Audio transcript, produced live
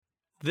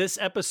This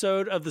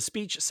episode of the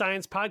Speech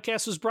Science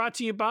Podcast was brought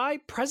to you by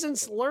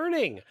Presence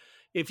Learning.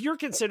 If you're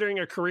considering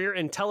a career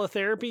in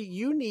teletherapy,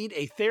 you need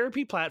a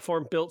therapy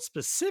platform built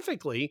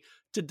specifically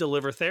to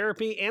deliver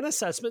therapy and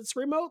assessments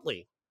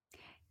remotely.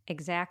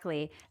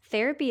 Exactly.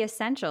 Therapy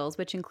Essentials,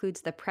 which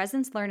includes the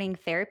Presence Learning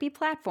therapy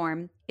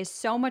platform, is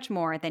so much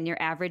more than your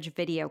average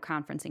video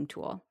conferencing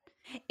tool.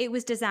 It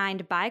was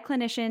designed by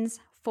clinicians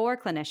for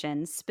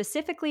clinicians,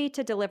 specifically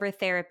to deliver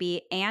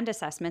therapy and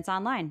assessments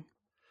online.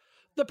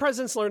 The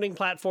Presence Learning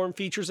platform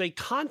features a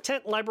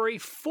content library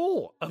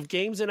full of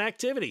games and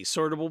activities,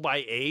 sortable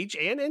by age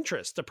and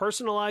interest, to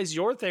personalize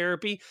your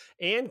therapy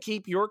and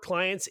keep your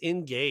clients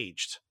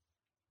engaged.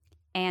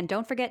 And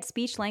don't forget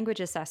speech language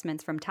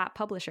assessments from top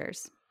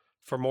publishers.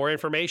 For more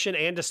information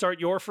and to start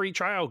your free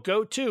trial,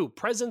 go to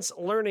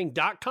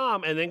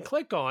presencelearning.com and then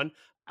click on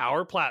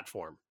Our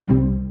Platform.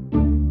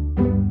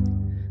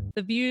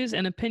 The views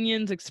and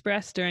opinions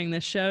expressed during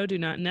this show do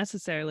not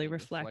necessarily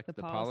reflect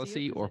the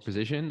policy or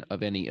position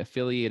of any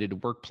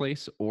affiliated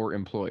workplace or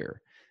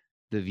employer.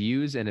 The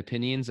views and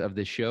opinions of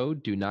the show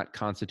do not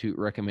constitute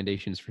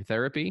recommendations for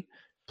therapy.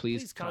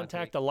 Please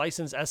contact a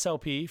licensed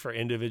SLP for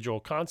individual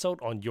consult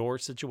on your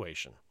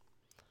situation.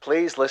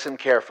 Please listen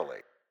carefully.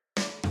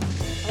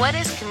 What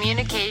is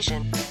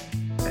communication?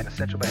 An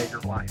essential behavior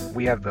of life.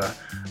 We have the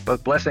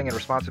both blessing and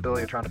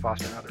responsibility of trying to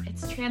foster another.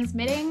 It's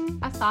transmitting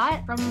a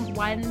thought from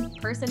one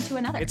person to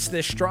another. It's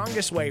the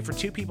strongest way for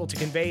two people to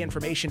convey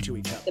information to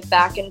each other. The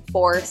back and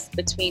forth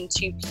between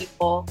two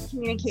people.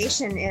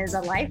 Communication is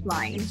a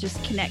lifeline. It's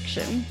just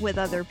connection with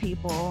other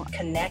people.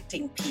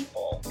 Connecting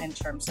people in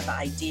terms of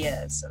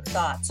ideas or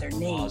thoughts or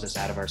needs. Draws us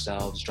out of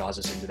ourselves, draws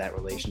us into that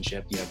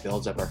relationship,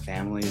 builds up our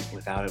families.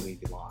 Without it, we'd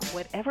be lost.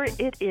 Whatever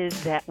it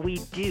is that we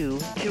do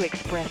to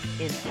express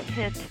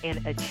intent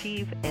and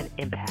achieve an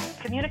impact.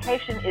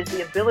 Communication is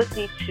the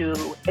ability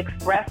to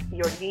express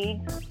your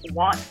needs,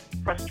 wants,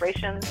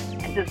 frustrations,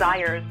 and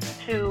desires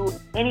to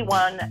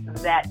anyone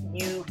that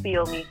you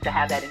feel needs to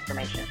have that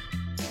information.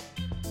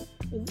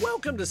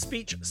 Welcome to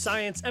Speech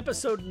Science,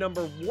 episode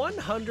number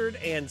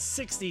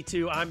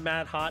 162. I'm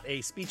Matt Hott,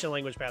 a speech and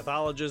language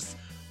pathologist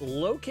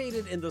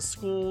located in the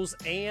schools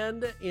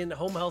and in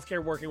home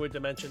healthcare working with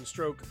dementia and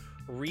stroke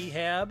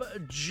rehab,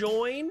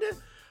 joined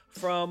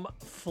from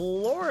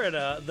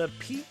Florida, the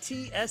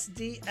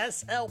PTSD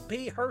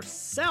SLP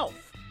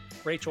herself,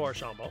 Rachel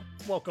Archambault.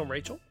 Welcome,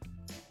 Rachel.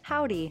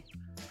 Howdy.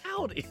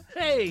 Howdy.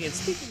 Hey, and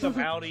speaking of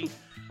howdy,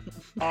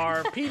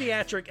 our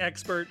pediatric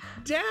expert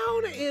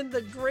down in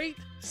the great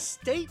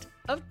state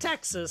of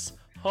Texas,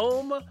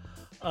 home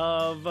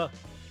of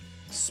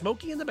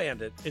Smokey and the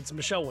Bandit, it's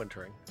Michelle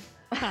Wintering.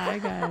 Hi,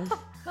 guys.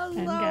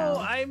 Hello.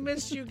 I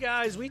missed you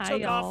guys. We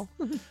took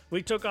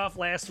off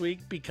last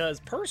week because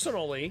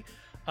personally,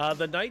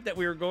 the night that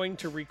we were going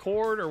to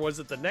record, or was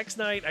it the next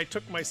night, I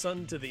took my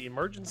son to the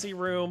emergency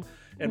room,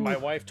 and my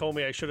wife told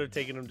me I should have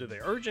taken him to the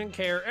urgent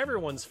care.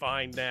 Everyone's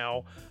fine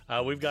now.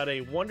 We've got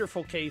a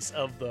wonderful case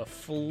of the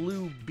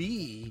flu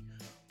B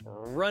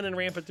running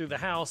rampant through the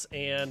house,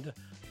 and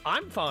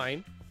I'm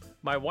fine.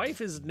 My wife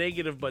is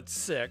negative but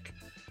sick.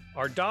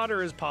 Our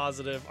daughter is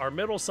positive. Our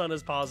middle son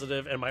is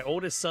positive, and my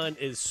oldest son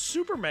is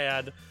super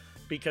mad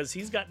because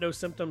he's got no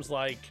symptoms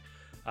like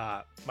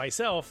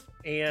myself,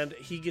 and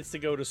he gets to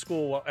go to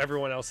school while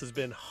everyone else has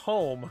been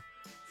home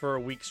for a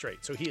week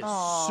straight. So he is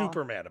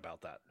super mad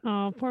about that.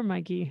 Oh, poor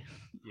Mikey.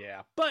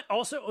 Yeah. But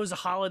also it was a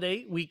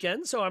holiday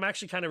weekend, so I'm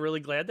actually kind of really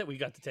glad that we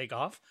got to take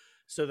off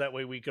so that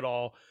way we could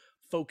all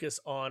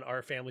focus on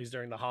our families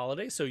during the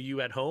holiday. So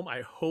you at home,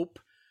 I hope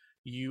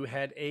you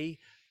had a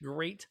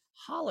great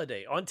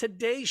holiday. On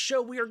today's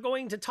show, we are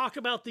going to talk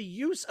about the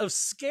use of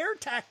scare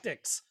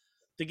tactics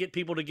to get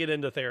people to get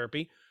into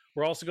therapy.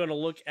 We're also going to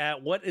look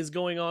at what is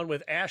going on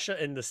with ASHA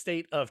in the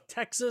state of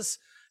Texas,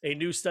 a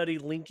new study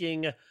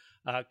linking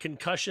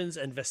concussions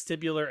and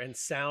vestibular and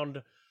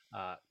sound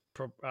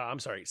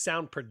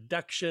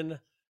production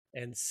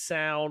and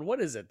sound,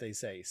 what is it they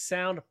say?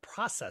 Sound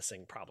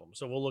processing problems.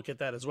 So we'll look at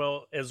that as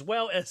well as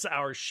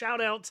our shout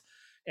out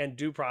and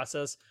due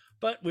process.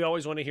 But we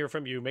always want to hear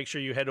from you. Make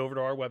sure you head over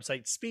to our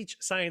website,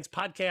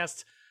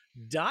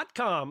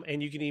 speechsciencepodcast.com,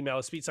 and you can email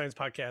us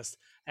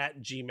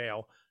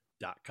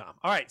speechsciencepodcast@gmail.com.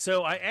 All right,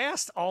 so I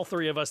asked all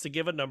three of us to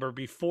give a number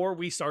before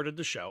we started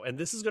the show, and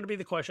this is going to be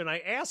the question I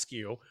ask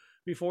you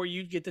before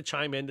you get to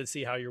chime in to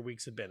see how your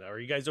weeks have been. Are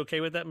you guys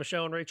okay with that,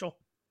 Michelle and Rachel?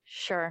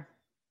 Sure.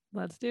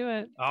 Let's do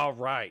it. All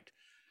right.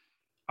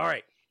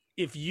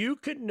 If you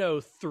could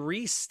know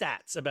 3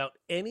 stats about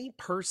any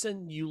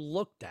person you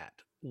looked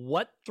at,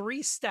 what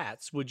 3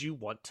 stats would you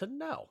want to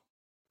know?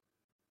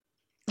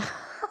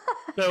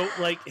 So,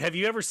 have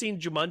you ever seen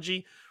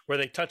Jumanji where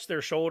they touch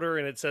their shoulder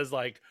and it says,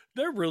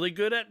 they're really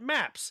good at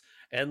maps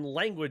and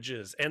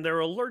languages and they're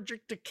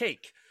allergic to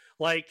cake?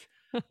 What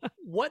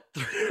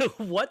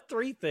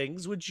 3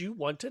 things would you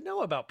want to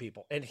know about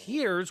people? And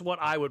here's what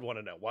I would want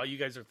to know while you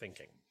guys are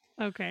thinking.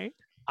 Okay.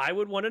 I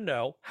would want to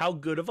know how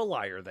good of a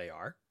liar they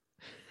are.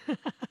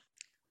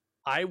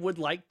 I would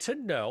like to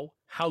know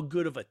how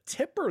good of a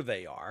tipper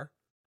they are.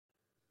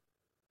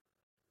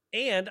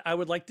 And I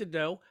would like to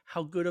know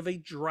how good of a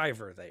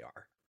driver they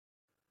are.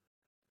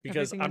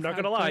 Because Everything I'm is not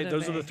how going to lie, good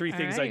those of are the a. three All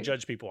things I right.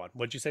 judge people on.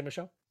 What'd you say,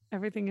 Michelle?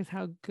 Everything is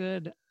how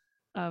good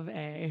of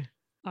a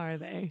are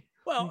they?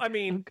 Well, Like, I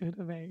mean, how good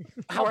of a.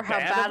 Or how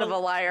bad of a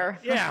liar.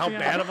 Yeah, how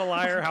bad of a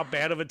liar, how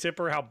bad of a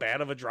tipper, how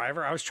bad of a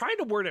driver. I was trying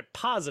to word it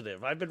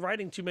positive. I've been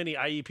writing too many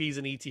IEPs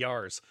and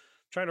ETRs.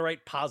 Trying to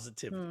write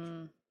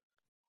positively.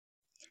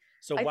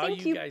 So I while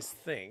think you guys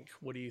think,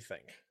 what do you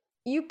think?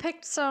 You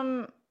picked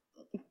some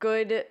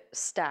good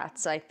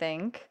stats, I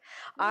think.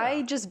 Yeah.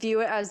 I just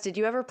view it as, did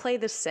you ever play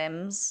The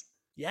Sims?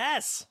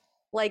 Yes.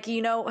 Like,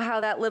 you know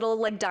how that little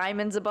like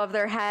diamonds above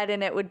their head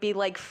and it would be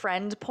like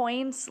friend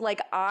points?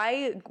 Like,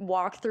 I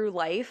walk through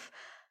life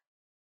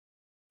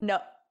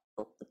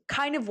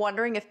kind of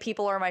wondering if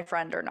people are my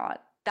friend or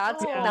not.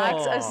 That's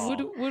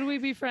would we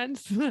be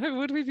friends?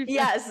 Would we be friends?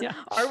 Yes. Yeah.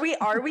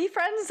 Are we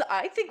friends?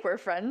 I think we're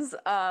friends.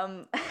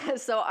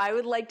 So I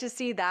would like to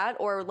see that,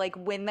 or like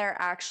when there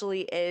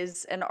actually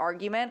is an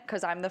argument,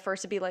 because I'm the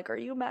first to be like, are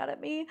you mad at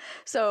me?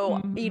 So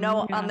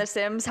on The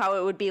Sims, how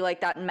it would be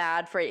like that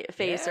mad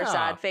face or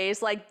sad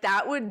face, like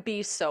that would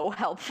be so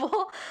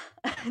helpful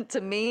to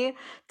me,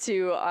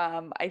 to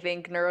I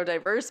think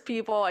neurodiverse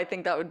people. I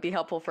think that would be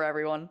helpful for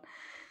everyone.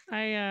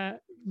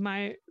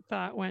 My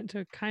thought went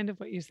to kind of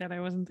what you said.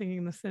 I wasn't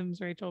thinking The Sims,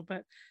 Rachel,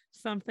 but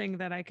something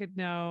that I could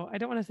know. I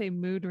don't want to say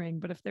mood ring,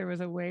 but if there was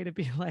a way to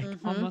be like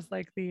almost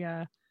like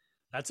the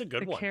that's a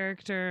good one.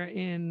 Character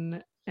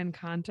in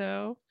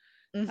Encanto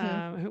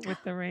with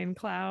the rain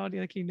cloud,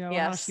 like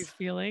how she's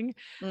feeling,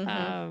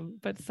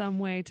 but some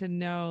way to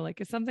know, like,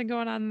 is something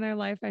going on in their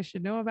life I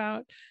should know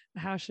about?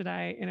 How should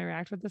I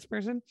interact with this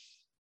person?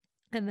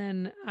 And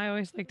then I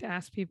always like to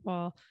ask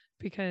people,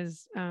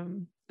 because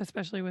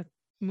especially with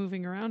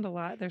moving around a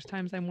lot, there's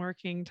times I'm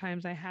working,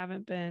 times I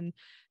haven't been.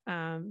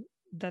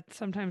 That's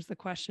sometimes the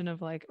question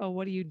of like, oh,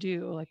 what do you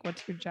do? Like,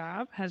 what's your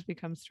job has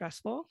become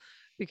stressful,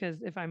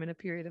 because if I'm in a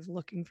period of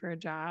looking for a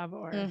job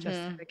or just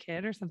had a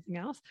kid or something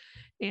else.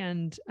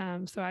 And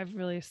so I've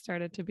really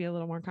started to be a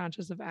little more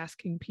conscious of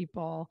asking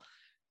people,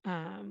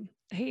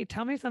 hey,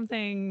 tell me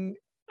something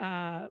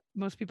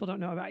most people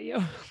don't know about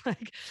you.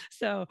 Like,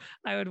 so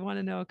I would want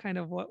to know kind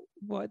of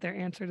what their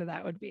answer to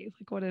that would be.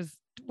 Like,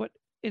 what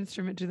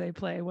instrument do they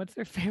play? What's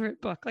their favorite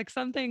book? Like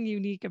something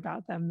unique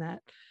about them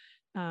that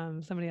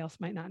somebody else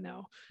might not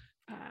know.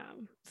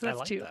 So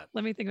that's two.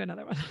 Let me think of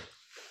another one.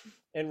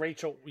 And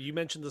Rachel, you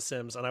mentioned The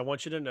Sims, and I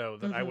want you to know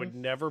that I would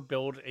never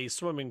build a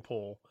swimming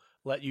pool,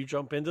 let you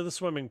jump into the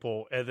swimming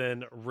pool, and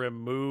then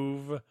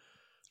remove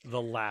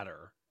the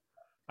ladder.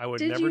 I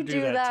would never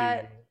do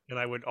that to you. And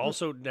I would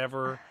also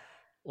never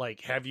like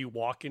have you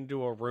walk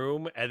into a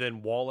room and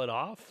then wall it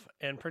off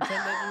and pretend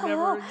that you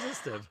never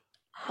existed.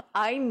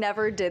 I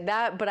never did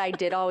that, but I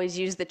did always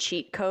use the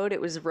cheat code. It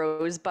was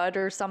Rosebud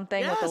or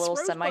something with a little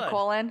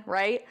semicolon,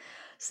 right?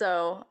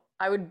 So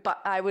I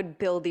would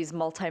build these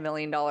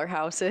multi-million-dollar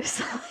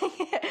houses.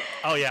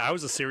 Oh yeah, I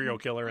was a serial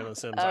killer in The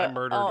Sims. I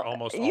murdered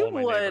almost all of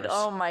my neighbors.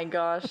 Oh my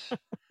gosh.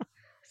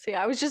 See,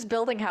 I was just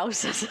building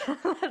houses.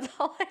 That's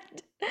all I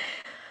did.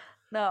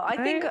 No, I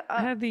think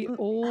I had the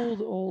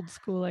old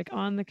school, like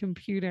on the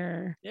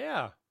computer.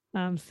 Yeah.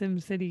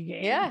 SimCity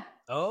game. Yeah.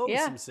 Oh,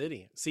 yeah.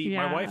 SimCity. See,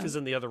 my wife is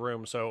in the other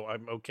room, so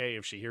I'm okay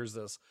if she hears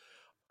this.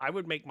 I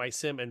would make my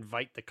sim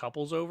invite the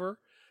couples over,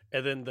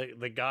 and then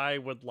the guy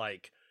would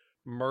like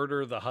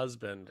murder the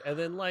husband, and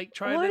then like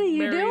try to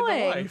marry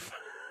the wife.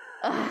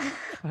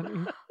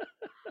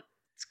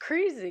 It's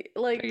crazy.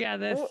 Like, yeah,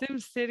 the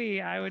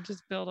SimCity, I would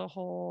just build a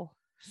whole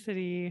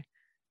city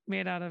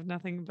made out of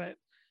nothing but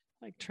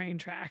like train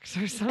tracks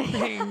or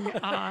something.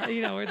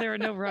 Where there were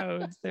no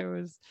roads, there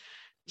was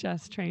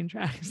just train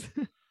tracks.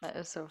 That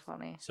is so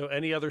funny. So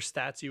any other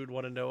stats you would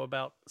want to know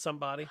about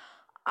somebody?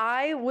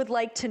 I would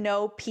like to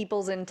know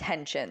people's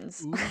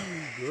intentions. Ooh,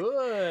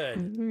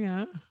 good.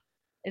 Yeah.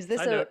 Is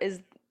this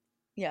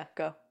yeah,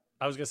 go.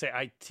 I was going to say,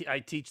 I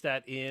teach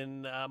that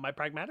in my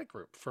pragmatic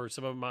group for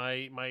some of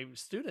my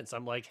students.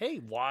 I'm like,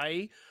 hey,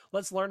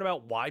 let's learn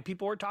about why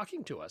people are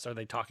talking to us. Are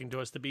they talking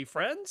to us to be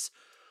friends?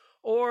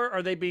 Or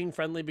are they being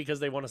friendly because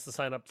they want us to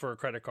sign up for a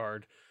credit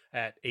card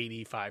at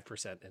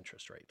 85%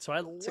 interest rate? So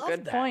I love a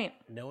good point.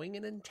 Knowing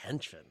an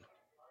intention.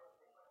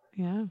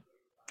 Yeah.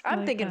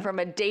 I'm thinking from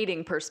a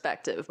dating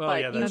perspective,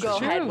 but you go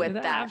ahead with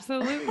that.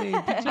 Absolutely.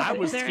 I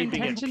was their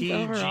keeping it PG,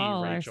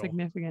 overall Rachel. Are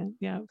significant.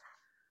 Yeah.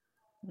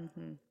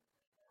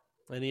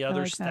 Any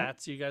other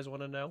stats you guys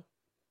want to know?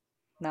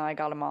 No, I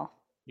got them all.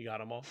 You got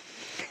them all?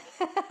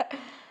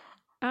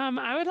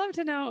 I would love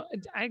to know.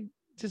 I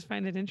just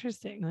find it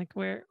interesting. Like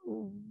where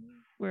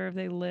have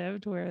they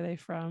lived? Where are they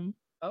from?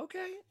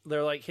 Okay.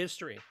 They're like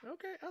history.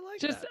 Okay. I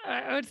like that.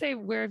 I would say,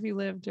 where have you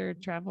lived or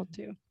traveled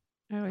to?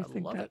 I always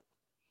think that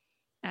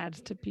adds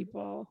to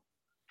people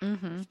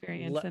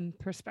experience and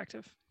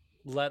perspective.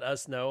 Let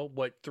us know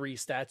what 3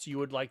 stats you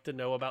would like to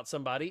know about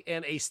somebody.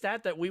 And a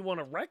stat that we want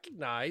to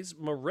recognize,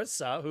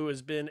 Marissa, who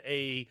has been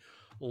a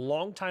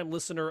longtime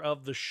listener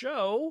of the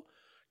show.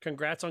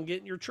 Congrats on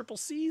getting your triple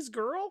C's,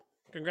 girl.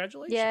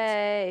 Congratulations.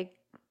 Yay.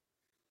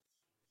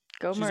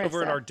 Go, She's Marissa.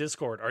 over in our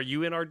Discord. Are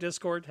you in our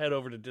Discord? Head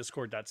over to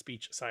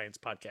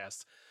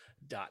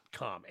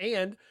discord.speechsciencepodcast.com.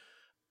 And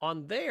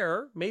on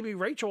there, maybe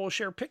Rachel will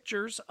share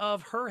pictures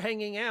of her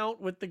hanging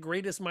out with the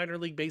greatest minor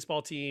league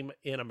baseball team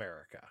in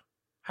America.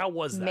 How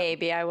was that?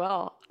 Maybe I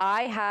will.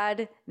 I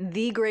had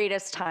the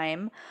greatest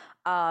time.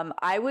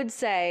 I would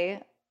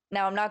say,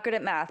 now I'm not good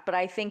at math, but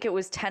I think it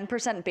was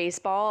 10%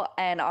 baseball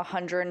and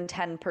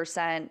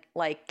 110%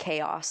 like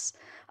chaos.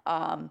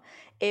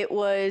 It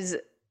was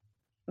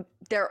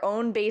their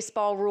own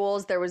baseball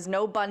rules. There was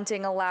no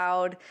bunting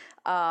allowed.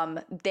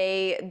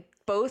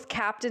 Both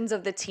captains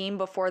of the team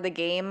before the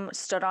game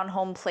stood on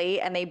home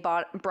plate and they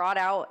brought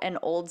out an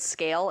old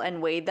scale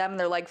and weighed them.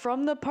 They're like,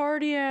 from the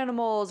party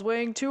animals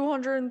weighing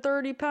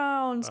 230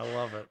 pounds. I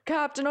love it.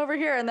 Captain over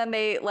here. And then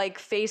they like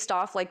faced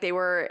off like they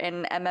were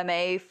in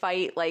MMA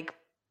fight, like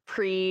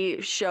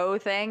pre-show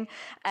thing,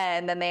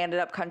 and then they ended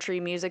up country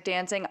music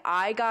dancing.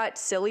 I got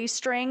silly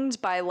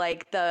stringed by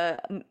like the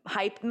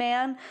hype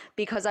man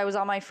because I was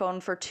on my phone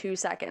for 2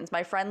 seconds.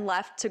 My friend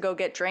left to go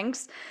get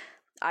drinks.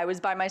 I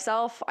was by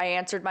myself. I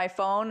answered my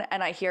phone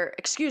and I hear,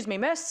 "Excuse me,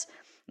 miss."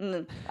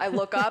 I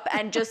look up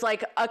and just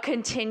like a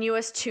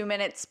continuous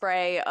 2-minute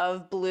spray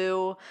of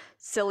blue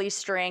silly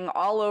string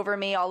all over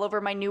me, all over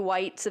my new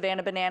white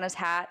Savannah Bananas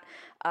hat.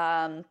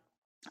 I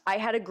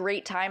had a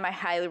great time. I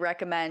highly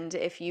recommend,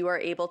 if you are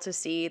able to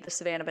see the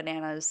Savannah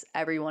Bananas,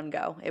 everyone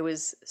go. It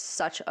was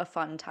such a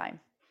fun time.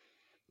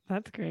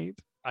 That's great.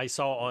 I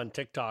saw on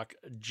TikTok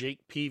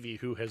Jake Peavy,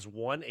 who has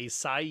won a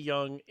Cy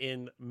Young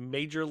in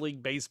Major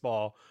League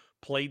Baseball,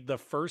 played the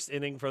first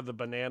inning for the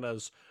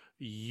Bananas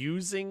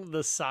using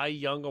the Cy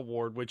Young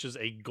Award, which is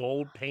a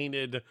gold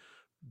painted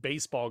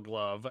baseball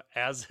glove,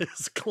 as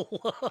his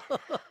glove.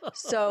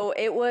 So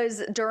it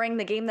was during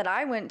the game that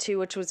I went to,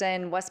 which was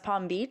in West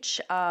Palm Beach.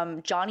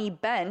 Johnny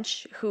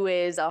Bench, who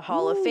is a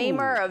Hall of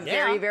Famer,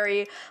 very,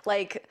 very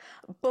like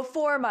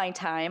before my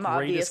time,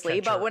 obviously.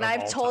 But when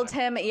I've told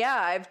him,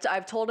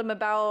 I've told him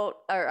about,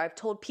 or I've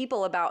told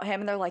people about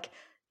him, and they're like,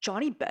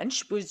 Johnny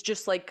Bench was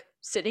just like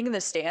sitting in the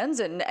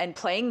stands and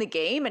playing the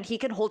game, and he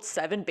can hold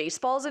 7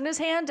 baseballs in his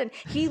hand, and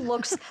he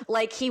looks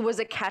like he was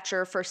a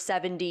catcher for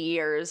 70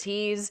 years.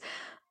 He's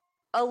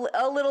a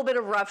little bit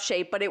of rough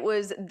shape, but it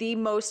was the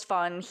most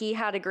fun. He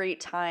had a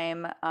great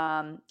time,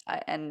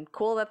 and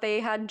cool that they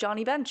had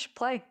Johnny Bench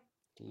play.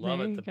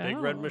 Love it. The Big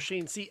Red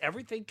Machine. See,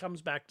 everything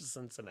comes back to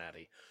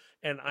Cincinnati.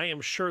 And I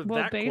am sure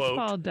that baseball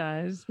quote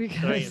does,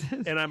 because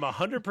and I'm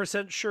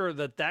 100% sure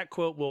that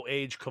quote will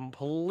age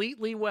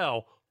completely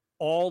well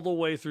all the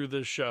way through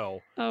this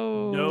show.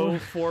 Oh, no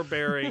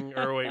foreboding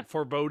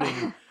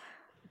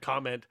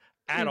comment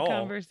at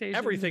all.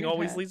 Everything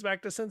always leads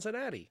back to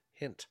Cincinnati.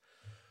 Hint.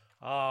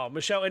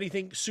 Michelle,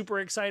 anything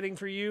super exciting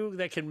for you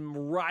that can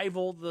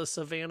rival the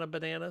Savannah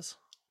Bananas?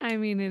 I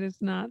mean, it is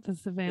not the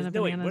Savannah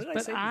Bananas,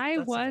 but I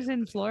was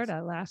in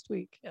Florida last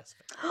week. Yes.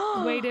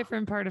 Way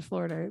different part of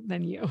Florida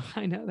than you.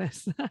 I know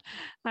this.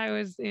 I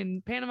was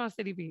in Panama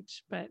City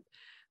Beach, but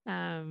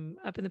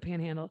up in the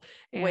Panhandle.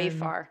 Way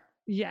far.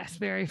 Yes,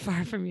 very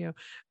far from you.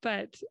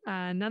 But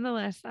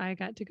nonetheless, I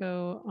got to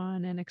go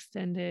on an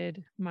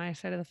extended my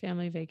side of the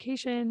family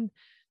vacation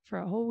for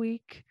a whole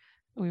week.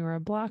 We were a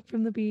block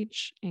from the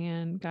beach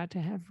and got to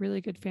have really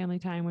good family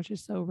time, which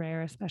is so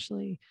rare,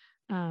 especially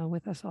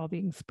with us all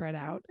being spread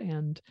out.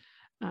 And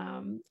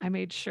I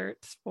made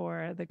shirts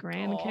for the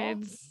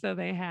grandkids. Aww. So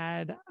they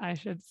had, I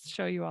should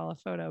show you all a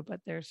photo, but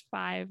there's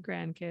 5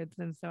 grandkids.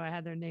 And so I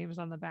had their names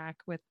on the back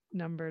with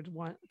numbered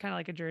 1, kind of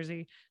like a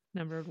jersey,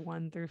 numbered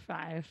 1 through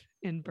 5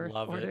 in birth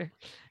order,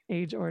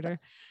 age order.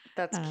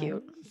 That's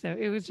cute. So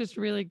it was just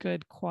really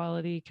good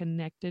quality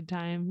connected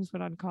time is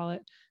what I'd call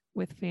it,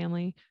 with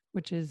family,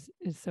 which is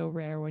so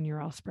rare when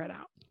you're all spread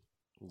out.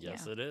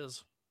 Yes, it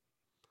is.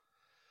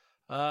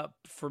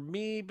 For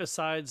me,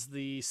 besides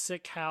the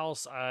sick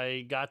house,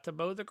 I got to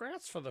mow the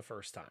grass for the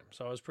first time.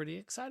 So I was pretty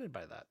excited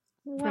by that.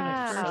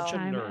 Wow. For the first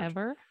time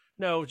ever?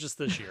 No, just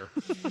this year.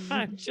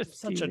 I'm just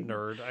such teasing. a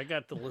nerd. I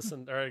got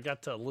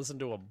to listen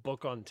to a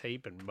book on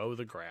tape and mow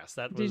the grass.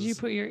 Did you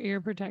put your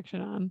ear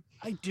protection on?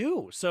 I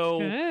do. So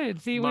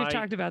good. See, we've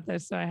talked about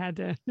this, so I had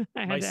to.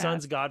 My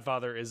son's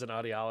godfather is an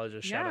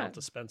audiologist. Shout out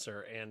to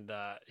Spencer, and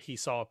he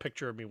saw a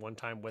picture of me one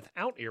time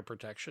without ear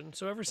protection.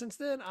 So ever since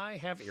then, I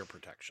have ear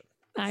protection.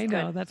 I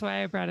know. Good. That's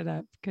why I brought it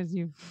up, because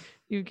you've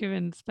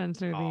given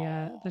Spencer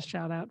the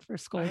shout out for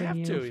scolding you. I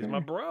have to. He's my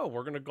bro.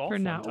 We're gonna golf for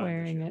not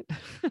wearing it.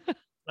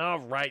 All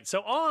right.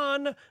 So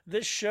on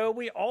this show,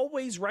 we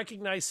always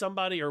recognize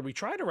somebody, or we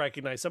try to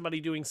recognize somebody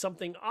doing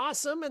something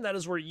awesome. And that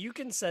is where you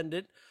can send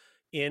it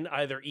in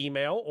either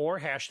email or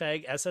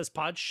hashtag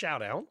SSPod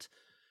shoutout.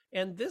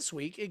 And this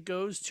week it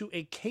goes to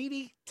a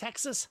Katy,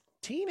 Texas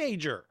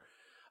teenager.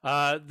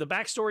 The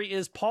backstory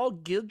is Paul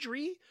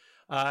Guidry,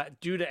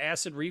 due to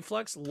acid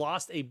reflux,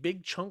 lost a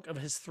big chunk of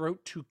his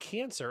throat to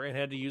cancer and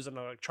had to use an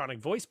electronic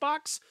voice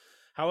box.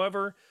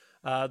 However,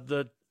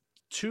 the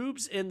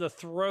tubes in the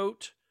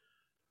throat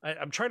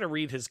I'm trying to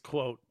read his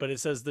quote, but it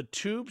says, "The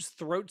tubes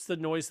throats the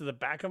noise to the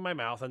back of my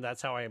mouth, and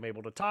that's how I am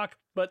able to talk.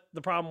 But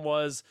the problem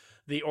was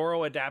the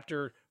oral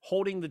adapter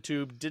holding the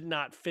tube did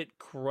not fit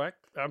correctly.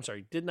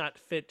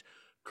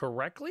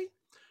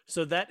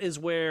 So that is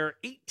where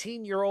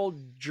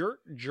 18-year-old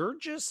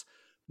Georges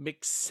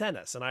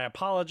McSennis, and I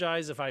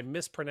apologize if I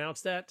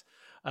mispronounced that,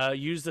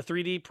 used the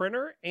 3D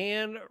printer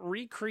and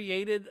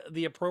recreated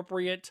the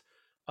appropriate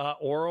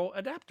oral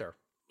adapter.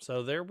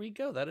 So there we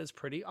go. That is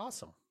pretty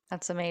awesome.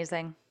 That's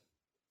amazing.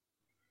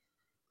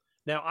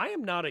 Now, I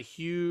am not a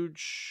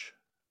huge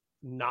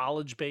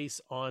knowledge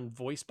base on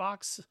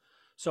VoiceBox,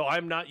 so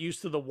I'm not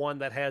used to the one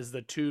that has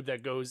the tube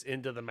that goes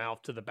into the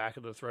mouth to the back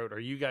of the throat. Are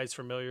you guys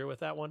familiar with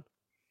that one?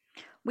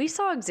 We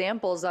saw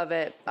examples of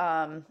it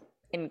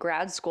in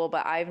grad school,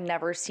 but I've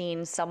never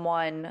seen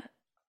someone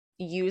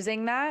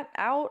using that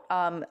out.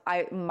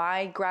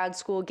 My grad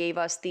school gave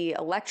us the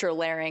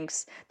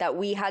electrolarynx that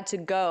we had to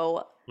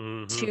go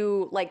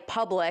to like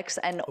Publix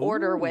and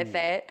order with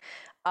it,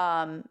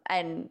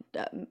 and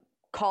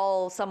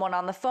call someone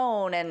on the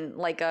phone and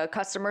like a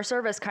customer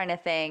service kind of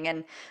thing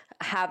and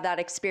have that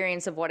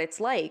experience of what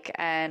it's like.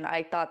 And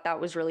I thought that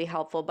was really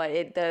helpful.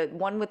 But the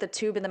one with the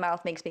tube in the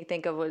mouth makes me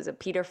think of, was it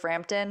Peter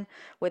Frampton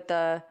with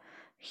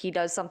he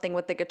does something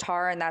with the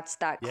guitar, and that's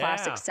that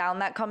classic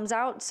sound that comes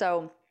out.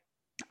 So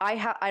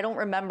I don't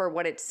remember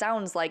what it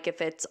sounds like,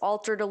 if it's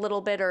altered a little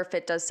bit or if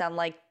it does sound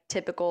like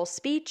typical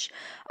speech.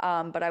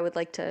 But I would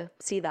like to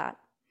see that.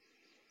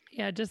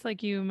 Yeah, just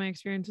like you, my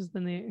experience has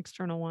been the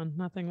external one.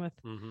 Nothing with.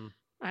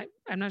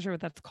 I'm not sure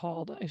what that's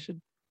called. I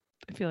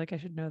feel like I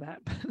should know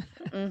that.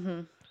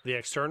 The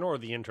external or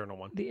the internal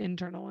one? The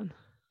internal one.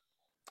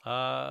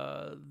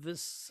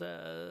 This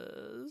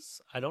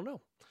says, I don't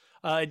know.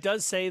 It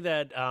does say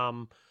that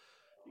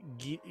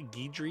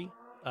Guidry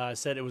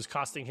said it was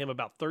costing him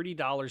about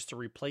 $30 to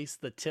replace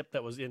the tip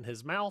that was in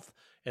his mouth,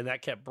 and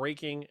that kept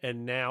breaking,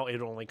 and now it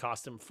only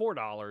cost him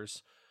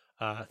 $4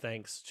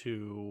 thanks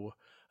to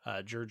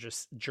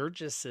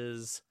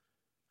Georges's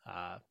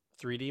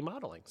 3D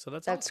modeling. So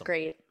that's awesome.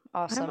 Great.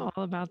 Awesome. I'm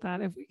all about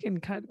that. If we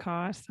can cut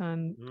costs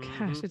on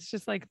gosh, it's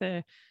just like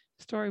the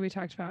story we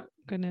talked about,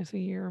 goodness, a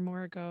year or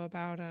more ago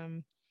about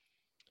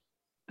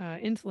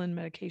insulin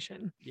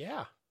medication.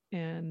 Yeah.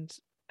 And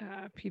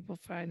people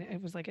find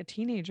it was like a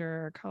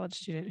teenager or a college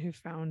student who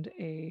found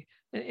an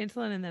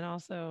insulin, and then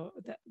also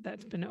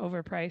that's been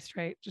overpriced,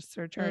 right? Just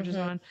surcharges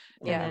on.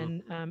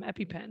 And then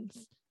EpiPens.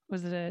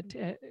 Was it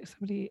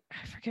somebody,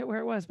 I forget where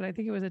it was, but I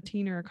think it was a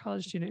teen or a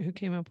college student who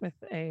came up with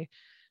a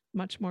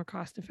much more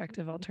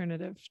cost-effective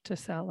alternative to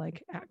sell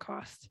like at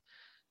cost.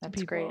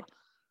 That's great.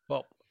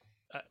 Well,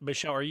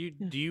 Michelle,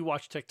 do you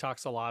watch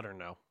TikToks a lot or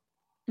no?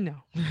 No.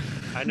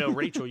 I know,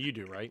 Rachel, you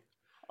do, right?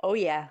 Oh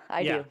yeah,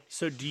 I do.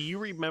 So do you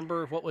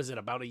remember, what was it,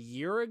 about a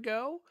year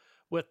ago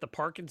with the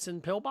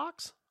Parkinson pill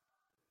box?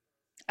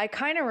 I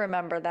kind of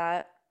remember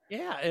that.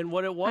 Yeah, and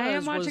what it was, I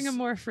am watching them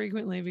more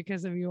frequently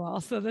because of you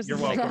all. So this You're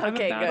is welcome. like,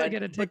 I'm about to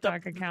get a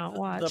TikTok account.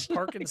 Watch. The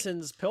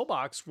Parkinson's pill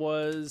box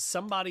was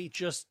somebody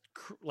just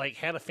like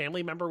had a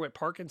family member with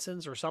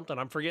Parkinson's or something.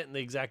 I'm forgetting the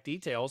exact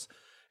details,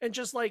 and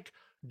just like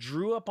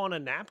drew up on a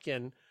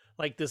napkin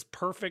like this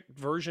perfect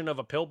version of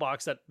a pill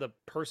box that the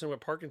person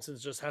with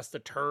Parkinson's just has to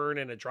turn,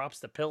 and it drops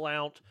the pill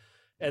out.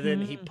 And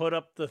then he put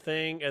up the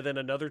thing, and then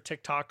another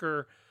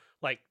TikToker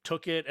like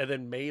took it and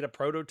then made a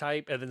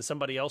prototype, and then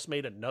somebody else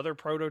made another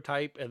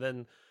prototype, and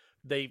then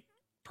they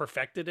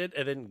perfected it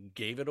and then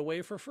gave it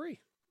away for free.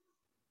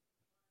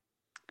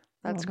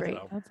 That's great.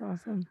 That's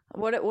awesome.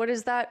 What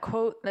is that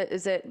quote?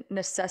 Is it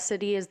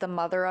necessity is the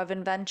mother of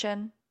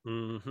invention?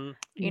 You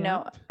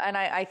know, and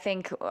I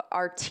think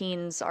our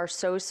teens are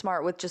so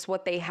smart with just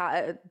what they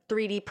had.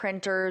 3D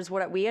printers.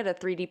 We had a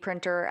 3D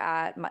printer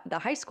at the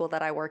high school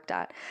that I worked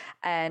at,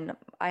 and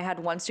I had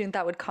one student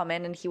that would come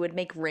in and he would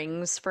make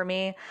rings for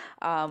me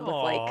with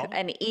like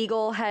an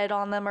eagle head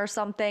on them or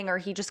something, or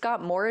he just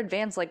got more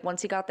advanced like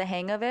once he got the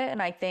hang of it.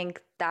 And I think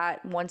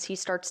that once he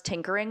starts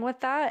tinkering with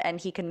that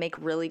and he can make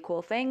really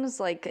cool things,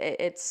 like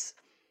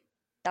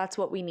that's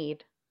what we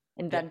need,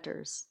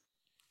 inventors.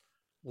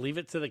 Leave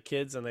it to the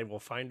kids and they will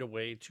find a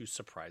way to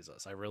surprise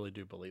us. I really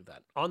do believe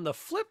that. On the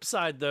flip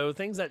side, though,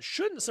 things that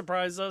shouldn't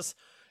surprise us,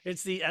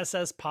 it's the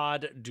SS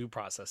Pod due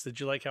process. Did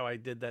you like how I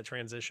did that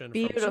transition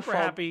from super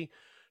happy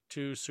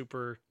to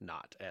super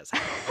not as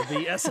happy?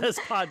 The SS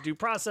Pod due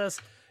process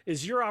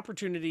is your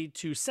opportunity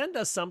to send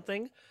us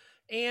something,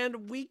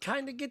 and we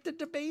kind of get to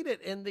debate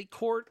it in the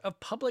court of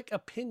public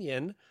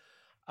opinion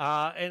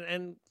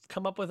and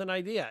come up with an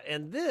idea.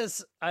 And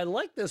I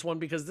like this one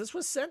because this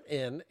was sent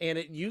in and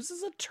it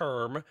uses a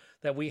term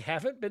that we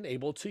haven't been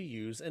able to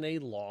use in a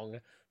long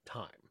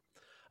time.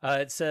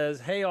 It says,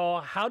 "Hey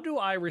all, how do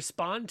I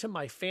respond to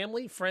my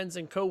family, friends,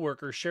 and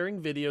coworkers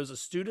sharing videos of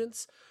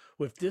students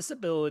with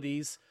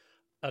disabilities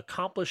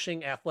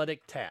accomplishing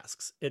athletic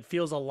tasks? It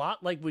feels a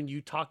lot like when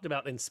you talked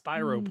about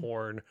Inspiro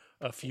porn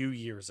a few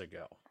years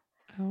ago."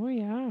 Oh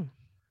yeah.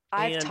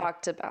 I've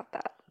talked about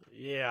that.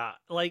 Yeah.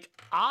 Like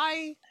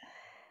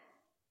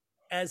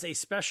as a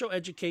special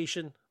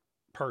education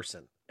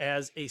person,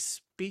 as a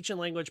speech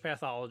and language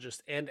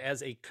pathologist and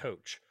as a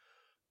coach,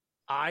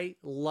 I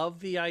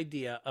love the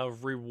idea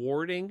of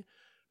rewarding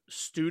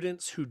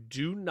students who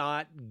do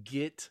not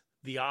get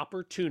the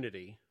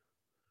opportunity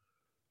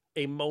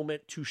a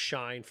moment to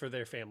shine for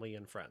their family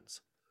and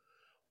friends.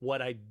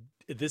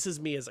 This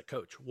is me as a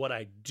coach. What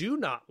I do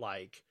not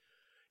like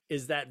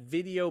is that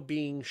video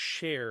being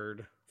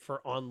shared for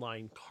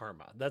online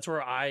karma. That's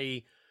where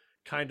I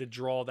kind of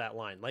draw that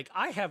line. Like,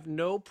 I have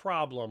no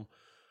problem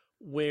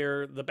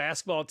where the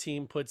basketball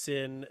team puts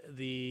in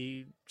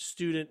the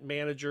student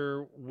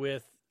manager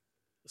with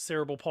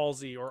cerebral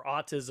palsy or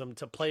autism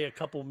to play a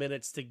couple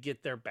minutes to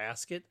get their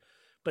basket.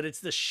 But it's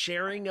the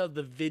sharing of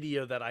the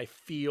video that I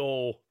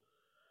feel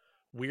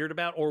weird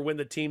about, or when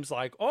the team's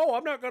like, oh,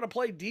 I'm not going to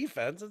play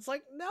defense. It's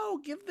like, no,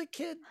 give the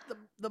kid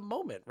the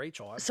moment,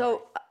 Rachel.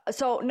 So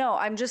no,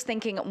 I'm just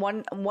thinking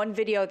one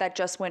video that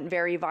just went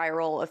very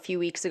viral a few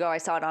weeks ago. I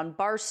saw it on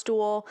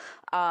Barstool.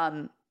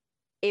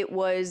 It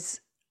was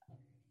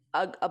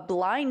a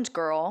blind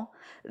girl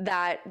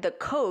that the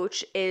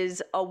coach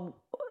is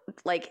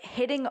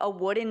hitting a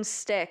wooden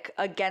stick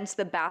against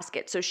the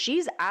basket. So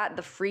she's at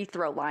the free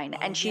throw line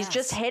and she's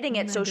just hitting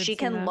it so she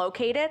can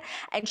locate it.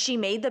 And she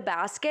made the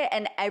basket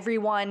and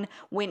everyone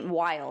went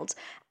wild.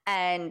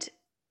 And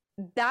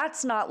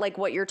that's not like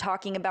what you're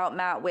talking about,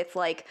 Matt, with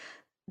like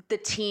the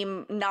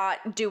team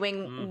not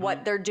doing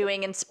what they're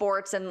doing in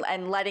sports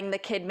and letting the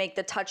kid make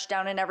the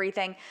touchdown and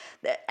everything.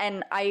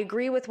 And I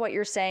agree with what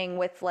you're saying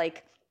with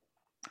like,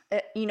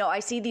 I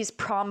see these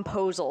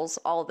promposals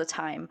all the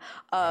time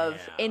of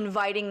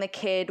inviting the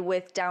kid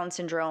with Down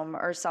syndrome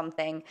or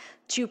something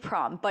to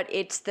prom, but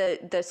it's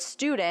the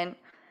student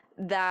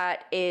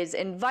that is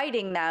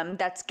inviting them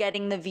that's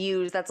getting the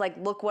views, that's like,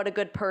 look what a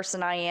good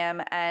person I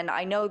am. And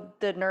I know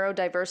the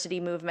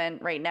neurodiversity movement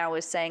right now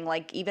is saying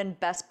like even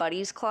Best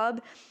Buddies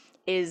Club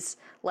is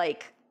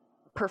like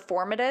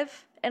performative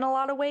in a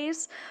lot of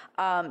ways.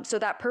 So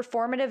that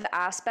performative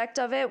aspect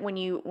of it, when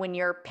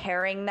you're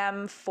pairing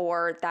them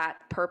for that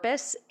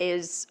purpose,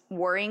 is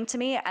worrying to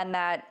me. And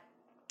that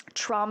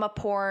trauma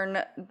porn,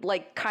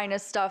 like kind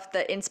of stuff,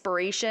 the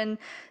inspiration,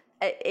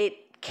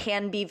 it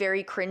can be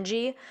very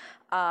cringy.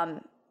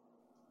 And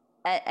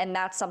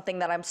that's something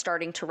that I'm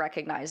starting to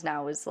recognize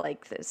now is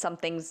like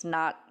something's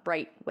not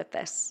right with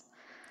this.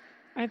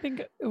 I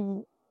think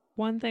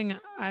one thing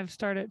I've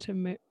started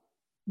to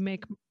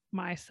make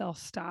myself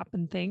stop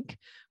and think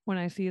when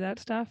I see that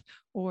stuff,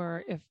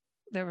 or if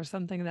there was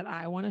something that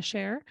I want to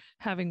share,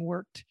 having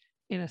worked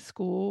in a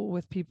school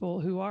with people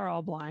who are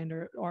all blind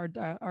or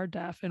are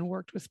deaf and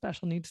worked with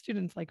special needs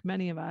students like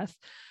many of us,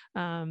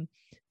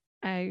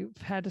 I've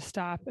had to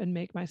stop and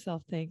make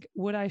myself think,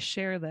 would I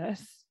share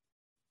this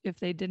if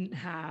they didn't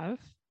have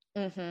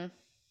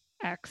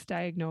X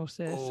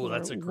diagnosis or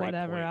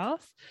whatever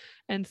else?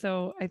 And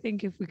so I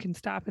think if we can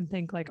stop and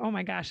think like, oh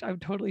my gosh, I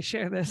would totally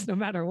share this no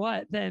matter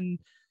what, then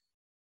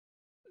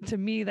to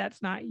me,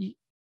 that's not,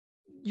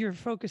 you're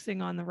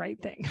focusing on the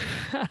right thing.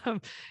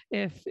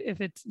 If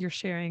it's, you're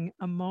sharing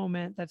a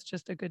moment that's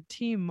just a good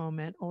team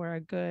moment or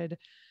a good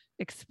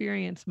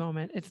experience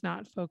moment, it's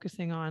not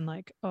focusing on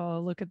like,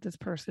 oh, look at this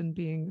person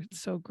being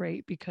so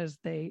great because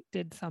they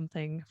did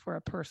something for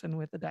a person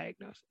with a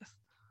diagnosis.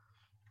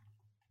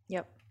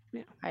 Yep.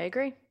 Yeah, I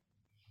agree.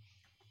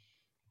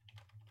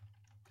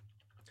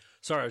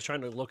 Sorry, I was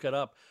trying to look it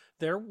up.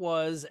 There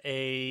was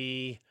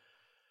a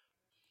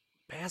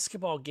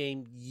basketball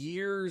game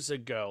years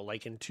ago,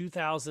 like in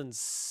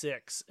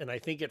 2006, and I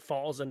think it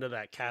falls into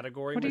that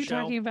category. What are Michelle.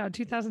 You talking about?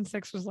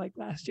 2006 was like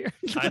last year.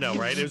 I know,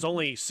 right? It was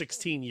only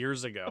 16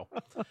 years ago,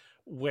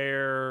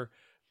 and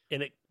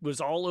it was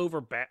all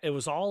over. It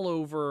was all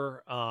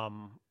over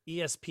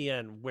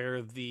ESPN,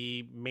 where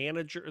the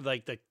manager,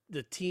 like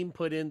the team,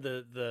 put in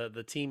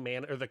the team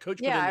man, or the coach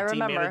put in the team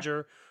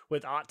manager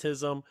with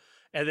autism,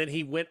 and then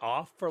he went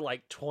off for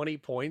like 20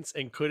 points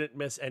and couldn't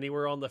miss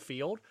anywhere on the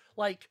field,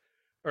 like.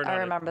 I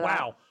remember that.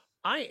 Wow,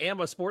 I am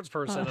a sports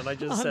person, and I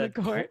just said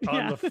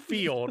on the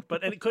field,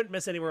 and it couldn't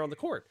miss anywhere on the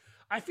court.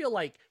 I feel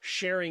like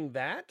sharing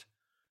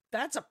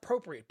that's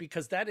appropriate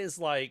because that is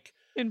like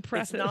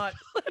impressive. It's not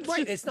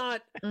right. It's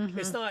not.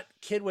 It's not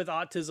kid with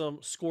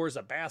autism scores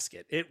a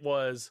basket. It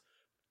was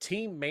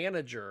team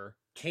manager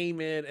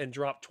came in and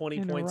dropped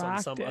 20 points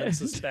on some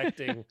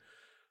unsuspecting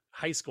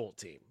high school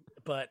team.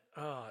 But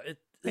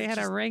they had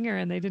a ringer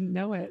and they didn't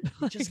know it.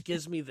 It just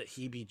gives me the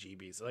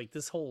heebie-jeebies. Like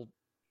this whole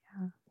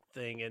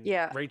thing.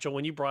 And Rachel,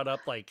 when you brought up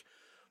like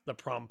the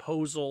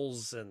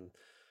promposals, and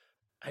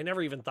I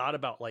never even thought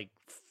about like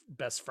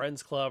best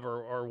friends club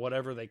or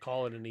whatever they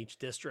call it in each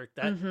district.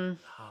 That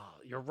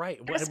you're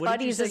right. Best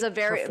Buddies is a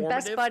very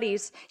Best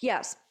Buddies.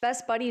 Yes,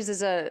 Best Buddies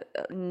is a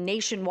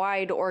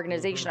nationwide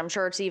organization. I'm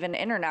sure it's even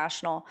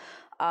international.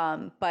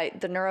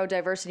 But the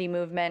neurodiversity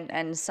movement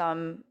and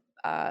some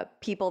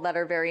people that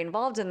are very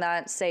involved in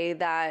that say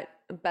that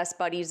Best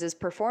Buddies is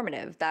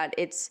performative. That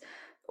it's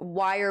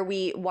why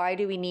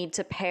do we need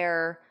to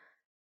pair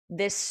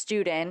this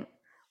student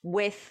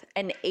with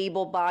an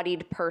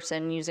able-bodied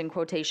person, using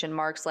quotation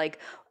marks, like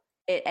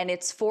it, and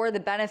it's for the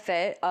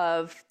benefit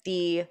of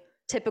the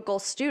typical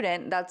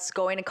student that's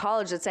going to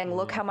college that's saying,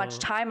 look how much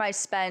time I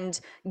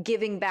spend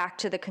giving back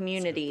to the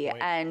community.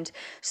 And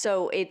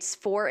so it's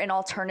for an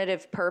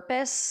alternative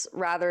purpose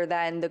rather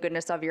than the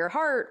goodness of your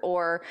heart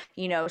or,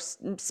 you know,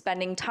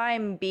 spending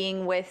time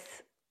being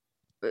with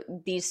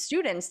these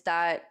students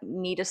that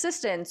need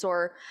assistance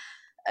or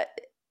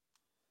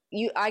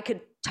I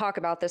could talk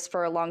about this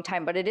for a long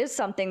time, but it is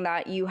something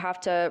that you have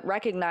to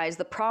recognize.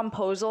 The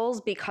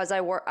promposals, because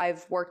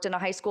I've worked in a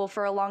high school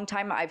for a long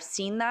time, I've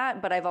seen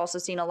that, but I've also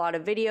seen a lot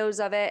of videos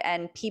of it,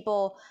 and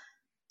people,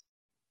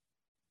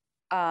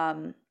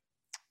 I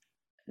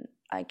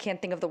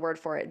can't think of the word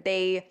for it.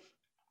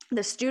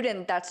 The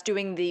student that's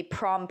doing the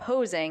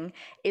promposing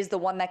is the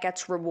one that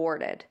gets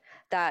rewarded.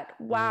 That,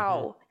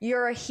 wow,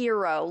 you're a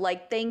hero.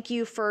 Like, thank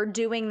you for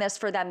doing this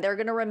for them. They're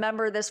going to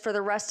remember this for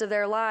the rest of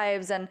their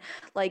lives. And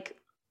like,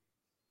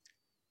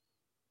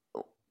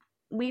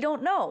 we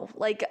don't know.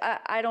 Like,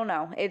 I don't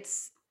know.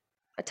 It's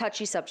a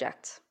touchy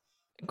subject.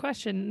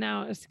 Question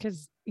now is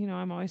because, you know,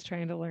 I'm always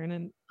trying to learn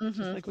and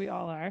just like we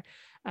all are.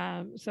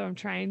 So I'm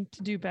trying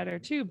to do better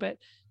too. But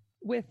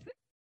with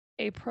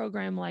a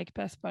program like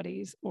Best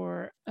Buddies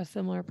or a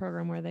similar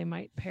program where they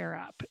might pair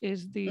up,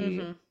 is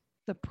the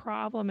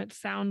problem, it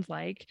sounds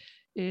like,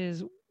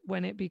 is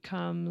when it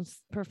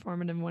becomes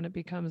performative, when it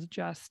becomes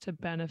just to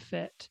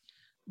benefit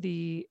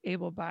the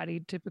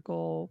able-bodied,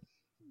 typical,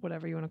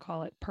 whatever you want to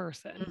call it,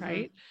 person,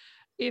 right?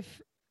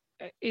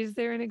 Is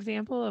there an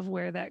example of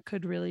where that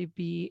could really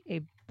be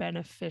a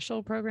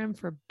beneficial program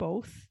for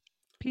both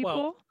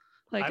people?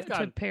 Well,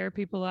 to pair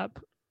people up,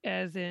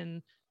 as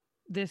in,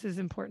 this is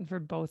important for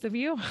both of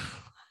you?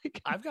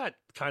 I've got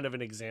kind of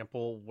an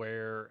example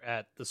where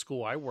at the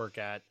school I work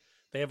at,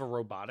 they have a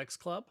robotics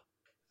club.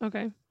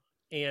 Okay.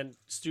 And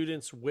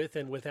students with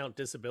and without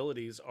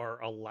disabilities are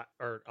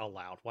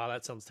allowed. Wow,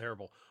 that sounds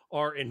terrible.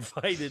 Are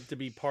invited to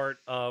be part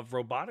of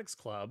robotics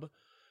club.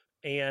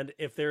 And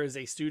if there is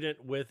a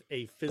student with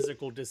a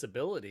physical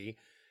disability,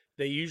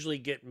 they usually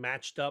get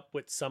matched up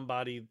with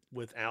somebody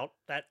without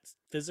that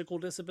physical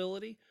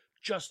disability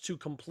just to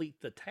complete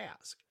the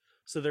task.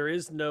 So there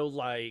is no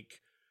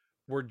like,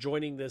 we're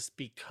joining this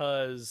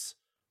because,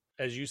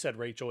 as you said,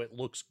 Rachel, it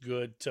looks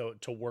good to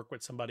work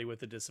with somebody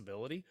with a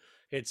disability.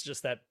 It's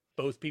just that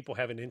both people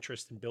have an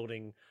interest in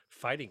building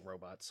fighting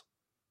robots.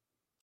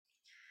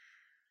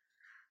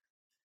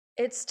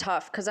 It's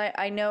tough because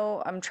I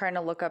know, I'm trying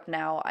to look up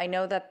now. I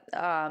know that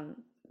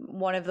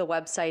one of the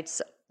websites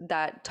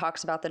that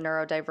talks about the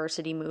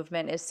neurodiversity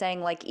movement is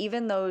saying, like,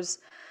 even those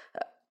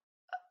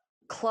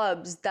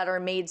clubs that are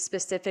made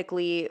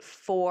specifically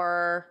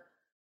for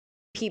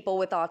people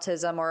with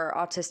autism or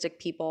autistic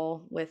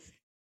people with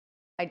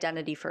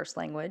identity first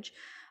language.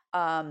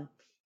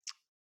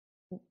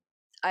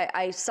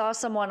 I saw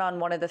someone on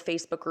one of the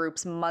Facebook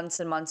groups months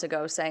and months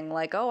ago saying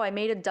like, oh, I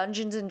made a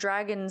Dungeons and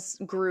Dragons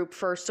group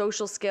for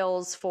social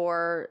skills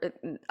for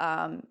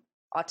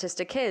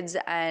autistic kids.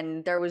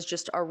 And there was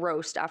just a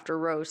roast after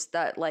roast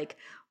that like,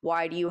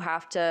 why do you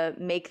have to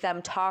make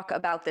them talk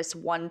about this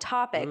one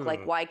topic?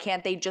 Like, why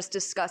can't they just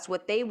discuss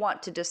what they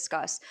want to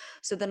discuss?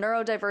 So the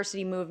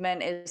neurodiversity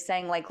movement is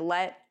saying like,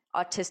 let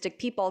autistic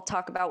people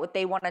talk about what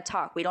they want to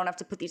talk. We don't have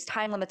to put these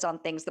time limits on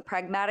things. The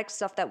pragmatic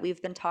stuff that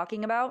we've been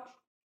talking about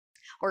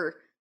or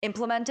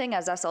implementing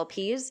as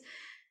SLPs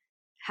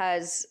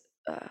has,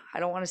 I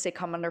don't want to say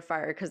come under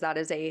fire because that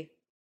is a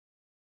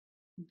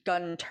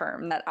gun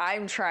term that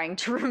I'm trying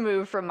to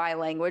remove from my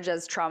language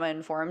as trauma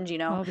informed, you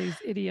know, all these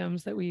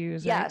idioms that we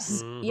use.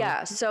 Yes. Right?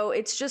 Yeah. So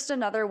it's just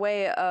another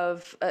way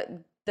of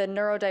the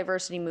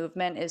neurodiversity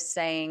movement is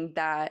saying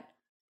that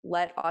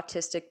let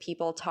autistic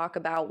people talk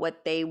about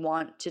what they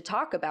want to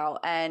talk about.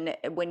 And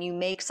when you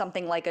make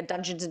something like a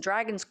Dungeons and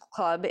Dragons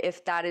club,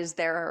 if that is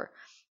their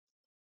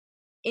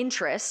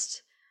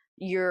interest,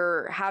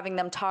 you're having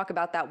them talk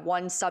about that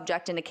one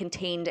subject in a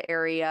contained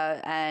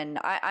area. And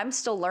I'm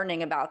still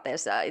learning about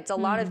this. It's a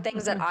lot of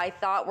things that I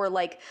thought were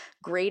like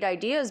great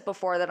ideas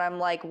before that I'm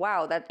like,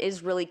 wow, that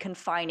is really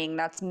confining.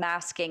 That's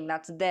masking.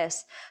 That's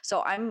this.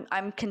 So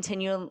I'm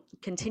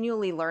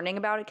continually learning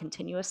about it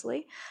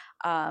continuously.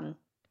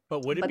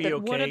 But would it be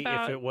okay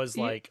if it was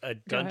like a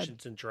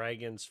Dungeons and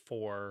Dragons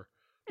for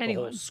the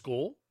whole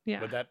school?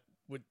 Yeah.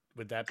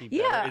 Would that be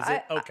better? Yeah. Is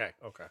it okay?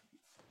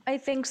 I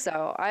think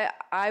so.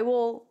 I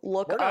will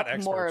look up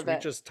more of it. We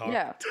just talked.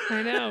 Yeah,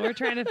 I know. We're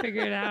trying to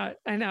figure it out.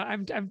 I know.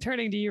 I'm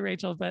turning to you,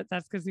 Rachel, but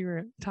that's because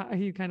you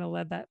kind of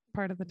led that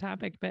part of the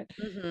topic. But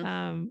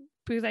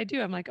because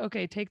I'm like,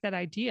 okay, take that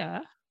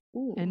idea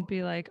and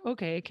be like,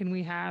 okay, can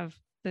we have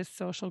this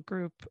social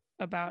group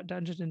about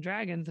Dungeons and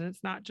Dragons? And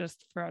it's not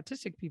just for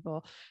autistic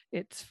people;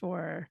 it's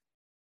for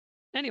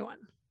anyone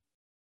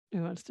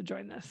who wants to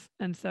join this.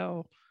 And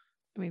so,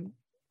 I mean,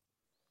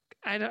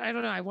 I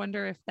don't know. I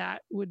wonder if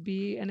that would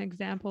be an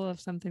example of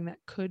something that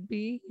could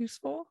be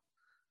useful,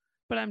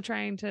 but I'm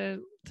trying to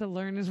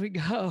learn as we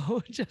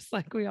go, just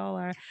like we all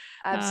are.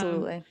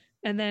 Absolutely.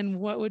 And then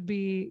what would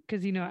be,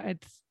 because, you know,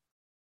 it's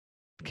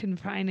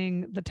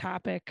confining the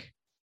topic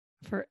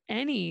for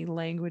any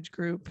language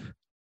group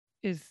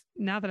is,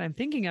 now that I'm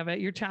thinking of it,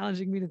 you're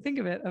challenging me to think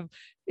of it,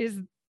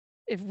 is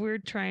if we're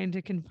trying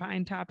to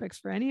confine topics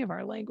for any of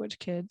our language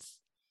kids,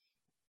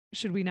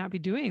 should we not be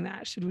doing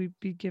that? Should we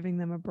be giving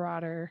them a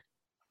broader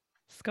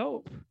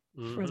scope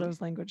for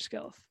those language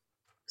skills?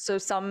 So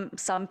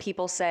some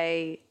people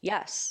say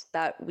yes,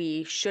 that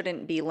we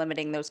shouldn't be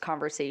limiting those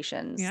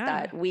conversations,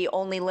 that we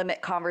only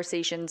limit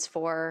conversations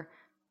for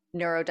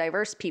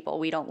neurodiverse people.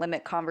 We don't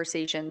limit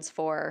conversations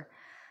for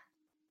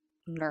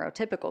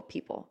neurotypical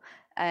people.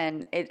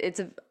 And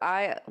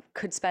I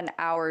could spend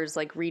hours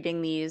like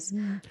reading these.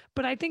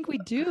 But I think we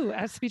do,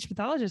 as speech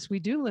pathologists, we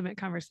do limit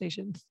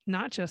conversations,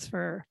 not just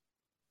for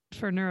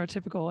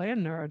neurotypical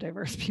and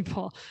neurodiverse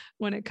people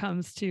when it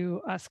comes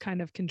to us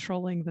kind of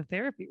controlling the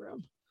therapy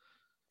room.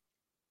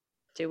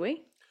 Do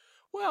we?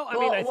 Well, I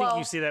mean, I think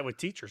you see that with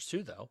teachers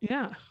too, though.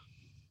 Yeah.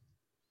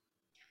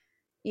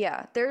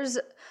 Yeah. There's,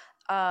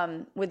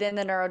 within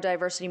the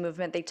neurodiversity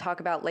movement, they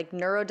talk about like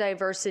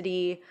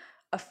neurodiversity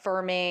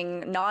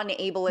affirming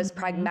non-ableist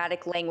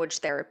pragmatic language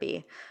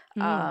therapy.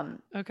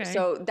 Okay.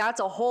 So that's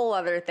a whole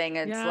other thing.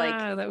 It's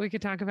like that we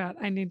could talk about.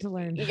 I need to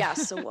learn.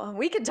 Yes. So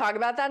we could talk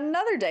about that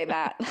another day,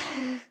 Matt.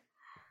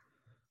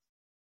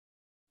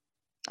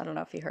 I don't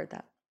know if you heard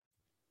that.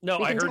 No,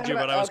 I heard you,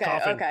 but I was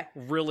coughing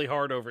really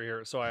hard over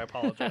here, so I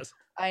apologize.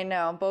 I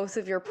know, both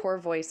of your poor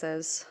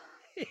voices.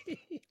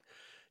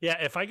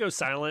 Yeah, if I go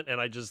silent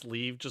and I just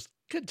leave, just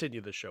continue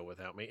the show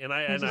without me. And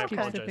I keep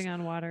apologize. Sipping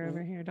on water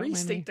over here. Don't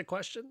restate the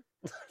question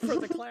for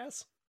the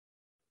class.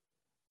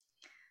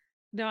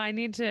 No, I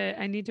need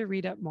to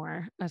read up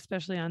more,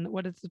 especially on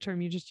what is the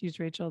term you just used,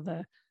 Rachel?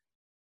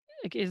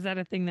 Is that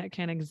a thing that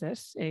can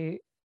exist? A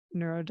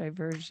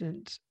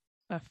neurodivergent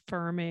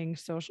affirming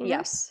social group?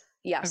 Yes.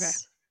 Yes.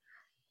 Okay.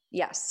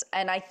 Yes.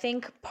 And I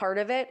think part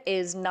of it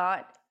is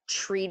not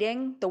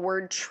treating. The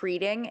word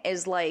treating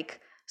is like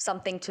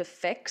something to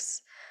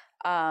fix.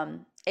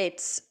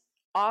 It's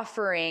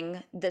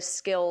offering the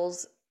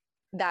skills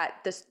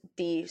that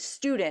the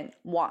student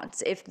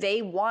wants. If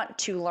they want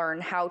to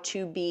learn how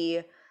to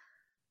be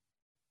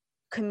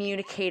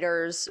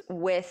communicators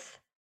with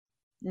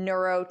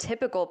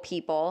neurotypical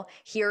people,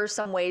 here are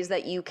some ways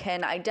that you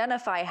can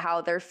identify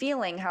how they're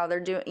feeling, how they're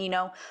doing.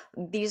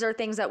 These are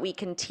things that we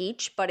can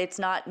teach, but it's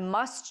not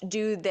must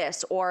do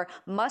this or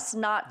must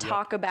not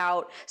talk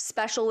about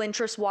special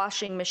interest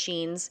washing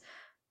machines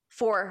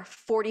for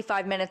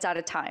 45 minutes at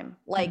a time.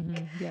 Like,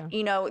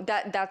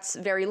 that's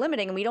very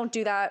limiting. And we don't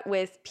do that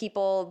with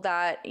people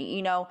that,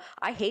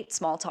 I hate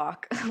small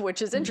talk,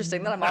 which is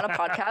interesting that I'm on a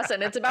podcast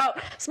and it's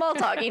about small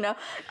talk,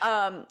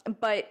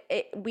 but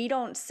we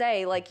don't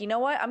say like, you know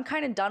what, I'm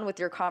kind of done with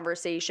your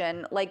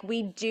conversation. Like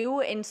we do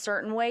in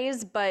certain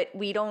ways, but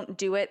we don't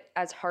do it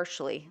as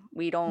harshly.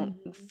 We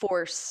don't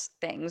force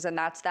things. And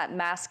that's that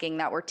masking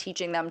that we're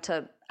teaching them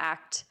to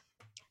act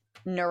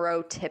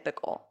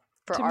neurotypical.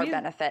 For our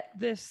benefit.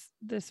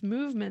 This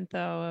movement,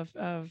 though,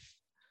 of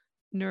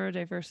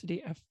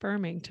neurodiversity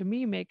affirming, to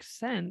me, makes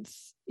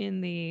sense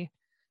in the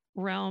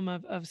realm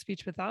of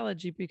speech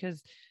pathology,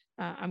 because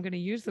I'm going to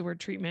use the word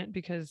treatment,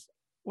 because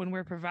when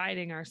we're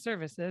providing our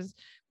services,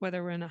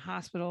 whether we're in a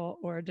hospital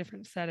or a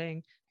different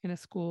setting, in a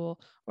school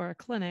or a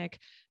clinic,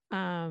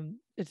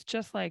 it's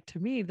just like, to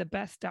me, the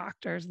best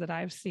doctors that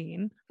I've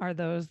seen are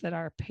those that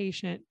are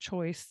patient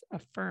choice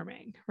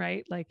affirming,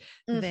 right? Like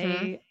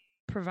they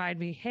provide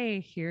me, hey,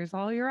 here's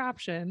all your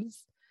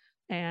options,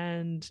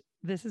 and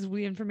this is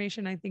the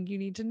information I think you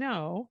need to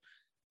know,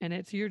 and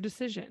it's your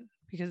decision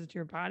because it's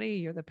your body,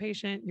 you're the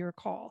patient, your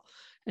call.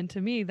 And to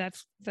me, that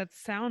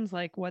sounds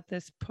like what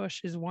this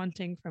push is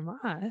wanting from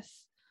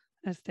us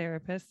as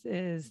therapists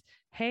is,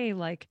 hey,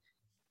 like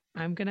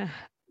I'm gonna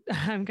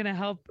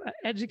help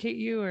educate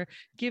you or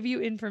give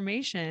you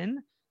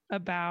information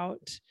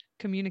about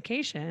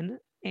communication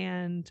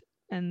and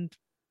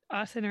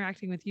us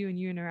interacting with you and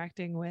you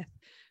interacting with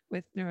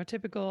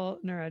neurotypical,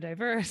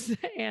 neurodiverse,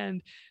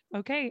 and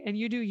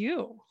you do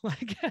you.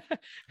 Like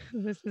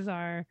this is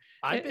our.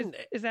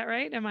 Is that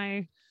right? Am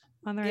I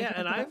on the right? Yeah,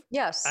 and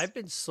I've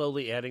been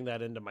slowly adding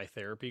that into my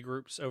therapy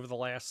groups over the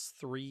last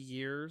 3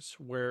 years,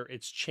 where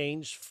it's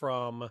changed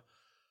from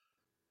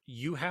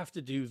you have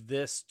to do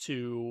this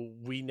to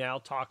we now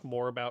talk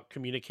more about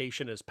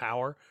communication as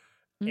power,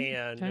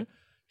 and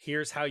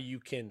here's how you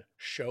can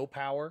show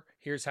power.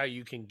 Here's how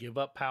you can give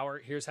up power.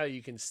 Here's how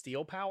you can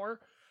steal power.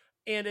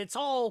 And it's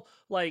all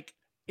like,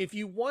 if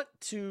you want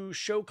to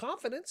show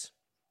confidence,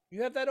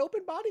 you have that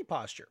open body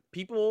posture.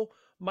 People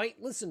might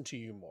listen to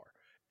you more.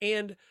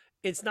 And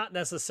it's not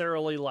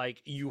necessarily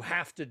like you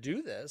have to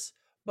do this,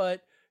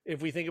 but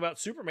if we think about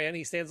Superman,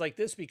 he stands like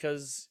this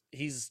because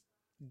he's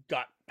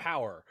got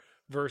power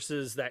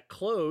versus that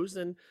closed.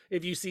 And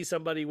if you see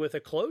somebody with a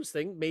closed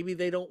thing, maybe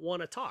they don't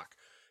want to talk.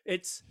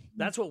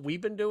 That's what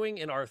we've been doing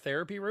in our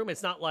therapy room.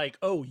 It's not like,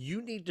 oh,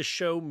 you need to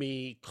show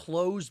me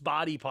closed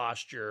body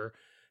posture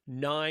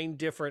 9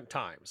 different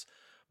times.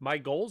 My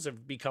goals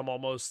have become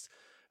almost,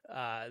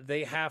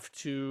 they have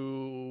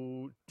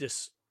to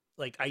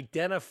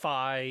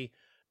identify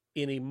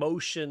an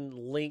emotion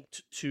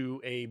linked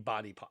to a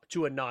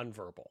to a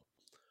nonverbal.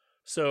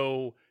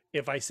 So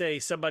if I say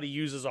somebody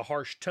uses a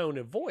harsh tone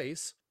of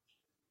voice,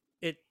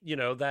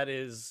 that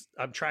is,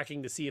 I'm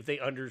tracking to see if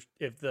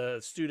if the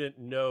student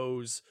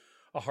knows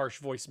a harsh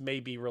voice may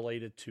be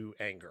related to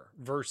anger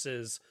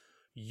versus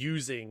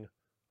using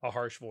a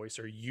harsh voice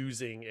or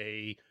using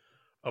a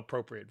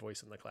appropriate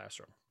voice in the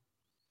classroom.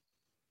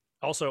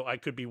 Also, I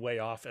could be way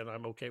off, and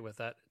I'm okay with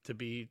that to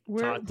be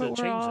taught to change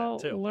that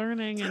too.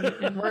 Learning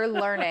and we're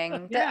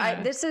learning.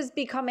 Yeah. This is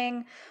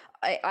becoming,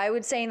 I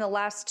would say in the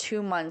last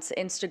 2 months,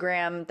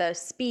 Instagram, the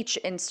speech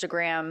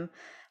Instagram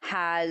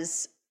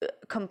has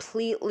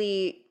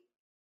completely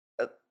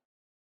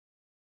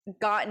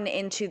gotten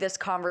into this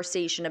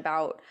conversation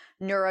about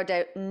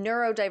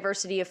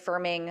neurodiversity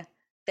affirming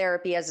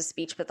therapy as a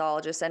speech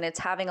pathologist, and it's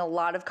having a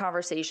lot of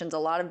conversations, a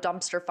lot of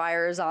dumpster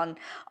fires on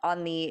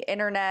the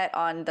internet,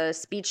 on the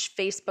speech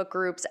Facebook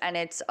groups, and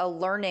it's a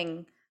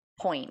learning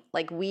point.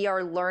 Like, we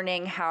are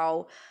learning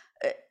how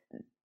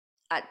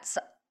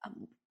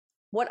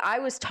what I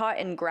was taught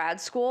in grad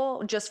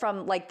school, just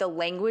from like the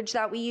language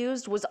that we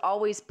used, was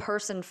always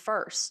person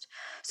first.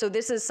 So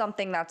this is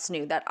something that's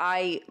new, that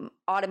I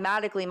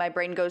automatically, my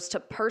brain goes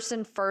to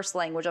person first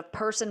language, a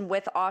person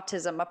with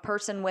autism, a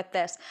person with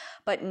this.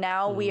 But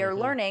now we are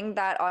learning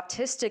that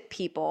autistic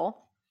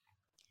people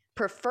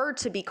prefer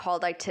to be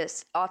called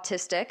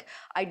autistic,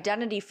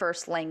 identity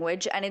first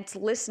language, and it's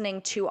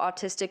listening to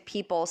autistic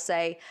people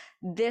say,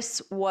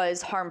 this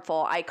was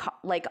harmful,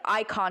 like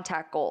eye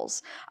contact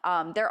goals.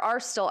 There are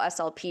still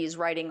SLPs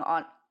writing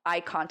on eye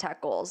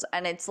contact goals,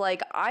 and it's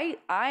like, I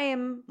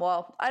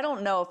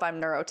don't know if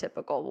I'm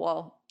neurotypical.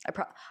 Well,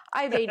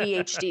 I have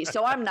ADHD,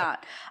 so I'm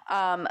not.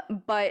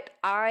 But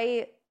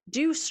I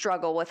do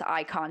struggle with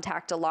eye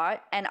contact a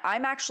lot, and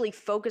I'm actually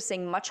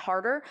focusing much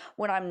harder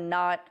when I'm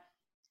not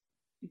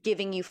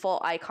giving you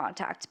full eye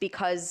contact,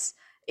 because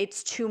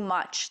it's too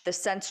much. The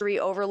sensory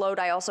overload.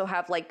 I also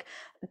have, like,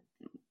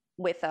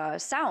 with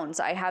sounds,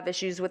 I have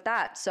issues with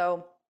that.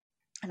 So,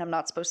 and I'm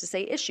not supposed to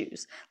say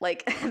issues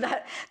like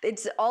that.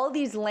 It's all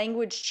these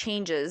language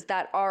changes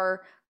that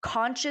are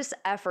conscious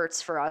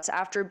efforts for us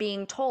after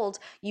being told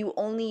you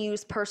only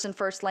use person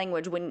first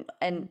language. When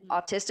an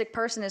autistic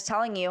person is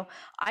telling you,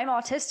 I'm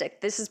autistic,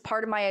 this is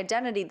part of my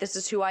identity, this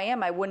is who I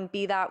am, I wouldn't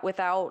be that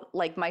without,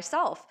 like,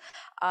 myself.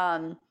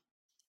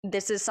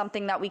 This is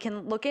something that we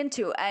can look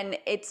into. And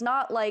it's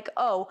not like,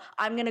 oh,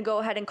 I'm going to go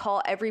ahead and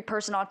call every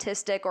person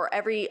autistic, or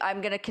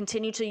I'm going to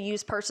continue to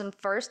use person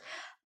first.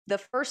 The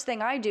first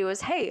thing I do is,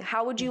 hey,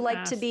 how would you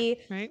like to be,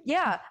 right?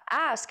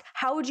 Ask,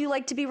 how would you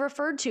like to be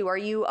referred to? Are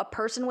you a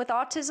person with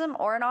autism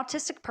or an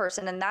autistic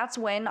person? And that's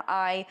when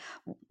I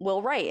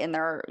will write in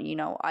their,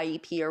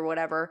 IEP or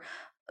whatever,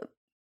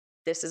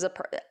 this is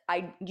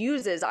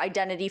uses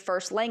identity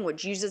first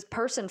language, uses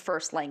person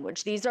first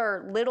language. These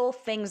are little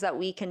things that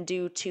we can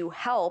do to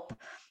help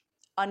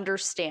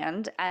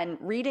understand, and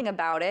reading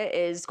about it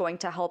is going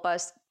to help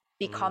us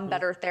become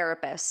better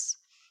therapists.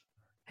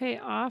 Hey,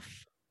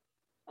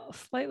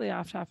 slightly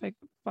off topic,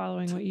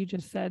 following what you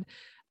just said.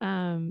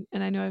 And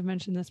I know I've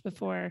mentioned this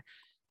before.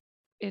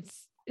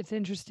 It's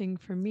interesting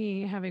for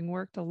me, having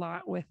worked a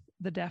lot with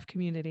the deaf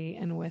community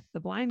and with the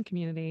blind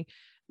community,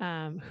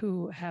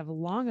 who have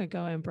long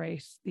ago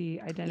embraced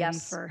the identity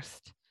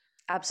first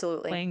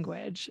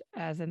language,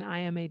 as an,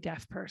 I am a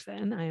deaf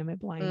person, I am a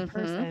blind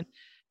person.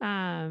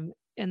 And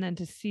then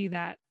to see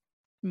that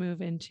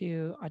move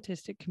into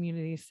autistic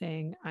communities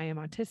saying, I am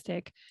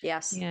autistic.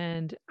 Yes.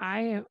 And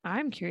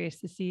I'm curious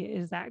to see,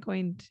 is that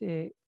going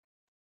to,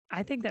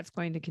 I think that's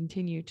going to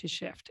continue to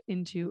shift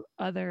into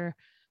other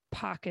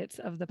pockets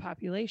of the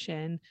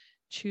population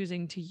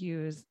choosing to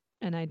use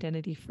an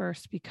identity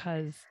first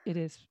because it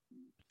is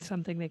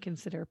something they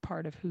consider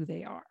part of who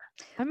they are.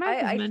 I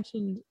might have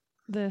mentioned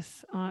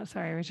this.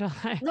 Sorry, Rachel.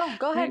 No,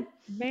 go ahead.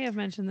 May have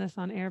mentioned this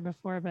on air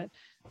before, but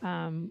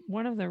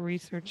one of the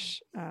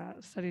research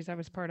studies I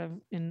was part of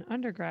in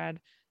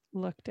undergrad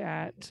looked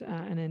at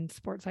an in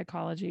sports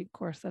psychology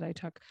course that I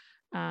took.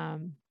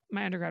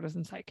 My undergrad was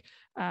in psych.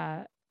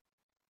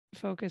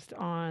 Focused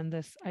on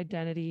this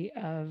identity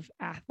of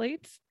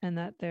athletes, and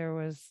that there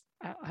was,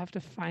 I'll have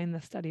to find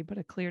the study, but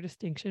a clear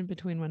distinction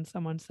between when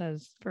someone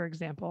says, for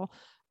example,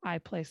 I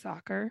play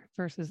soccer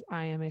versus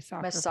I am a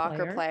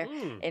soccer player.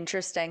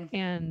 Interesting.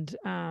 And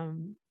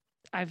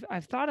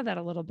I've thought of that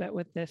a little bit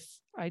with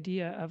this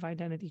idea of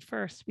identity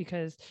first,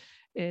 because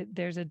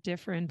there's a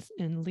difference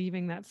in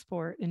leaving that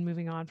sport and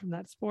moving on from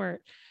that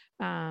sport.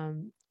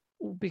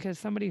 Because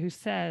somebody who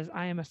says,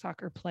 I am a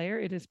soccer player,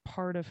 it is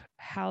part of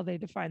how they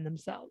define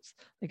themselves.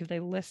 Like, if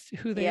they list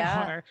who they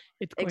are,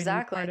 it's going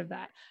to be part of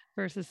that,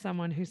 versus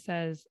someone who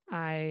says,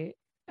 I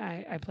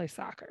play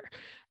soccer.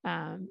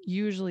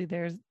 Usually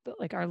there's,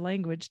 like, our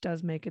language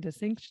does make a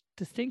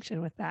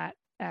distinction with that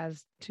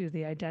as to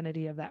the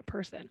identity of that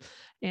person.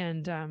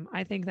 And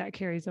I think that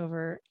carries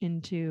over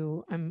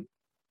into, I'm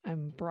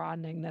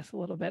broadening this a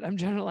little bit, I'm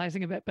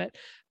generalizing a bit, but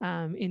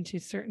into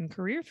certain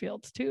career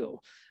fields too.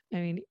 I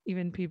mean,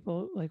 even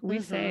people like we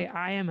say,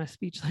 I am a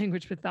speech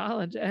language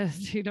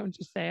pathologist. You don't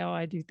just say, oh,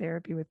 I do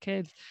therapy with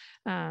kids.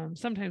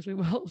 Sometimes we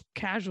will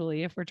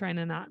casually, if we're trying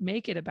to not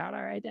make it about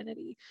our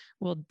identity,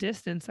 we'll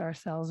distance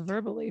ourselves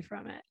verbally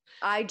from it.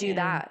 I do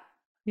that.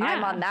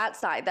 I'm on that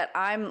side, that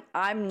I'm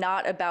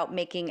not about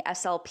making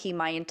SLP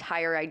my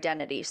entire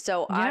identity.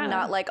 So I'm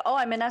not like, oh,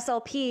 I'm an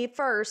SLP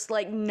first.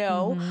 Like,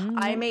 no,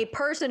 I'm a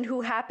person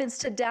who happens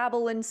to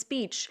dabble in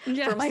speech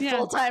for my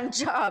full-time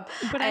job.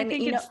 But I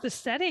think it's the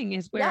setting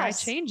is where I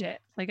change it.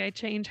 Like I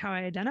change how I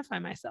identify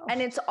myself. And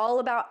it's all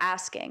about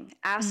asking.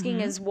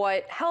 Asking is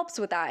what helps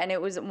with that. And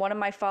it was one of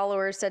my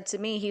followers said to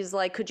me, he's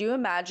like, could you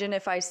imagine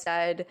if I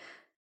said,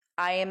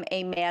 I am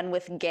a man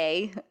with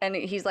gay? And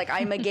he's like,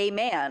 I'm a gay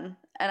man.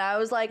 And I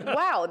was like,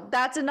 wow,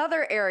 that's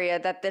another area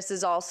that this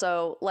is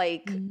also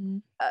like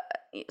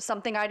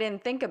something I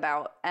didn't think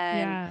about.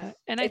 And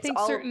and I think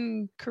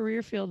certain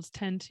career fields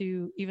tend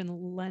to even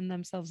lend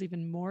themselves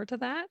even more to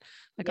that.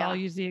 Like I'll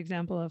use the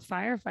example of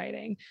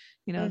firefighting.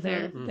 You know,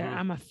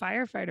 I'm a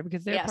firefighter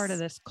because they're part of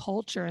this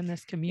culture and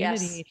this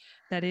community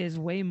that is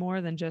way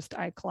more than just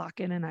I clock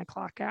in and I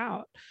clock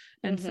out.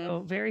 And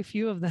so very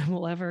few of them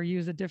will ever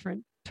use a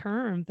different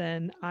term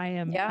than I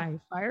am a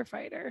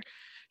firefighter,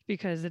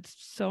 because it's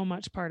so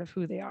much part of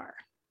who they are.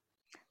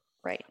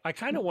 Right. I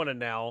kind of want to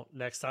now,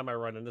 next time I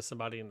run into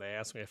somebody and they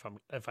ask me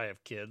if I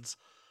have kids,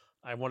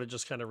 I want to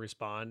just kind of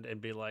respond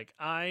and be like,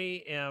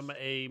 I am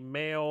a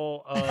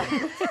male of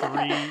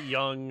 3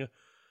 young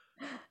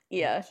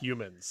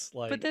humans.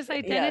 Like, but this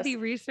identity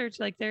research,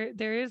 like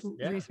there is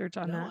research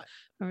on that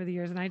over the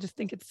years, and I just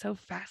think it's so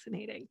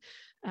fascinating.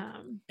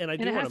 And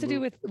it has to do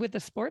with the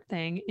sport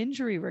thing.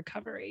 Injury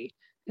recovery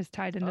is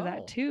tied into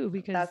that too,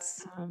 because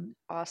that's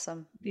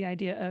awesome. The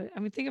idea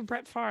of, think of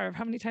Brett Favre.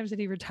 How many times did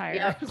he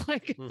retire?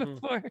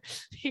 Before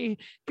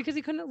because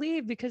he couldn't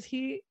leave, because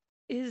he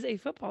is a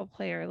football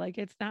player. Like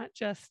it's not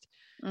just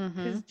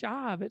his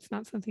job. It's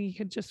not something he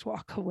could just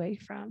walk away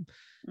from.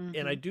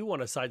 And I do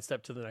want to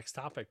sidestep to the next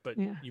topic, but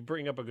you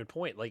bring up a good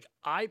point. Like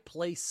I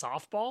play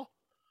softball,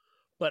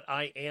 but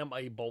I am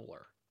a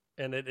bowler.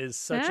 And it is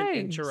such an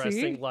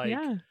interesting,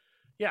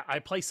 I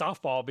play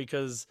softball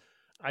because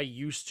I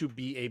used to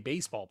be a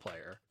baseball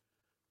player.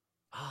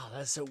 Oh,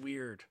 that's so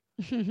weird.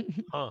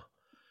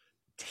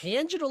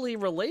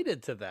 Tangentially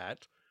related to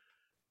that,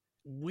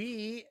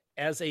 we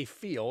as a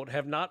field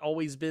have not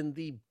always been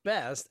the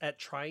best at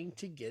trying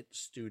to get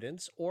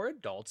students or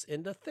adults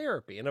into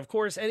therapy. And of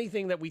course,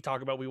 anything that we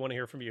talk about, we want to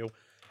hear from you.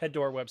 Head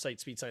to our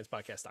website,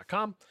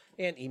 speedsciencepodcast.com,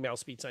 and email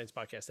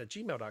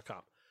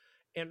speedsciencepodcast@gmail.com.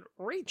 And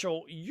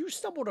Rachel, you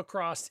stumbled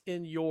across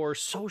in your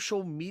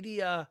social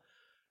media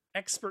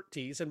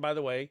expertise. And by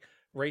the way,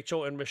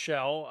 Rachel and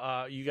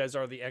Michelle, you guys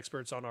are the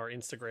experts on our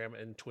Instagram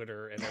and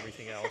Twitter and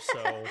everything else.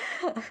 So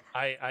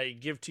I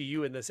give to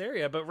you in this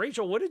area. But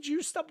Rachel, what did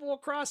you stumble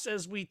across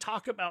as we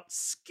talk about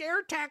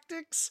scare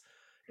tactics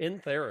in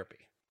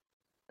therapy?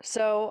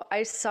 So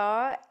I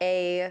saw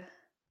a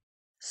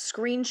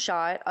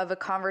screenshot of a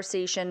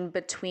conversation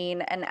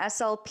between an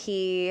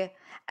SLP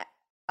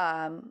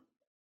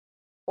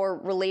or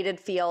related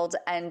field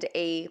and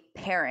a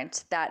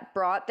parent that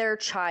brought their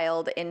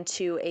child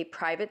into a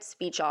private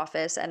speech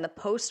office, and the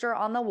poster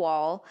on the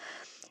wall,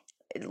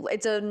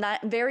 it's a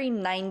very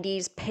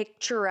 90s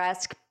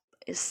picturesque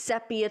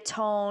sepia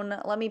tone.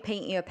 Let me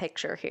paint you a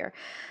picture here.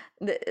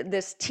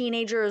 This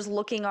teenager is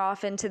looking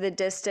off into the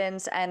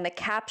distance, and the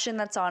caption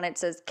that's on it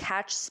says,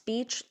 "Catch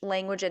speech,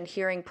 language, and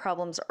hearing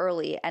problems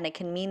early, and it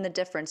can mean the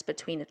difference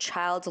between a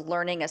child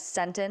learning a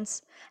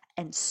sentence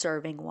and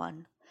serving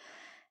one."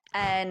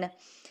 And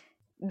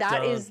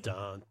that is,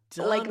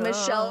 like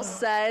Michelle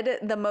said,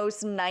 the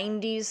most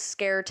 90s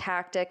scare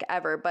tactic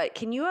ever. But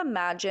can you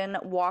imagine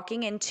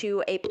walking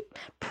into a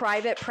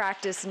private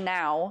practice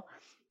now,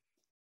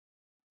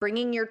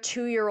 bringing your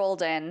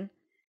 2-year-old in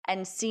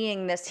and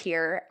seeing this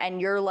here, and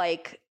you're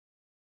like,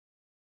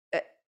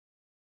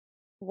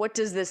 what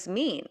does this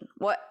mean?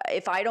 What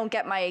if I don't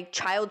get my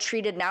child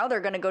treated now,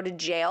 they're going to go to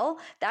jail?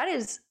 That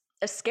is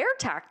a scare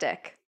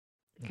tactic.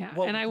 Yeah.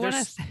 Well, and I want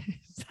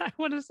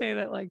to say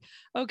that, like,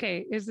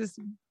 okay, is this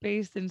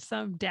based in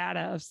some data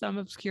of some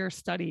obscure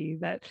study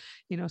that,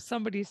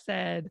 somebody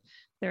said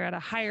they're at a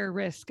higher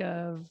risk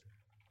of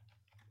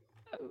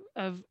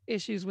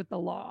issues with the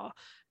law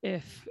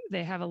if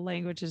they have a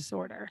language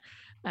disorder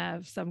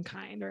of some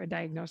kind or a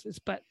diagnosis?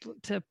 But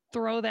to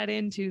throw that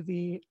into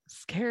the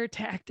scare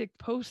tactic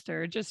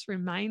poster just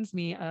reminds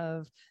me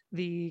of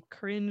the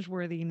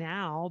cringeworthy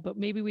now, but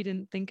maybe we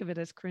didn't think of it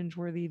as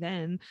cringeworthy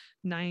then,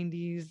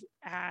 90s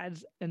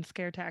ads and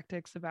scare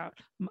tactics about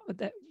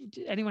that.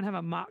 Anyone have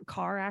a mock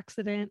car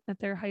accident at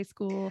their high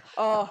school?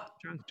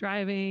 Drunk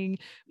driving?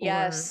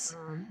 Yes.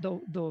 Or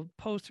the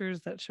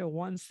posters that show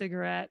one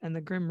cigarette and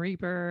the Grim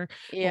Reaper,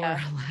 or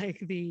like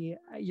the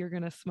you're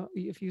gonna smoke,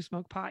 if you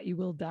smoke pot you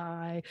will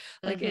die.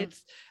 Like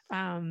it's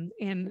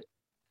and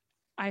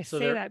I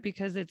say that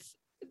because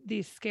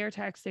these scare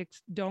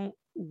tactics don't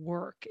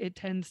work. It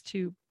tends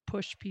to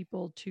push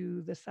people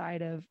to the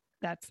side of,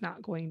 that's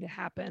not going to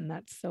happen,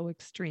 that's so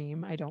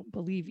extreme, I don't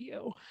believe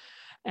you.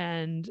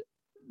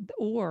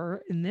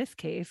 Or in this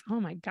case, oh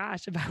my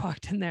gosh, if I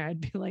walked in there,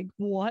 I'd be like,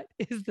 what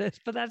is this?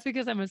 But that's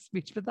because I'm a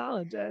speech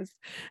pathologist.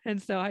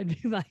 And so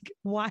I'd be like,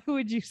 why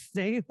would you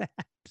say that?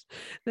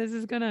 this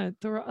is going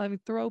to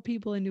throw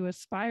people into a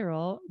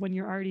spiral when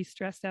you're already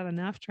stressed out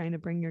enough trying to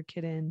bring your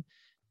kid in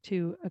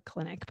to a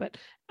clinic. But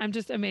I'm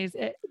just amazed.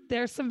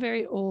 There's some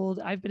very old,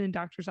 I've been in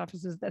doctor's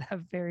offices that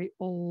have very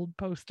old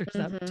posters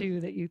up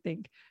too, that you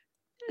think,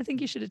 I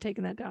think you should have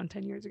taken that down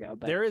 10 years ago.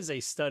 But there is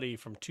a study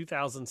from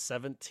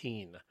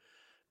 2017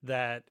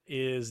 that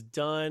is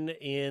done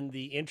in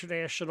the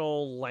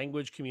International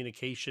Language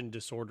Communication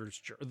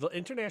Disorders, the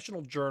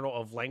International Journal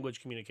of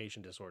Language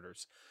Communication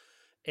Disorders.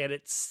 And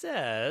it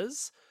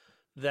says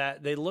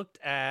that they looked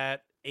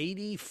at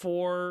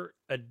 84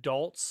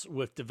 adults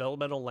with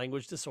developmental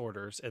language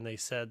disorders, and they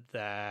said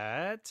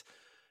that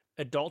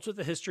adults with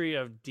a history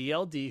of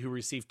DLD who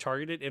received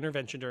targeted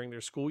intervention during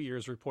their school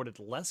years reported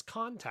less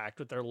contact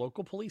with their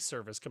local police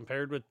service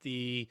compared with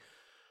the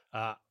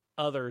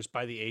others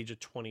by the age of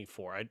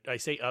 24. I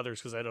say others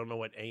because I don't know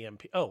what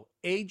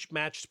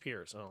age-matched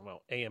peers. I don't know,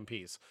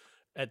 AMPs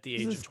at the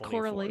age of 24.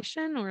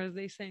 Correlation, or are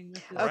they saying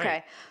this is okay?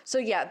 Right. So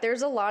yeah,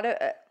 there's a lot of.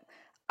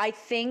 I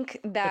think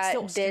that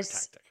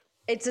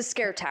it's a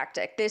scare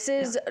tactic. This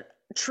is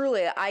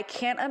truly. I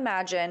can't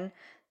imagine.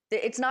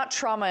 It's not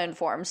trauma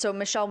informed. So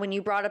Michelle, when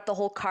you brought up the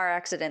whole car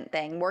accident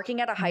thing, working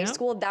at a high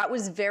school, that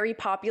was very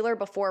popular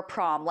before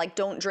prom. Like,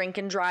 don't drink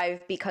and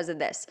drive because of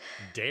this.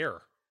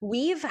 Dare.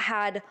 We've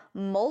had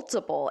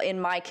multiple in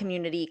my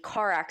community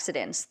car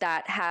accidents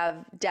that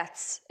have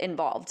deaths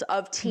involved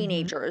of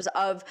teenagers,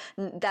 of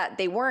that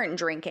they weren't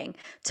drinking.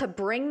 To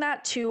bring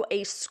that to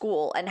a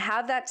school and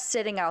have that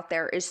sitting out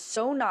there is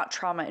so not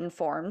trauma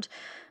informed.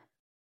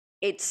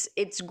 It's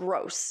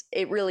gross.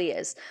 It really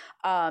is.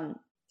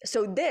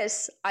 So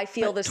this, I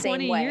feel the same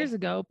way. 20 years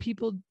ago,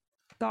 people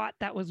thought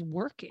that was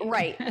working.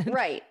 Right.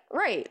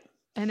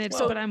 And it's,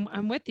 but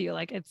I'm with you.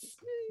 Like,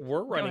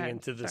 we're running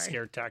into the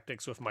scare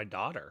tactics with my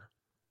daughter.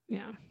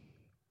 Yeah.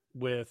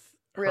 With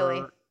her,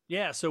 really?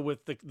 Yeah. So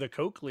with the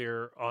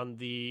cochlear on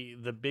the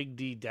big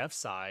D deaf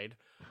side,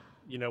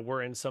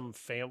 we're in some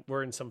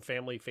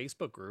family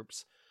Facebook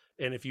groups.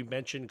 And if you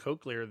mention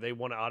cochlear, they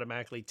want to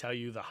automatically tell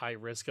you the high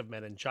risk of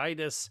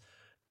meningitis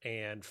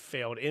and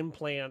failed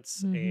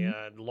implants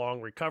and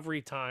long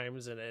recovery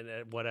times and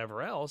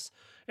whatever else.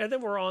 And then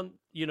we're on,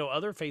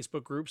 other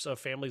Facebook groups of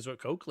families with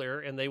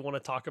cochlear, and they want to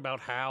talk about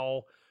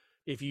how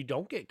if you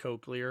don't get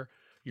cochlear,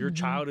 your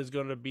child is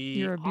going to be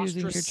you're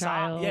abusing your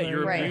child. Yeah,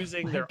 you're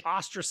abusing. They're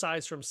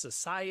ostracized from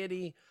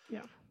society.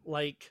 Yeah.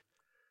 Like,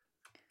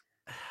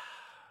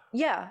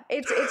 yeah,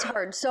 it's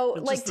hard. So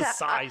it's like just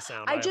the sigh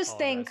sound. I just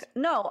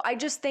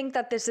think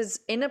that this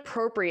is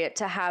inappropriate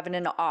to have in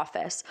an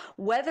office.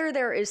 Whether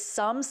there is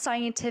some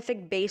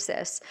scientific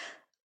basis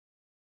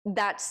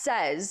that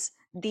says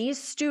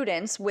these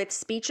students with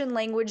speech and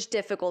language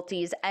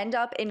difficulties end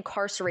up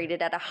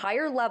incarcerated at a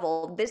higher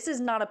level, this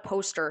is not a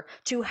poster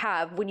to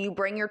have when you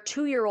bring your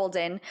 2-year-old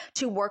in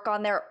to work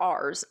on their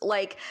R's.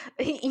 Like,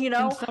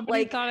 and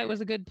somebody thought it was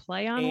a good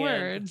play on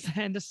words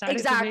and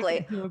decided to make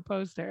it into a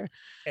poster.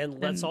 And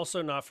let's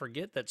also not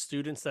forget that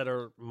students that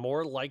are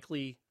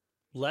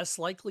less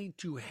likely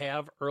to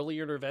have early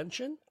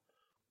intervention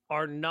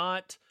are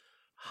not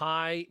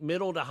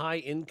middle to high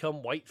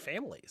income white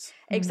families.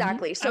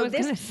 Exactly. So I was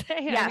going to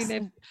say, I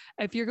mean,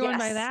 if you're going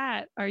by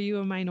that, are you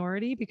a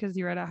minority because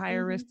you're at a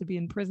higher risk to be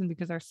in prison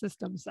because our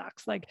system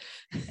sucks? Like,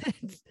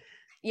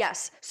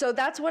 yes. So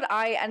that's what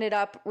I ended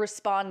up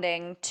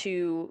responding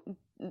to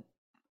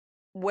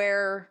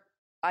where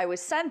I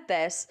was sent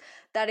this,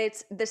 that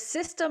it's the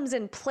systems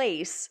in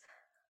place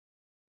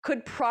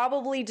could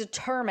probably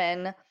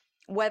determine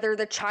whether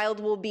the child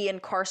will be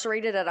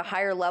incarcerated at a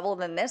higher level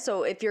than this.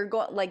 So if you're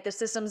going, like, the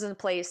systems in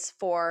place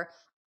for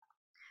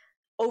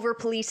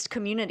over-policed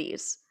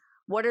communities,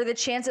 what are the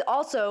chances?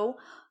 Also,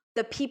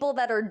 the people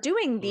that are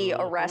doing the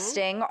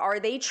arresting, are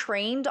they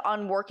trained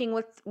on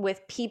working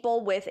with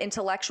people with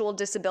intellectual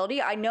disability?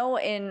 I know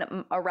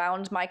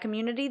around my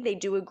community, they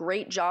do a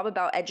great job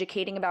about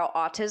educating about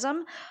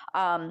autism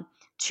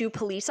to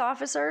police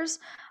officers.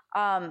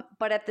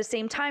 But at the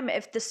same time,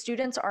 if the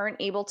students aren't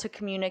able to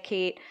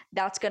communicate,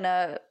 that's going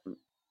to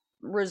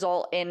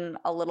result in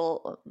a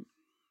little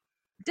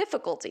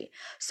difficulty.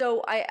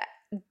 So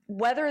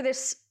whether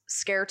this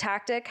scare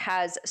tactic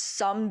has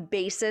some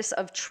basis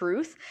of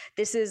truth,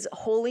 this is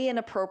wholly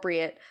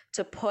inappropriate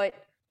to put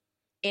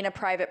in a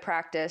private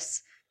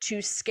practice to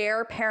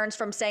scare parents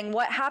from saying,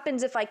 what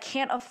happens if I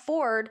can't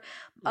afford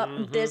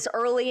this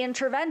early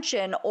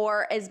intervention?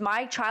 Or is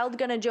my child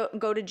going to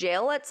go to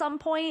jail at some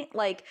point?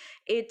 Like,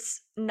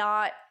 it's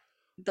not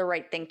the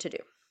right thing to do.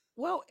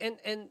 Well,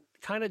 and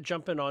kind of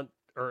jumping on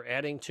or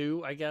adding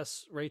to, I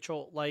guess,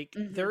 Rachel, like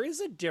there is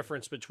a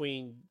difference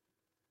between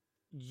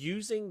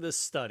using this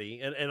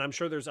study, and I'm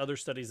sure there's other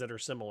studies that are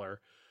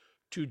similar,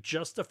 to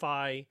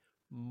justify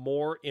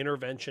more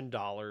intervention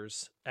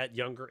dollars at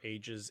younger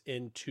ages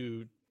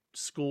into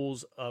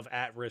schools of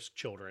at-risk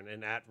children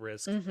and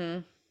at-risk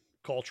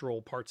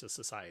cultural parts of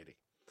society.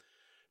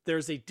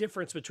 There's a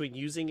difference between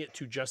using it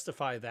to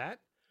justify that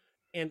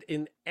and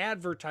in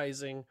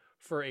advertising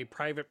for a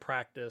private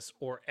practice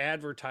or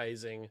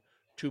advertising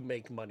to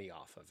make money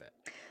off of it.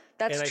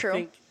 That's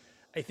true.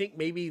 I think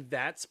maybe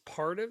that's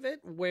part of it,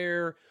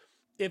 where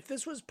if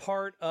this was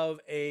part of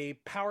a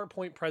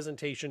PowerPoint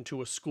presentation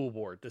to a school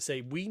board to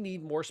say, we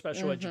need more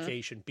special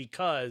education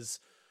because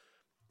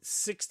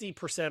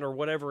 60% or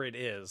whatever it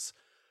is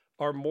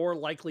are more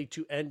likely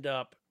to end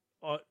up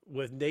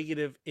with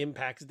negative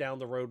impacts down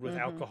the road with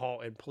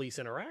alcohol and police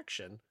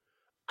interaction,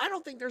 I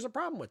don't think there's a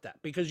problem with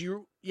that, because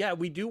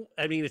we do.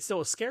 I mean, it's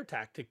still a scare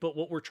tactic, but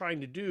what we're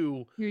trying to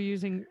do, you're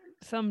using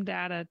some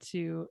data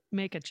to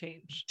make a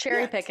change.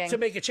 Cherry picking. To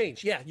make a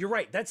change. Yeah, you're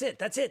right. That's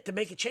it. To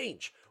make a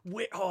change.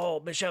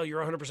 Michelle,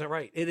 you're 100%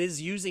 right. It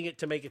is using it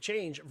to make a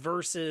change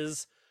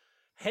versus,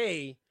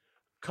 hey,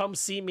 come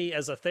see me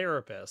as a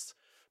therapist,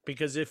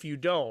 because if you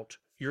don't,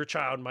 your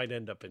child might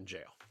end up in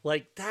jail.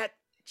 Like, that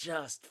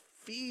just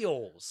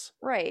feels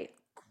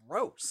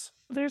gross.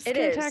 There's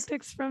scare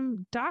tactics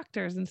from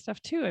doctors and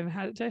stuff too, and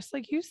how, just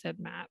like you said,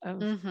 Matt,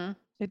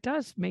 it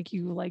does make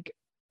you like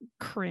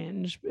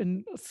cringe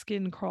and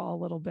skin crawl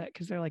a little bit,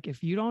 because they're like,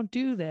 if you don't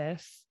do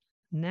this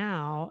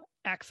now,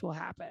 X will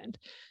happen.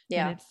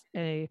 And it's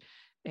a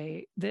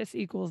this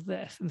equals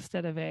this,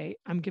 instead of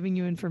I'm giving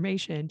you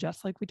information,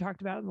 just like we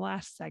talked about in the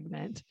last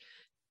segment,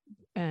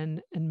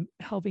 and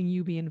helping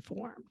you be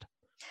informed.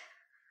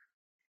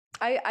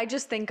 I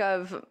just think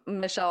of,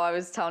 Michelle, I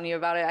was telling you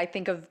about it. I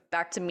think of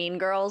back to Mean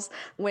Girls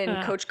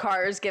when Coach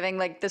Carr is giving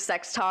like the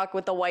sex talk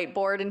with the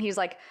whiteboard, and he's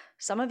like,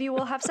 some of you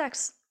will have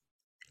sex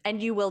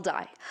and you will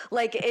die.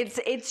 Like,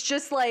 it's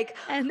just like,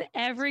 and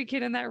every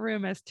kid in that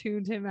room has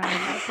tuned him out at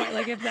that point.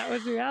 Like, if that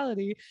was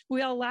reality,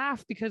 we all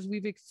laugh because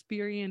we've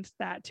experienced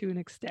that to an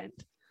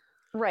extent.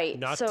 Right.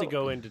 Not to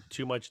go into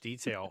too much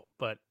detail,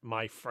 but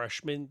my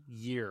freshman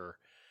year,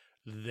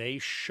 they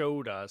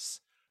showed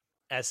us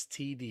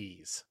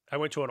STDs. I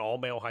went to an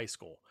all-male high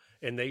school,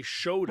 and they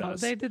showed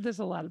us. They did this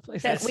a lot of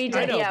places. We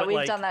did,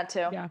 we've done that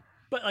too. Yeah.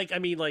 But like, I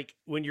mean, like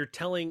when you're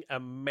telling a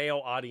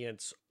male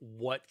audience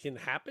what can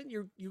happen,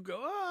 you go,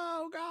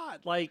 oh God,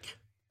 like,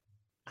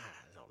 I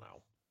don't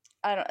know.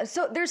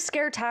 So there's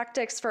scare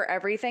tactics for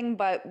everything,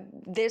 but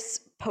this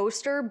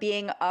poster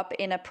being up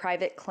in a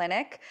private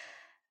clinic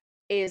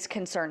is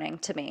concerning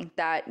to me,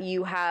 that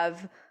you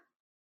have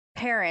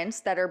parents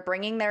that are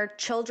bringing their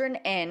children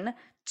in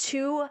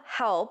to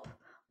help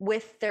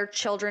with their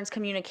children's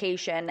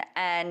communication,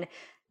 and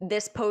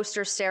this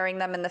poster staring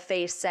them in the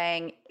face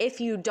saying, if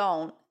you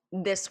don't,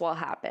 this will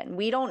happen.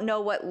 We don't know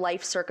what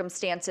life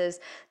circumstances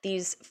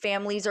these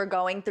families are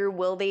going through.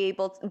 Will they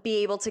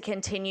be able to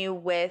continue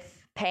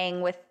with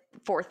paying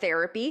for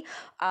therapy?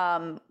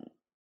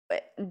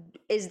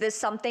 Is this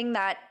something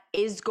that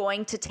is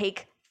going to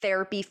take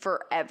therapy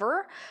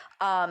forever?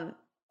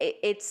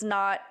 It's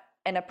not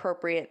an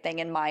appropriate thing,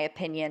 in my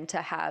opinion,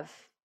 to have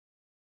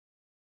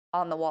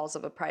on the walls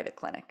of a private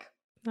clinic.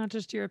 Not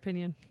just your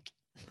opinion.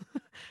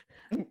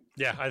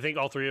 Yeah, I think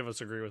all three of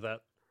us agree with that.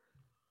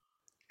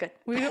 Good.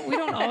 We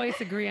don't always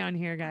agree on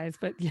here, guys,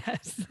 but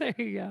yes, there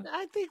you go.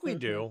 I think we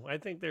do. I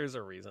think there's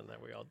a reason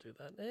that we all do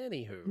that.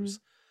 Anywho's,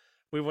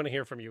 we want to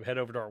hear from you. Head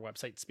over to our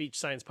website,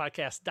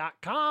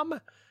 speechsciencepodcast.com,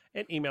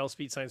 and email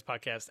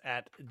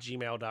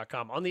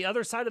speechsciencepodcast@gmail.com. On the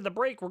other side of the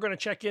break, we're going to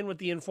check in with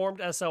the Informed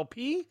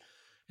SLP,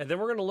 and then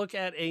we're going to look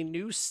at a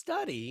new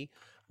study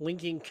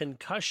linking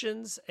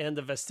concussions and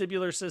the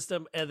vestibular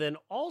system, and then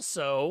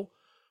also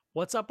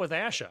what's up with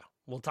ASHA.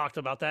 We'll talk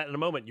about that in a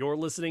moment. You're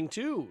listening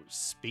to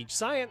Speech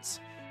Science.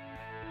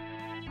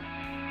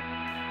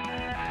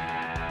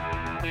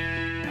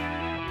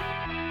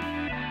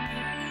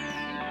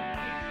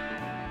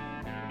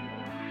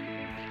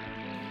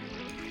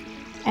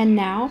 And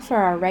now for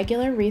our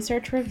regular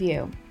research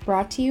review,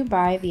 brought to you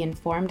by the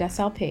Informed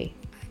SLP.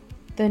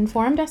 The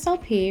Informed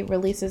SLP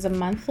releases a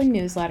monthly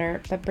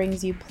newsletter that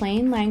brings you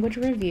plain language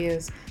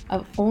reviews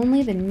of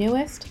only the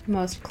newest,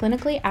 most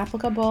clinically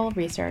applicable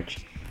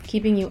research,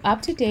 keeping you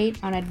up to date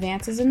on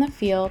advances in the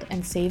field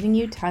and saving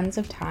you tons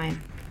of time.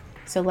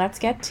 So let's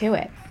get to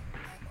it.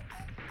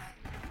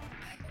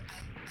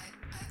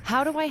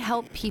 How do I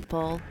help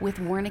people with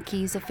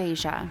Wernicke's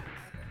aphasia?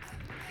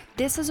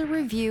 This is a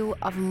review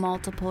of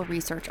multiple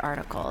research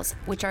articles,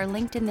 which are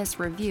linked in this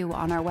review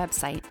on our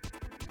website.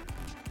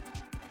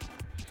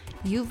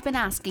 You've been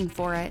asking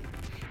for it.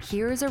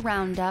 Here's a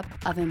roundup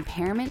of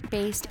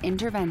impairment-based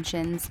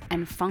interventions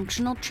and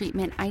functional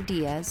treatment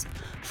ideas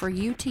for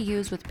you to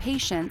use with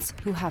patients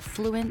who have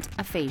fluent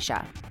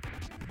aphasia.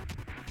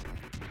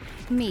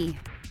 Me,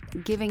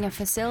 giving a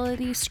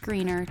facility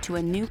screener to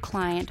a new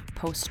client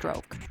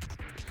post-stroke.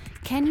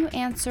 Can you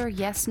answer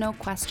yes/no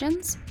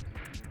questions?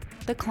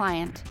 The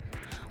client,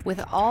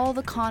 with all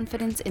the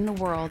confidence in the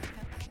world,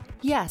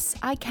 yes,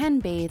 I can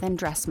bathe and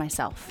dress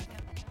myself.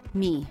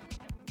 Me,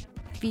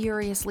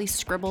 furiously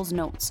scribbles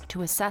notes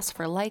to assess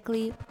for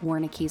likely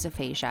Wernicke's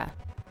aphasia.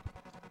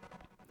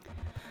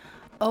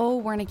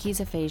 Oh, Wernicke's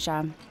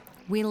aphasia.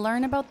 We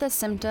learn about the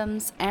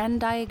symptoms and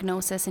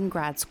diagnosis in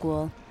grad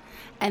school,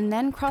 and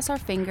then cross our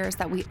fingers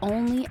that we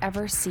only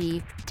ever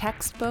see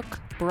textbook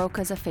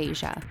Broca's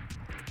aphasia.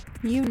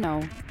 You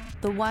know,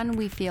 the one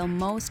we feel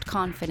most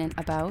confident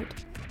about,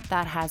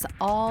 that has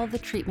all the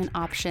treatment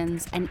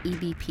options and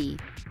EBP.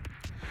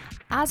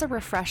 As a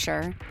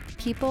refresher,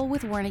 people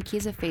with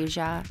Wernicke's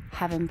aphasia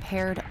have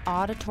impaired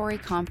auditory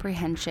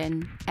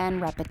comprehension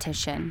and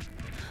repetition,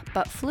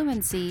 but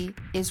fluency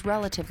is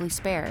relatively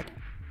spared.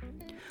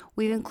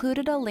 We've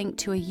included a link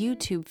to a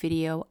YouTube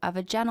video of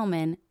a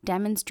gentleman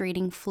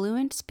demonstrating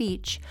fluent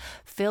speech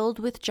filled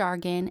with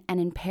jargon and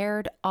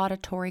impaired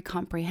auditory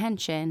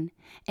comprehension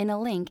in a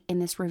link in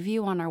this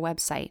review on our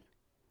website.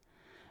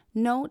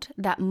 Note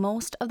that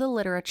most of the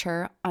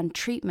literature on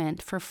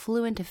treatment for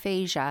fluent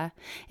aphasia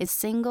is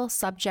single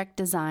subject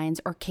designs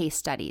or case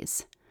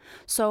studies.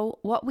 So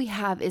what we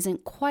have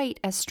isn't quite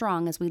as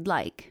strong as we'd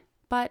like,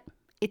 but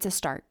it's a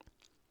start.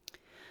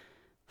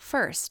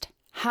 First,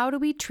 how do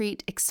we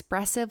treat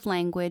expressive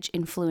language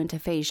in fluent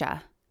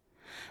aphasia?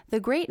 The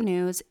great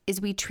news is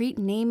we treat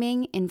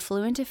naming in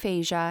fluent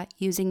aphasia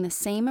using the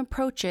same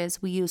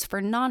approaches we use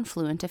for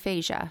non-fluent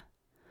aphasia.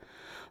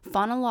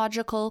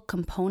 Phonological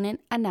component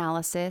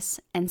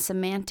analysis and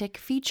semantic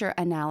feature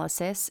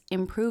analysis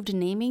improved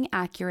naming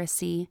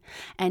accuracy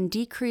and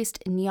decreased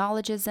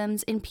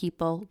neologisms in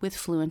people with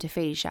fluent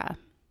aphasia.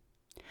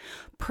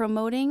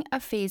 Promoting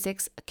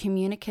aphasics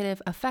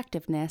communicative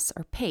effectiveness,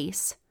 or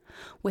PACE,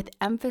 with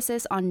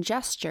emphasis on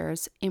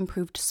gestures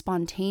improved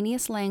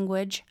spontaneous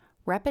language,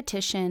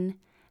 repetition,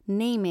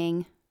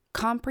 naming,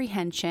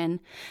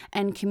 comprehension,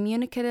 and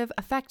communicative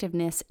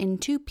effectiveness in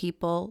 2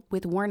 people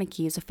with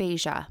Wernicke's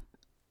aphasia.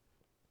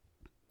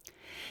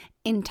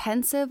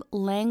 Intensive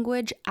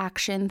language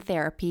action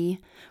therapy,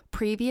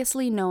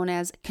 previously known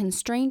as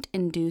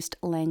constraint-induced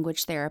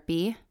language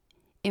therapy,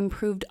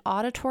 improved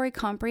auditory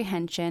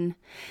comprehension,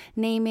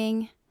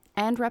 naming,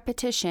 and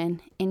repetition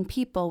in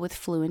people with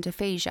fluent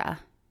aphasia.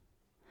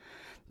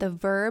 The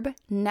Verb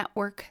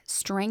Network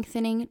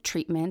Strengthening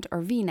Treatment,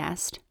 or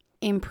VNEST,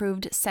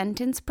 improved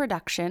sentence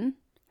production,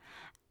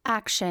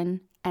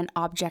 action and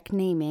object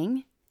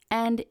naming,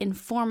 and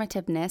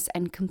informativeness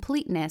and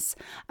completeness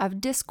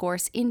of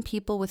discourse in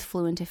people with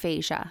fluent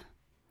aphasia.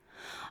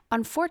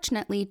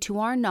 Unfortunately, to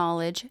our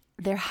knowledge,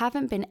 there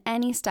haven't been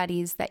any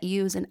studies that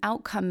use an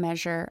outcome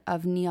measure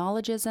of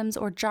neologisms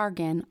or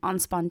jargon on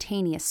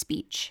spontaneous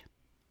speech.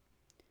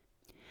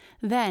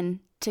 Then,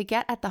 to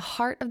get at the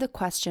heart of the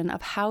question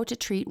of how to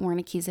treat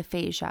Wernicke's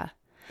aphasia,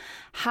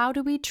 how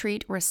do we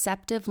treat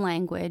receptive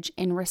language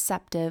in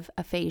receptive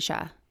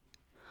aphasia?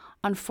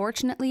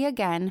 Unfortunately,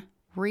 again,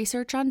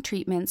 research on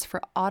treatments for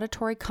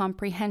auditory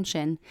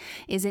comprehension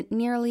isn't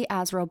nearly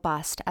as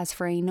robust as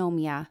for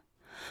anomia,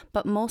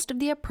 but most of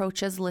the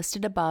approaches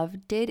listed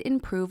above did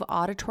improve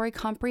auditory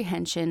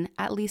comprehension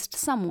at least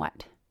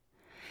somewhat.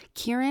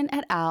 Kieran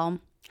et al.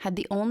 Had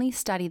the only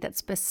study that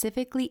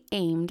specifically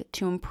aimed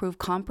to improve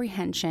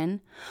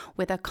comprehension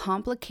with a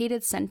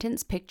complicated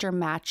sentence picture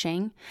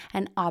matching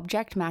and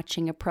object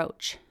matching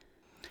approach.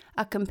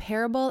 A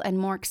comparable and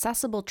more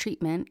accessible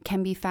treatment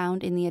can be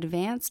found in the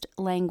Advanced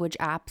Language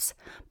Apps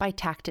by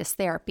Tactus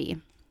Therapy.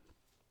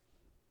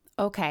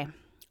 Okay,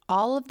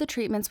 all of the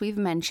treatments we've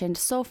mentioned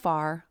so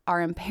far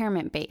are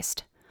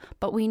impairment-based,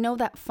 but we know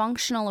that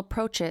functional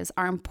approaches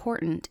are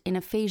important in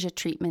aphasia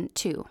treatment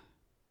too.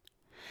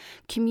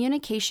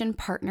 Communication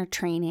partner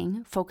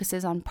training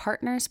focuses on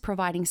partners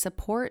providing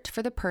support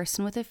for the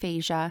person with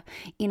aphasia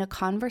in a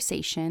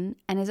conversation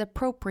and is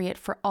appropriate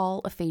for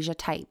all aphasia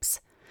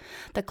types.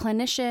 The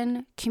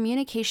clinician,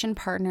 communication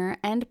partner,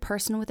 and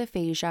person with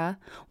aphasia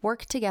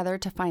work together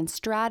to find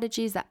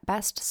strategies that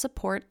best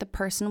support the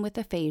person with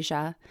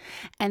aphasia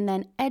and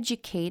then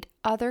educate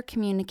other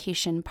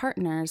communication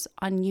partners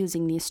on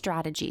using these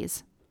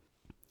strategies.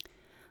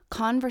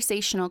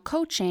 Conversational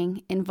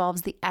coaching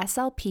involves the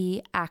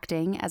SLP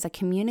acting as a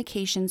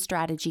communication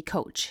strategy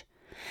coach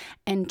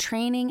and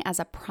training as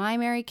a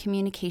primary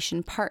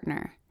communication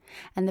partner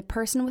and the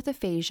person with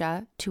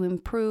aphasia to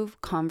improve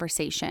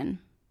conversation.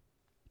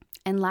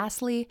 And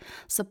lastly,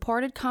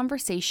 supported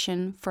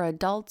conversation for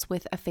adults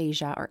with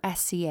aphasia, or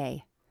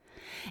SCA,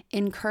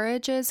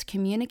 encourages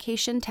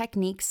communication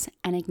techniques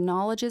and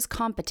acknowledges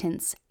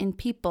competence in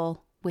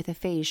people with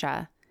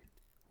aphasia.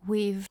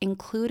 We've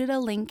included a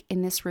link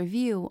in this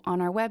review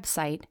on our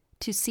website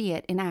to see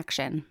it in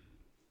action.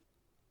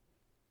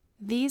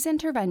 These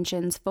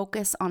interventions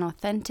focus on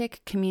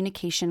authentic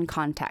communication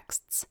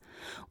contexts,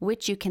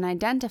 which you can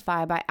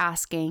identify by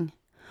asking,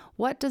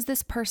 what does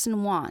this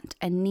person want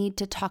and need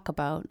to talk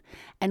about,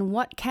 and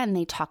what can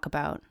they talk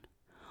about?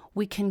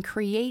 We can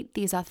create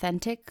these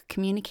authentic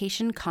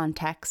communication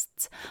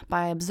contexts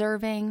by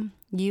observing,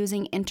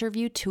 using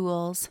interview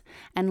tools,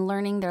 and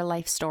learning their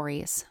life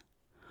stories.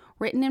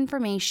 Written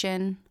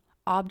information,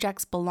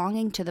 objects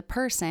belonging to the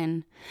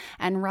person,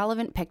 and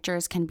relevant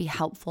pictures can be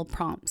helpful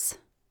prompts.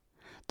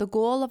 The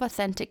goal of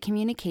authentic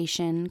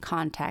communication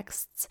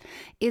contexts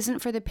isn't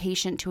for the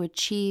patient to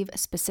achieve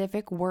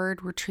specific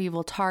word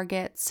retrieval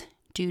targets,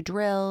 do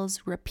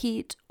drills,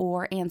 repeat,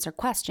 or answer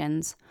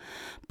questions,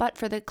 but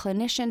for the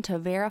clinician to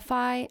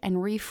verify and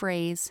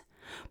rephrase,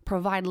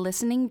 provide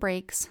listening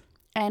breaks,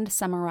 and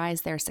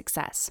summarize their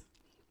success.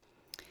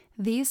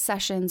 These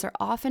sessions are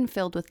often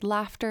filled with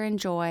laughter and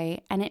joy,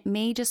 and it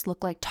may just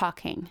look like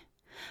talking.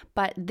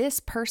 but this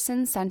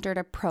person-centered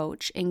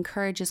approach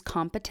encourages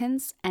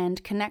competence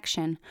and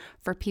connection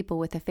for people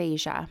with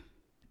aphasia.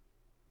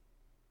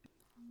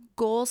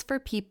 Goals for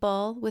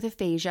people with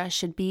aphasia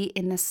should be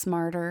in the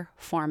SMARTER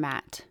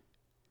format,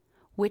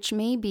 which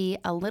may be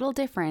a little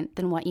different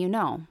than what you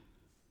know.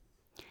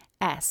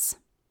 S.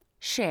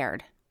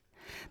 Shared.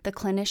 The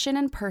clinician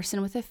and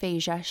person with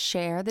aphasia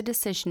share the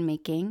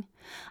decision-making,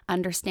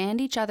 understand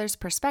each other's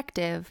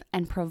perspective,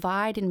 and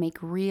provide and make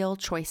real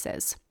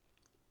choices.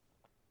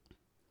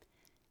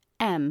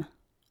 M.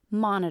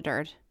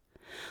 Monitored.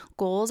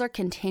 Goals are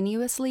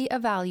continuously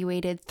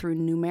evaluated through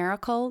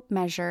numerical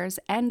measures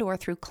and/or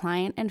through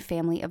client and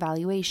family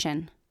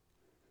evaluation.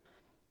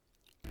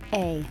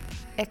 A.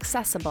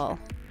 Accessible.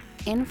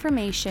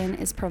 Information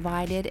is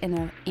provided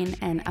in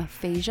an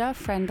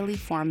aphasia-friendly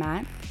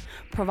format,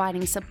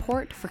 providing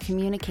support for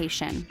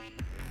communication.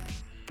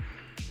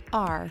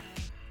 R.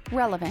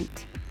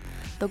 Relevant.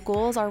 The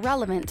goals are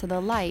relevant to the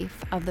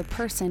life of the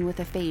person with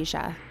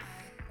aphasia.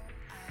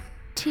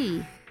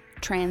 T.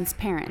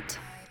 Transparent.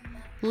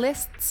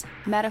 Lists,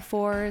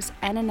 metaphors,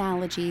 and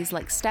analogies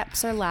like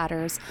steps or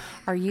ladders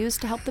are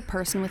used to help the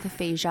person with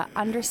aphasia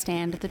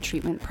understand the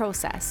treatment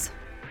process.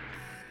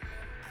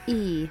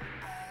 E.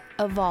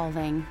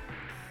 Evolving.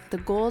 The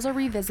goals are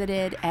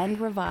revisited and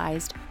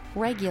revised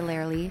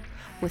regularly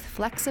with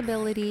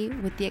flexibility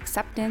with the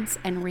acceptance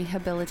and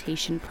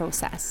rehabilitation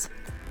process.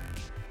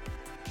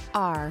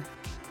 R.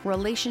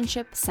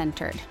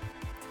 Relationship-centered.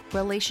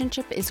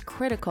 Relationship is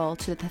critical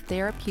to the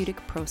therapeutic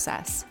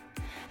process,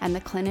 and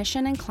the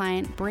clinician and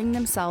client bring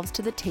themselves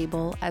to the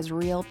table as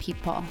real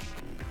people.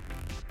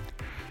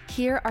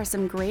 Here are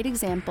some great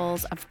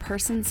examples of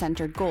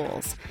person-centered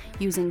goals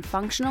using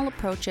functional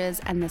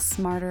approaches and the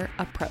SMARTER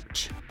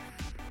approach.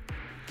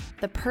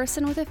 The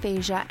person with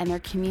aphasia and their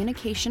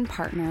communication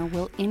partner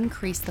will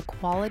increase the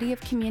quality of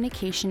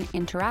communication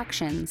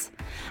interactions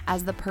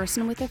as the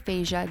person with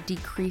aphasia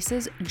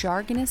decreases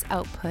jargonous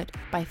output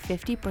by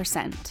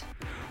 50%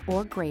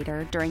 or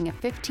greater during a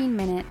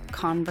 15-minute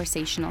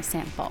conversational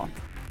sample.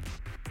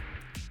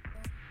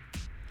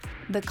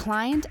 The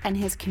client and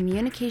his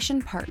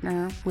communication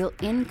partner will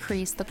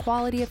increase the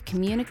quality of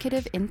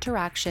communicative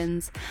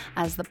interactions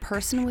as the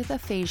person with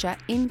aphasia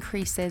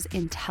increases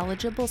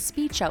intelligible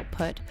speech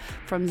output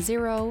from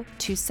 0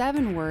 to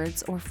 7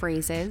 words or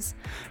phrases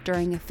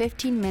during a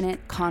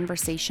 15-minute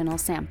conversational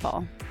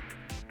sample.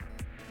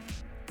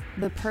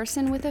 The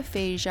person with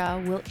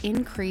aphasia will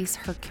increase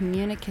her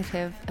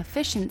communicative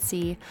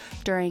efficiency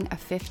during a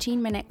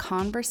 15-minute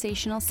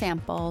conversational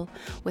sample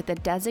with a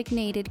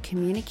designated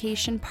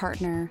communication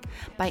partner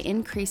by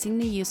increasing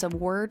the use of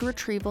word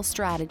retrieval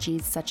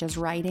strategies such as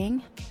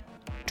writing,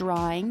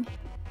 drawing,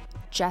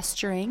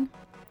 gesturing,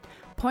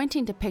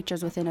 pointing to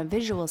pictures within a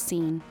visual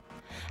scene,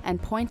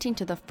 and pointing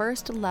to the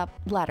first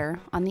letter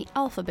on the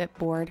alphabet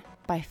board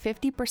by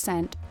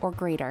 50% or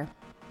greater.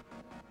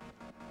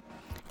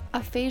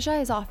 Aphasia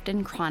is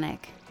often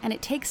chronic, and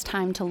it takes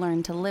time to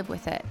learn to live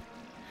with it.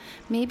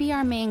 Maybe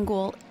our main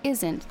goal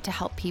isn't to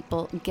help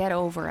people get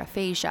over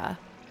aphasia,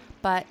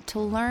 but to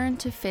learn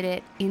to fit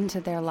it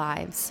into their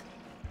lives.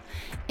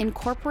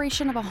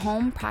 Incorporation of a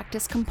home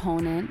practice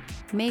component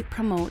may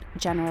promote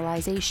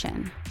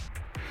generalization.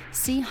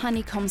 See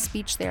Honeycomb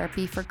Speech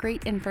Therapy for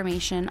great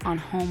information on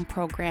home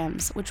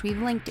programs, which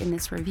we've linked in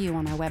this review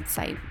on our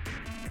website.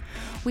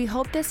 We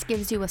hope this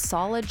gives you a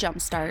solid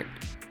jumpstart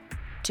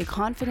to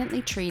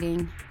confidently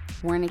treating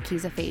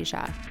Wernicke's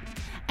aphasia.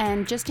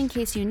 And just in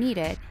case you need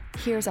it,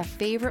 here's a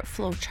favorite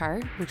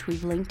flowchart, which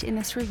we've linked in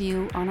this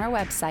review on our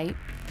website,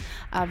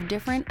 of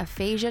different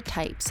aphasia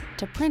types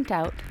to print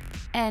out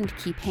and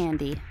keep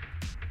handy.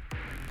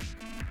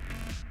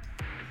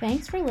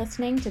 Thanks for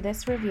listening to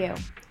this review.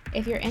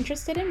 If you're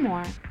interested in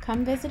more,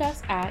 come visit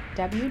us at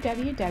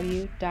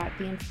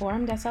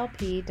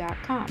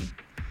www.theinformedslp.com.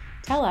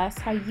 Tell us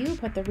how you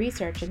put the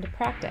research into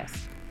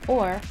practice,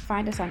 or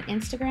find us on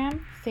Instagram,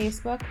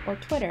 Facebook, or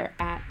Twitter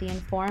at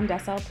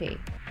theinformedslp.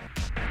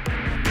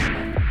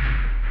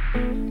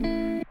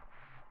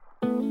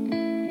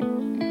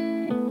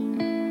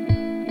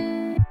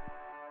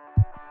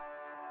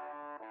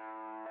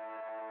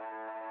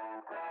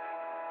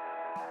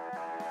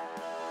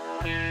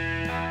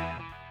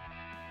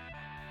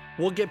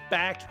 We'll get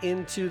back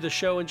into the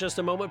show in just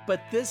a moment,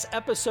 but this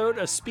episode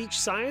of Speech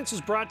Science is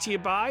brought to you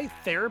by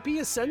Therapy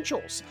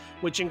Essentials,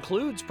 which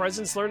includes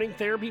Presence Learning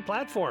Therapy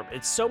Platform.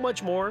 It's so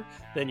much more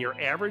than your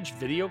average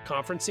video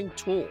conferencing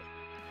tool.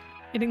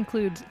 It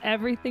includes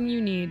everything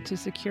you need to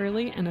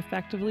securely and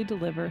effectively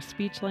deliver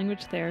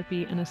speech-language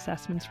therapy and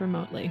assessments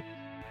remotely.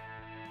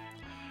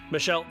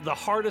 Michelle, the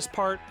hardest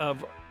part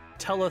of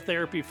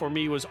teletherapy for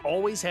me was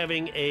always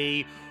having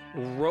a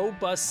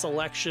robust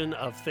selection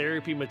of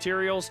therapy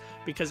materials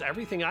because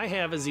everything I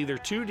have is either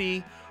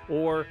 2D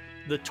or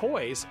the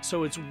toys.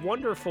 So it's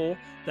wonderful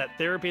that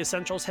Therapy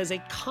Essentials has a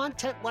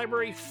content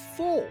library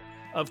full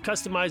of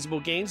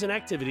customizable games and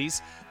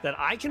activities that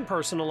I can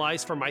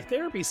personalize for my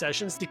therapy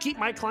sessions to keep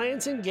my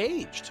clients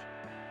engaged.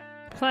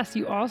 Plus,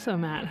 you also,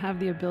 Matt, have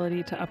the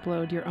ability to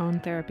upload your own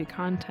therapy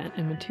content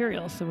and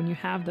materials. So when you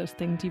have those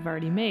things you've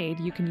already made,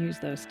 you can use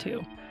those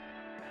too.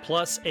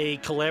 Plus a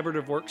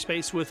collaborative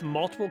workspace with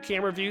multiple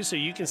camera views so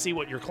you can see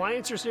what your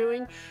clients are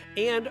doing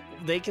and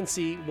they can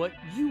see what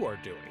you are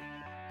doing.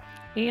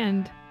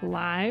 And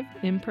live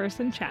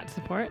in-person chat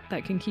support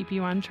that can keep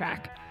you on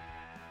track.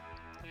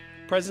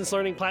 Presence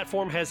Learning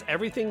Platform has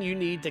everything you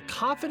need to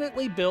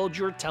confidently build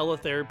your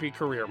teletherapy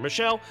career.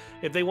 Michelle,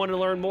 if they want to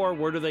learn more,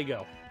 where do they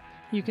go?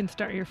 You can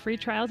start your free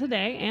trial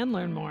today and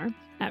learn more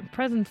at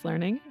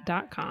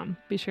presencelearning.com.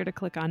 Be sure to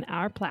click on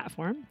our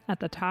platform at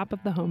the top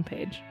of the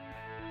homepage.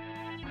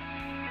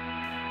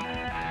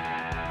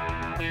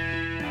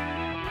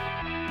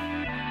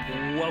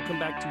 Welcome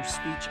back to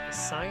Speech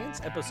Science,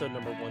 episode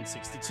number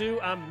 162.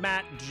 I'm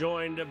Matt,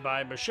 joined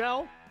by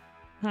Michelle.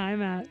 Hi,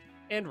 Matt.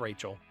 And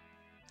Rachel.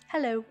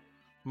 Hello.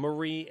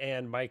 Marie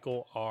and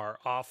Michael are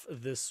off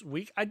this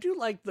week. I do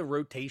like the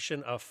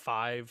rotation of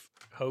 5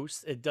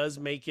 hosts. It does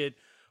make it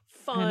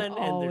fun,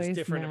 and there's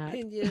different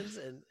opinions,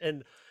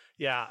 and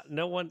yeah,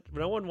 no one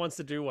wants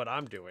to do what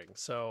I'm doing.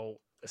 So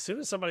as soon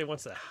as somebody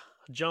wants to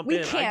jump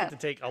in, I get to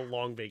take a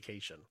long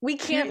vacation. We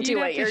can't do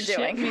what you're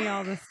doing. Ship me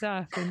all the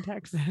stuff in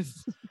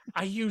Texas.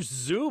 I use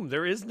Zoom.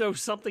 There is no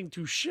something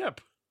to ship.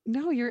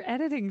 No, your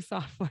editing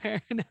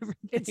software and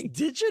everything. It's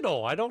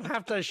digital. I don't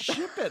have to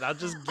ship it. I'll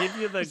just give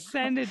you the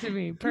send it to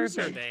me.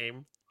 Perfect.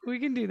 Username. We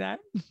can do that.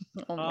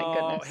 Oh my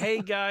goodness. Hey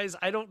guys,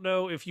 I don't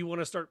know if you want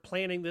to start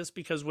planning this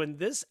because when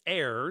this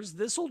airs,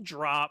 this will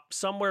drop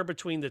somewhere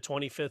between the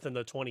 25th and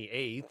the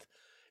 28th.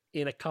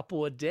 In a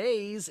couple of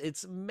days,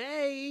 it's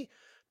May.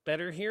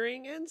 Better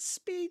Hearing and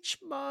Speech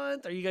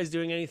Month. Are you guys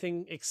doing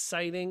anything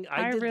exciting?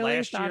 I did really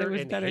last thought year it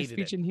was and Better hated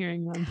Speech it. and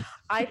Hearing Month.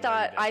 I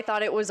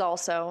thought it was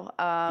also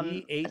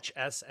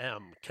BHSM,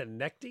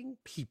 Connecting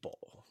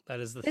People. That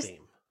is the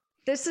theme.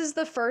 This is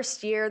the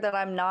first year that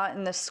I'm not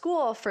in the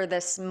school for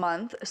this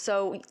month.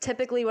 So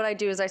typically what I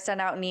do is I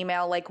send out an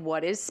email like,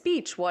 what is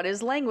speech? What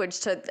is language,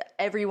 to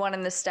everyone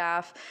in the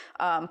staff,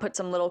 put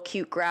some little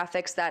cute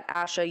graphics that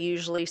Asha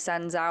usually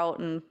sends out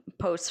and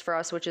posts for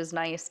us, which is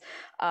nice,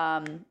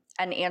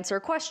 and answer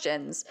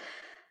questions.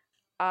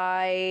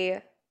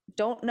 I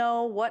don't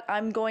know what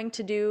I'm going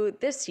to do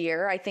this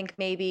year. I think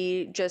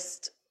maybe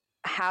just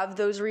have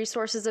those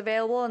resources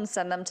available and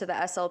send them to the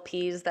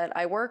SLPs that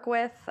I work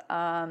with.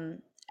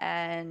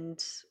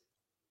 And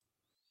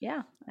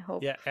yeah, I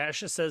hope. Yeah,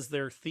 Asha says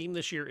their theme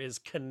this year is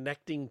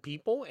connecting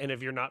people. And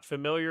if you're not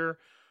familiar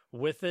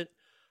with it,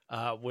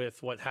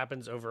 with what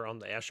happens over on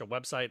the Asha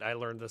website, I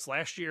learned this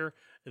last year.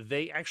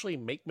 They actually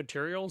make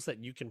materials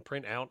that you can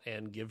print out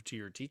and give to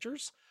your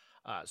teachers.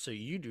 So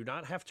you do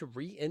not have to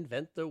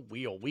reinvent the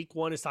wheel. Week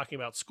 1 is talking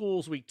about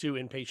schools. Week 2,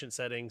 inpatient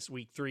settings.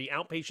 Week 3,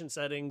 outpatient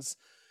settings.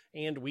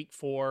 And week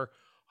 4,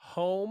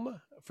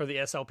 home for the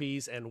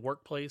SLPs and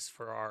workplace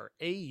for our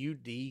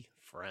AUD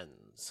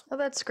friends. Oh,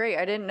 that's great.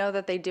 I didn't know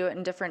that they do it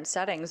in different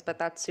settings, but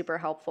that's super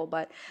helpful.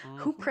 But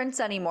who prints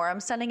anymore? I'm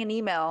sending an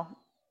email.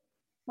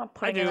 I'm not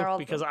putting I do, in there all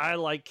because I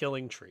like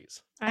killing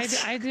trees.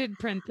 I did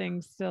print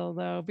things still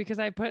though, because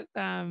I put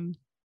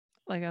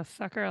like a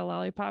sucker, a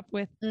lollipop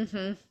with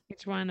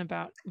each one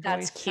about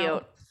That's voice cute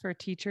health for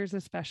teachers,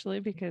 especially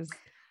because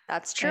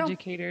that's true.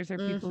 Educators are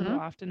people who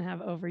often have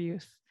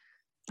overuse.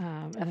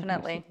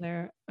 Definitely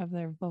of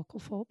their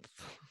vocal folds.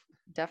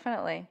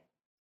 Definitely.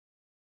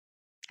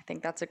 I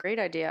think that's a great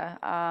idea.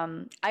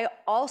 I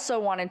also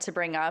wanted to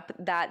bring up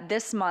that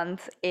this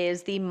month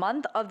is the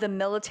month of the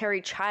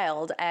military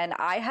child, and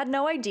I had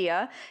no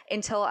idea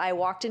until I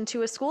walked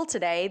into a school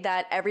today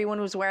that everyone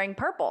was wearing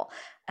purple,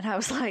 and I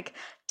was like,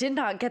 did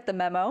not get the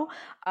memo.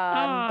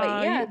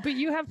 But yeah, but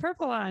you have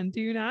purple on, do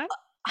you not?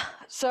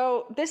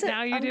 So this is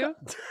now you do.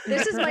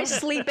 This is my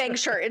sleeping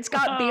shirt. It's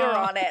got beer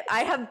on it. I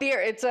have beer.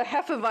 It's a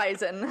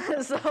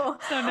Hefeweizen. So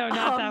no,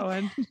 not that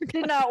one.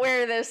 Did not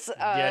wear this to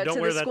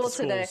the school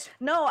today.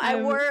 No, I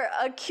wore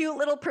a cute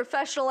little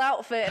professional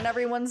outfit, and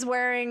everyone's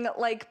wearing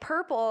like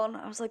purple. And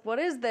I was like, "What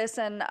is this?"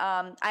 And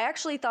I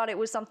actually thought it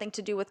was something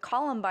to do with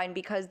Columbine,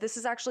 because this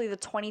is actually the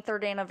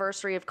 23rd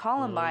anniversary of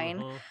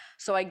Columbine.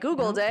 So I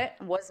Googled it,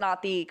 was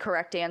not the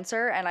correct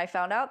answer, and I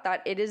found out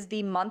that it is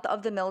the month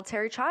of the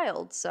military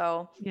child.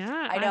 So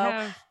yeah, I know. I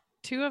have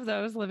 2 of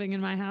those living in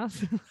my house.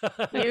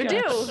 You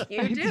do.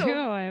 I do.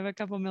 I have a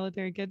couple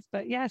military kids,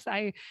 but yes,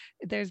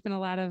 there's been a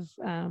lot of,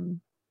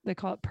 they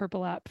call it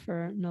Purple Up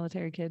for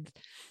military kids.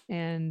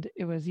 And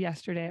it was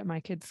yesterday at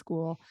my kids'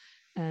 school.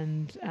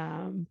 And,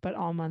 but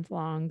all month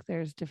long,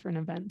 there's different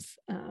events,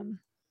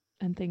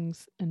 and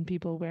things and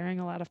people wearing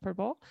a lot of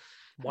purple.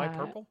 Why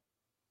purple?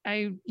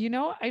 I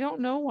don't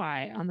know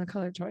why on the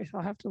color choice.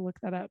 I'll have to look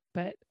that up,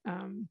 but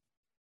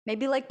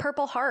maybe like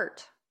Purple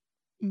Heart.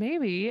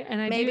 Maybe,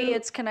 and maybe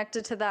it's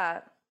connected to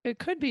that. It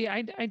could be.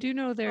 I do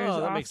know there's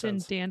often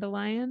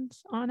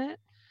dandelions on it.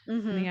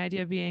 And the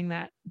idea being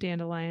that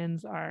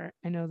dandelions are,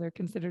 I know they're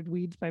considered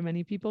weeds by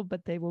many people,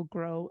 but they will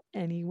grow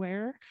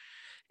anywhere.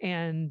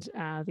 And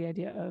the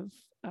idea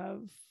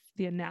of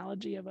the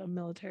analogy of a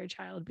military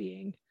child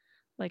being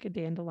like a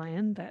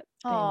dandelion that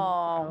they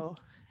will grow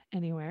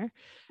anywhere,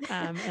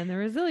 and the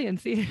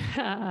resiliency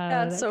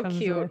That's so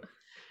cute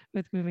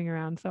with moving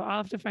around. So I'll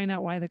have to find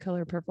out why the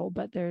color purple,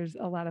 but there's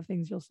a lot of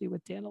things you'll see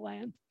with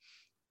dandelion.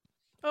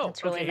 Oh,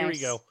 that's really nice.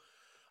 Here we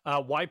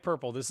go. Why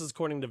purple? This is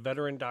according to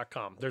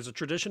veteran.com. There's a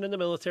tradition in the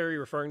military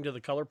referring to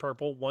the color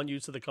purple. One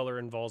use of the color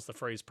involves the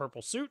phrase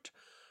purple suit,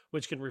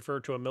 which can refer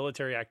to a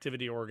military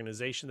activity or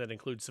organization that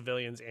includes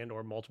civilians and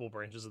or multiple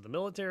branches of the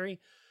military.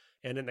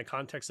 And in the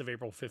context of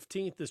April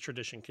 15th, this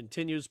tradition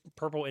continues.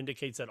 Purple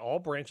indicates that all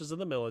branches of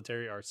the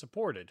military are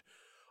supported.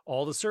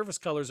 All the service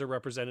colors are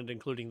represented,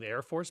 including the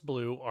Air Force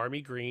blue,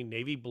 Army green,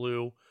 Navy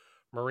blue,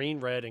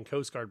 Marine red, and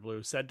Coast Guard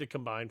blue, said to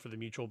combine for the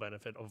mutual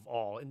benefit of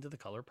all into the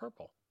color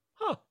purple.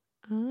 Huh.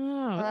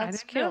 Oh, I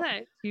didn't know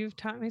that. You've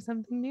taught me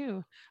something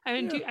new. I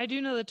mean, I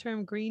do know the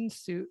term green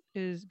suitor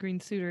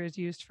is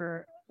used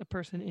for a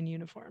person in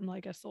uniform,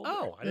 like a soldier.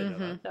 Oh, I didn't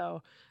know that.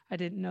 So I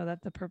didn't know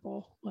that the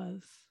purple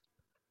was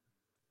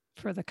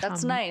for the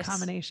nice.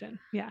 combination.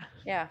 Yeah.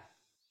 Yeah.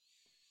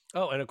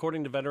 Oh, and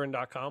according to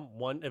veteran.com,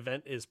 one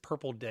event is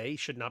Purple Day,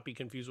 should not be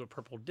confused with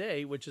Purple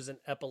Day, which is an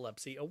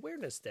epilepsy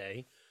awareness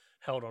day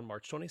held on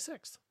March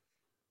 26th.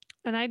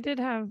 And I did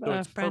have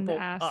a friend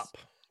ask.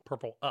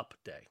 Purple Up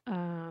Day.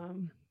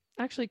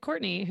 Actually,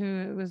 Courtney,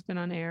 who has been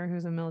on air,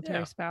 who's a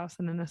military spouse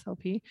and an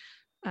SLP,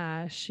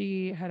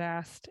 she had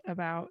asked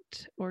about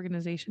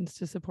organizations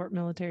to support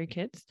military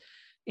kids.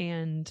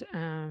 And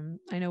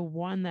I know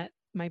one that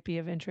might be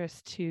of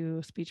interest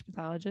to speech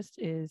pathologists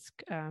is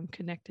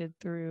connected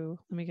through,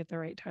 let me get the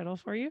right title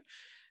for you,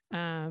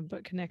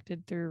 but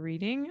connected through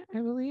reading, I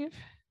believe.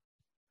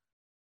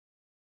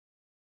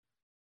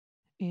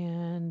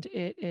 And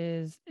it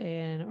is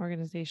an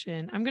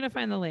organization. I'm going to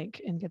find the link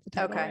and get the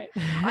title right.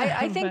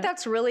 I think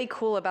that's really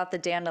cool about the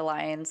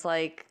dandelions.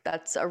 Like,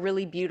 that's a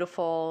really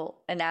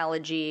beautiful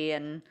analogy.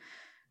 And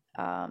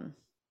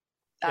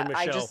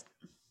Michelle,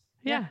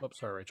 yeah. Oops,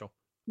 sorry, Rachel.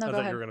 No, I go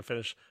thought ahead. you were going to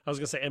finish. I was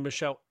going to say, and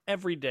Michelle,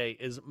 every day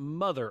is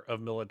Mother of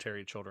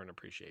Military Children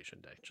Appreciation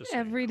Day. Just so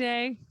every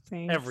day.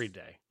 Thanks. Every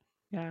day.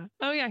 Yeah.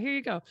 Oh, yeah. Here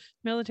you go.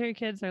 Military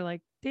kids are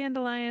like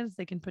dandelions.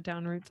 They can put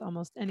down roots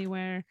almost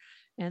anywhere,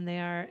 and they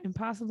are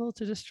impossible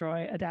to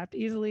destroy, adapt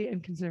easily,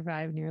 and can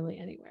survive nearly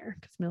anywhere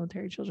because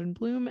military children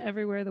bloom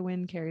everywhere the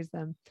wind carries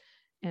them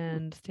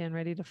and stand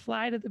ready to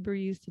fly to the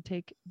breeze to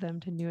take them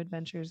to new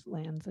adventures,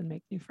 lands, and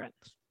make new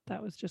friends.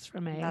 That was just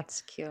from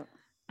That's cute.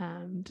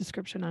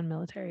 Description on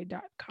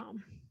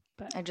military.com.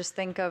 But I just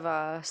think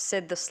of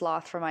Sid the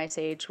Sloth from Ice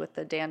Age with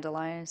the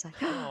dandelion. It's like,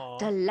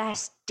 the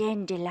last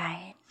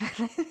dandelion.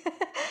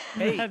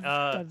 Hey,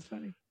 that's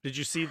funny. Did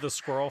you see the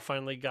squirrel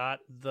finally got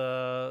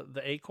the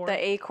acorn?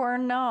 The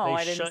acorn? No,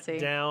 I didn't see.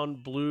 Shut down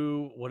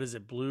Blue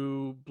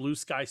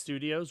Sky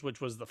Studios, which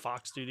was the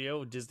Fox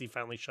studio. Disney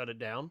finally shut it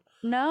down.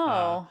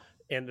 No.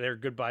 And their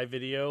goodbye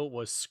video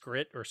was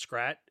Scrat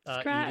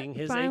eating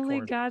his finally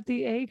acorn. Got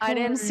the acorn. I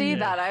didn't see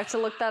that. I have to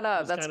look that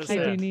up. That's cute.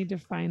 I do need to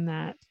find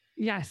that.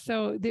 Yeah.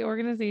 So the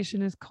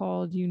organization is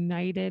called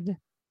United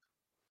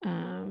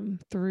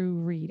Through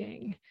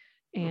Reading,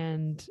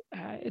 and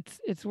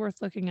it's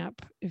worth looking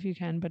up if you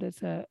can. But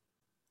it's a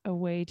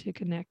way to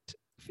connect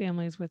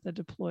families with a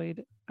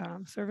deployed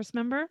service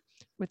member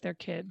with their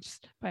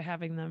kids by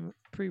having them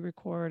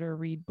pre-record or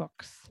read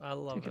books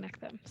to connect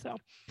them. So.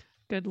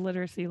 Good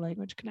literacy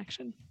language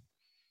connection.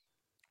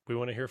 We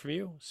want to hear from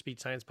you.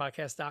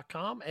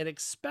 SpeechSciencePodcast.com. And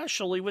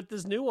especially with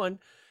this new one,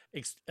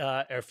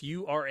 if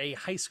you are a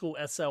high school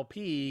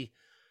SLP,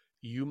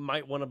 you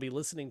might want to be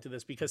listening to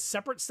this because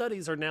separate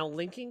studies are now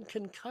linking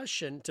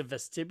concussion to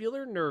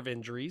vestibular nerve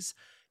injuries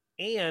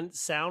and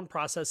sound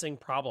processing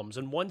problems.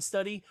 In one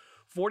study,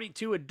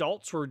 42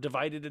 adults were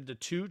divided into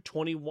two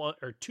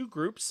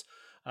groups.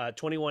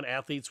 21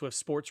 athletes with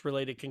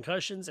sports-related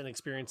concussions and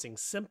experiencing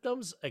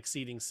symptoms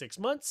exceeding 6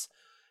 months,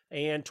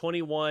 and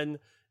 21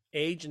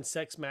 age and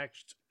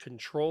sex-matched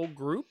control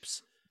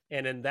groups.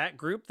 And in that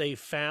group, they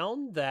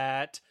found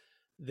that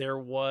there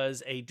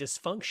was a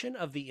dysfunction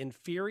of the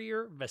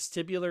inferior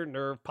vestibular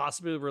nerve,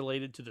 possibly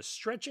related to the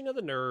stretching of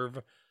the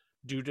nerve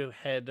due to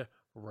head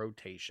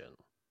rotation.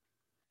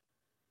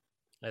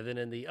 And then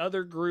in the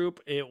other group,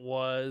 it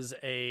was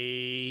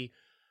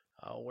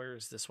where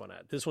is this one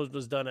at? This one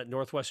was done at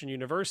Northwestern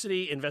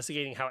University,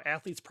 investigating how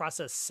athletes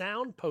process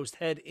sound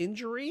post-head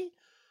injury.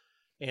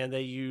 And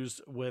they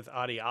used with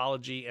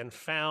audiology and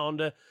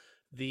found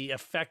the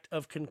effect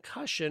of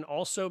concussion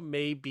also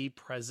may be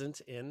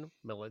present in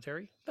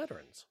military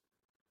veterans.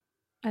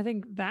 I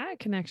think that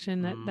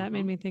connection, that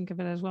made me think of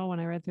it as well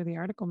when I read through the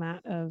article,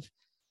 Matt, of,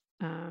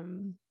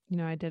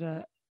 I did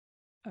a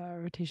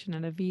rotation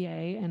at a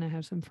VA, and I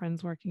have some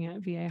friends working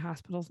at VA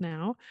hospitals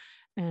now.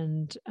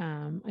 And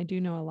I do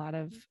know a lot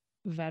of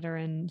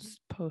veterans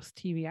post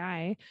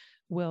TBI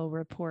will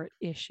report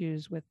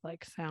issues with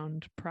like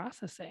sound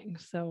processing.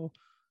 So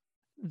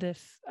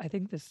I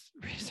think this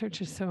research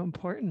is so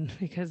important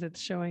because it's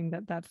showing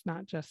that that's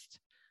not just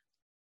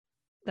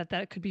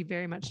that could be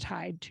very much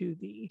tied to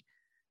the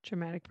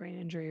traumatic brain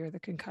injury or the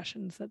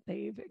concussions that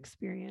they've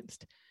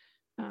experienced.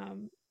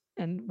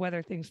 And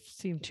whether things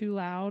seem too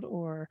loud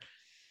or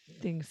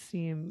things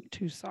seem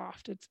too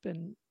soft, it's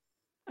been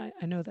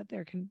I know that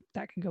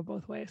that can go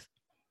both ways.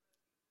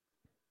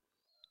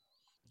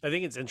 I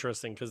think it's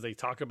interesting because they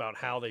talk about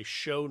how they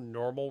show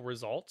normal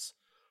results,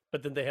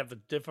 but then they have the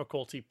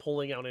difficulty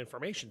pulling out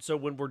information. So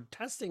when we're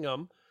testing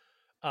them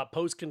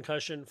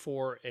post-concussion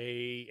for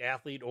a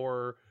athlete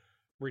or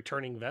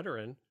returning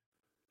veteran,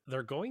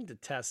 they're going to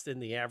test in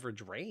the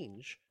average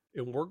range,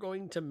 and we're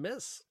going to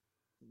miss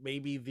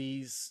maybe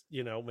these,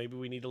 maybe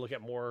we need to look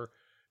at more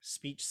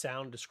speech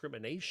sound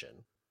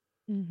discrimination.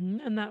 Mm-hmm.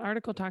 And that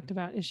article talked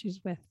about issues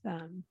with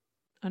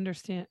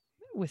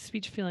with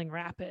speech feeling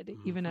rapid,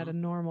 even at a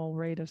normal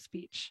rate of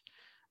speech,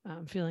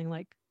 feeling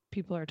like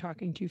people are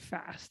talking too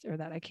fast or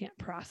that I can't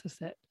process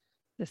it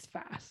this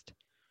fast.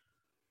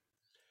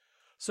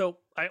 So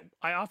I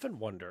often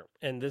wonder,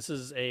 and this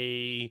is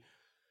a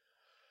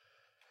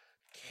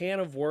can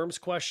of worms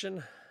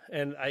question,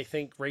 and I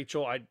think,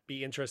 Rachel, I'd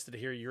be interested to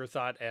hear your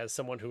thought as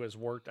someone who has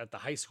worked at the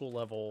high school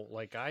level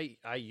like I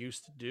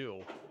used to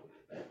do.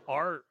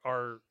 Our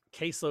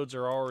caseloads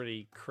are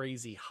already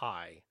crazy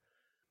high.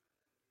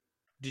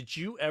 Did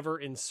you ever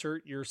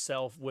insert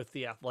yourself with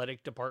the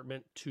athletic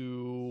department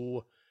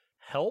to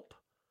help,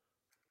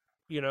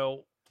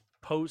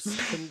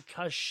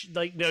 post-concussion?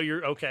 Like, no,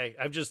 you're okay.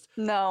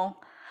 No.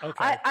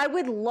 Okay. I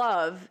would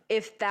love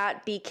if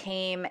that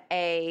became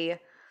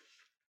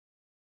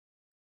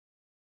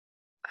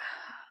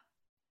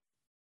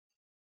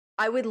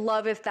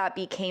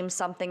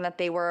something that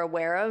they were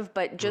aware of,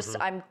 but just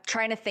I'm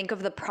trying to think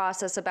of the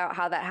process about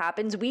how that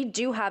happens. We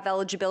do have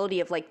eligibility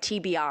of like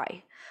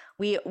TBI.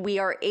 We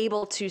are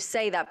able to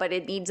say that, but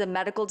it needs a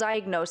medical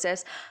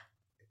diagnosis.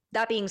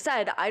 That being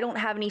said, I don't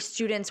have any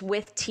students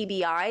with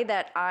TBI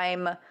that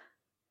I'm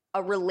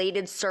a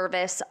related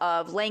service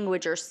of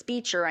language or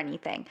speech or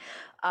anything.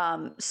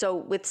 So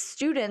with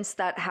students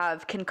that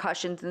have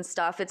concussions and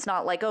stuff, it's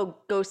not like, oh,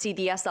 go see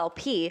the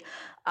SLP.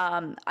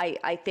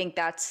 I think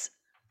that's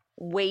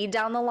way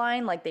down the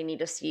line. Like they need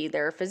to see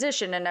their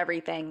physician and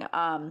everything.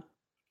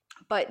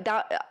 But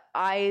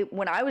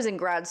when I was in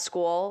grad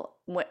school,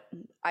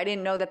 I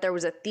didn't know that there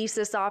was a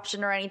thesis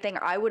option or anything.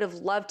 I would have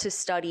loved to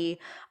study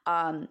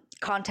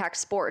contact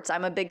sports.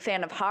 I'm a big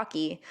fan of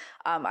hockey.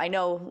 I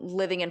know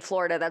living in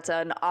Florida, that's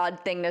an odd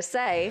thing to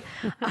say.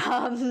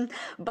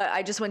 But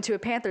I just went to a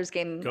Panthers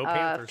game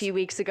a few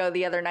weeks ago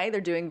the other night.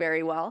 They're doing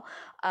very well.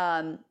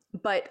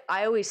 But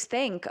I always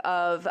think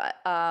of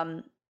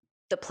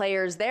the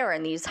players there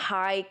in these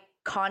high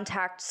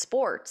contact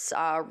sports,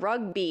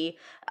 rugby,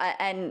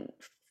 and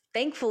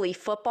thankfully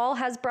football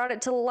has brought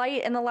it to the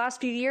light in the last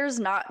few years,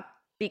 not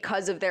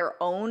because of their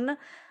own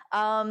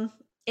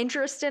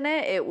interest in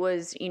it. It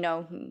was,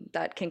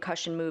 that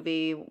concussion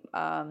movie.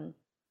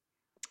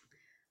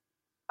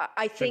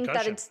 I think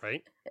that it's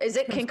right. Is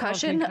it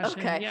Concussion?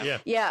 Okay.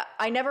 Yeah.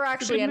 I never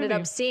actually ended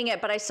up seeing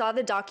it, but I saw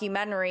the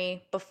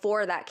documentary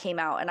before that came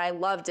out and I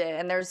loved it.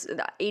 And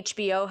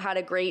HBO had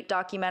a great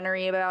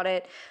documentary about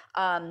it.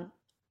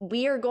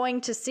 We are going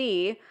to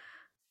see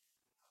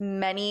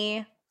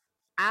many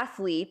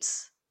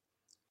athletes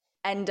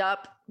end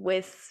up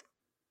with,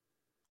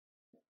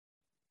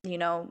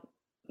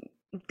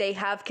 they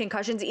have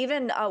concussions.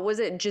 Even was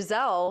it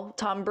Giselle,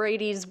 Tom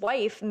Brady's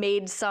wife,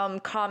 made some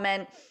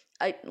comment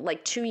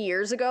like 2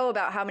 years ago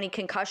about how many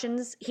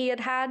concussions he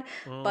had,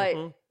 but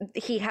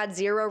he had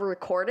 0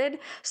 recorded.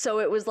 So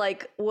it was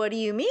like, what do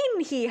you mean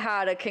he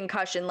had a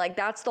concussion? Like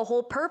that's the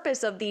whole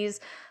purpose of these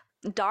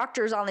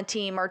doctors on the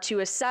team, are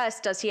to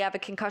assess, does he have a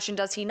concussion,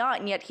 does he not?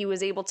 And yet he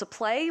was able to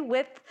play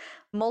with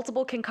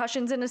multiple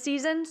concussions in a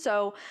season.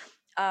 So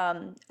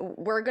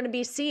we're going to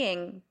be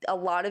seeing a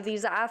lot of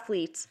these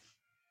athletes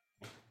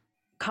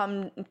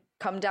come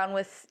down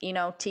with,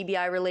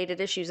 TBI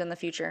related issues in the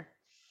future.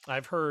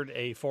 I've heard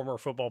a former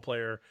football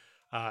player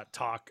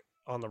talk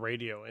on the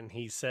radio, and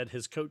he said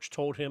his coach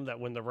told him that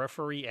when the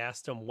referee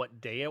asked him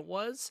what day it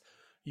was,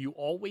 you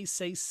always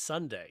say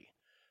Sunday,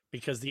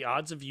 because the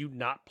odds of you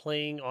not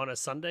playing on a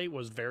Sunday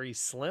was very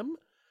slim.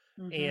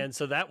 And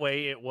so that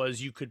way it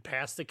was, you could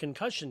pass the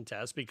concussion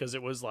test because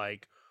it was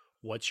like,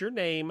 what's your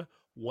name?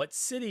 What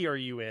city are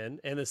you in?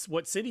 And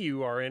what city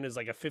you are in is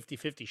like a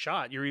 50-50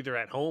 shot. You're either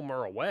at home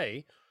or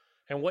away.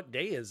 And what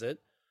day is it?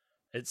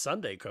 It's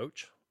Sunday,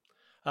 coach.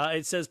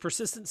 It says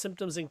persistent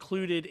symptoms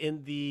included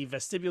in the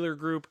vestibular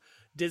group: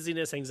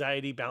 dizziness,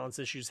 anxiety, balance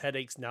issues,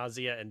 headaches,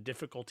 nausea, and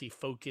difficulty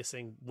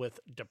focusing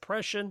with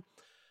depression.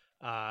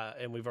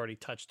 And we've already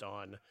touched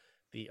on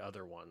the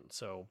other one.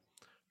 So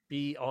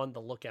be on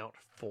the lookout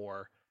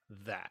for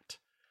that.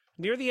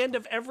 Near the end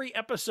of every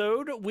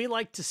episode, we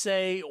like to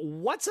say,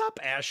 "What's up,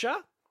 Asha?"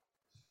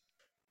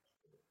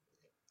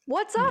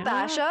 What's up,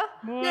 Asha?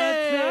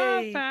 What's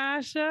up,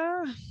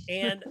 Asha?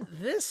 And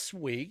this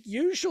week,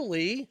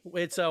 usually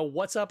it's a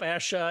 "What's up,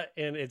 Asha?"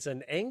 and it's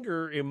an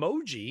anger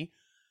emoji.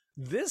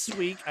 This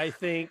week, I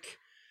think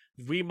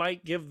we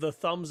might give the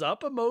thumbs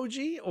up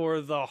emoji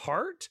or the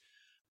heart.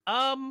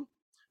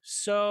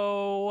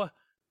 So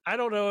I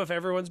don't know if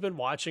everyone's been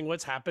watching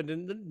what's happened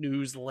in the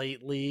news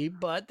lately,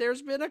 but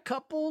there's been a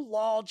couple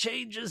law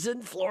changes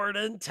in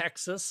Florida and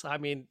Texas. I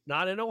mean,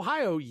 not in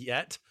Ohio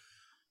yet.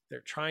 They're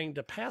trying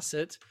to pass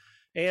it.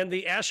 And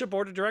the ASHA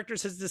Board of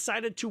Directors has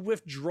decided to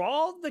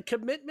withdraw the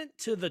commitment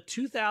to the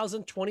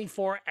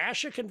 2024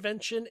 ASHA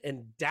Convention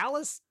in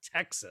Dallas,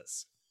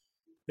 Texas.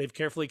 They've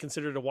carefully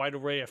considered a wide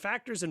array of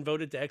factors and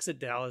voted to exit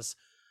Dallas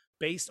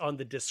based on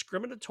the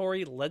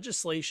discriminatory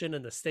legislation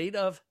in the state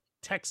of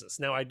Texas.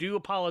 Now, I do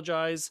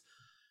apologize.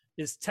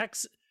 Is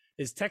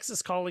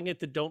Texas calling it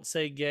the Don't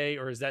Say Gay,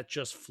 or is that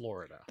just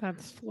Florida?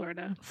 That's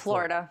Florida.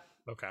 Florida.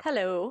 Okay.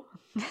 Hello.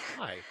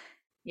 Hi.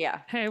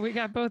 Yeah. Hey, we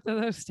got both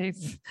of those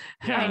states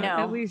I know.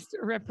 at least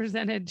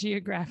represented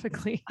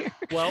geographically here.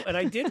 Well, and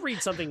I did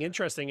read something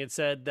interesting. It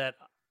said that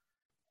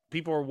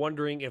people are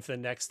wondering if the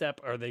next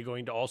step, are they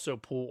going to also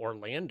pull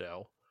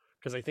Orlando?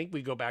 Because I think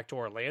we go back to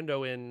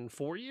Orlando in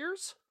 4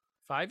 years,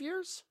 5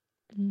 years.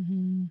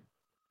 Mm-hmm.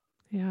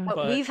 Yeah.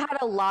 But we've had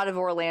a lot of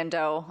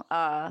Orlando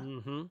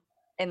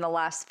in the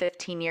last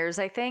 15 years,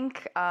 I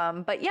think.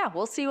 But yeah,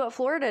 we'll see what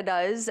Florida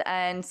does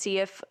and see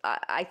if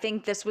I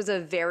think this was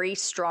a very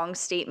strong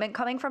statement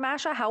coming from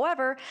ASHA.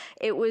 However,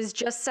 it was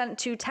just sent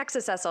to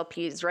Texas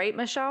SLPs, right,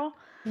 Michelle?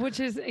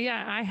 Which is,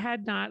 yeah, I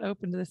had not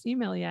opened this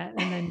email yet.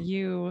 And then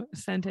you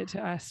sent it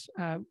to us,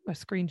 a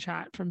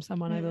screenshot from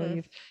someone, I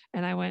believe.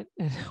 And I went,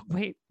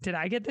 wait, did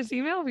I get this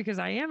email? Because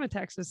I am a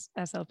Texas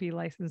SLP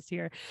licensed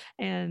here.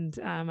 And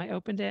I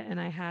opened it and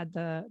I had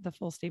the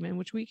full statement,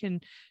 which we can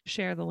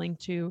share the link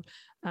to,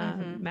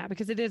 Matt,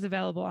 because it is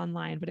available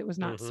online, but it was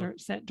not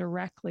sent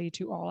directly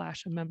to all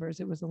ASHA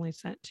members. It was only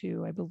sent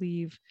to, I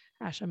believe,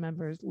 ASHA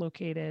members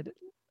located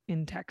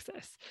in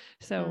Texas.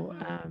 So,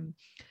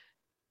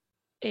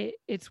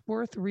 it's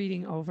worth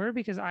reading over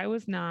because I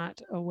was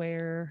not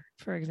aware,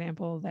 for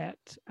example, that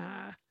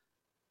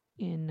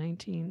in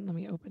let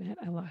me open it.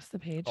 I lost the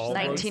page.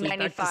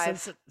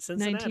 1995.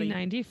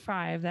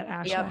 1995, that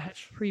ASHA had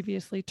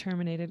previously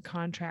terminated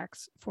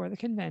contracts for the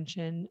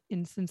convention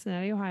in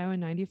Cincinnati, Ohio in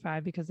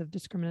 95 because of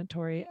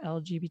discriminatory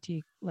LGBT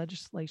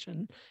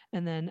legislation.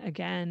 And then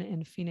again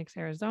in Phoenix,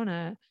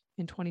 Arizona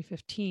in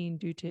 2015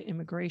 due to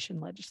immigration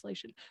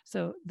legislation.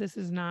 So this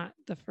is not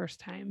the first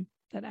time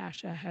that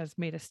ASHA has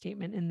made a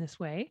statement in this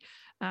way.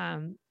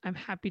 I'm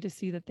happy to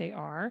see that they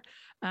are.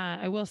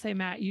 I will say,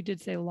 Matt, you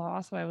did say law,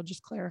 so I will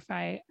just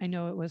clarify. I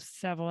know it was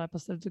several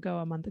episodes ago,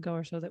 a month ago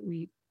or so, that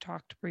we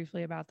talked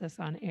briefly about this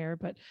on air,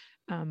 but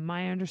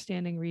my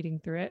understanding reading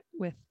through it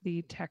with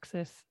the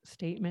Texas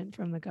statement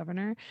from the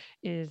governor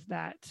is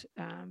that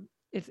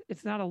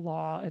it's not a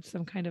law, it's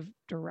some kind of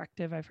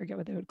directive. I forget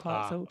what they would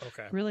call it. So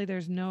really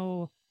there's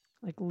no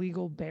like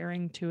legal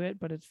bearing to it,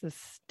 but it's the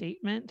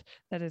statement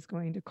that is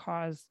going to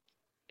cause,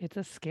 it's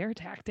a scare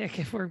tactic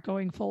if we're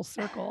going full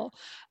circle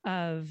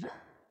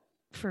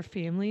for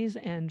families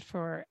and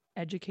for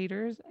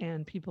educators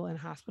and people in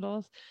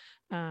hospitals.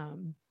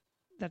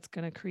 That's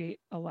going to create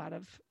a lot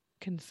of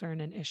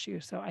concern and issue.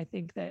 So I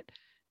think that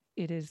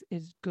it is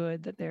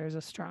good that there's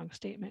a strong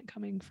statement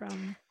coming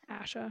from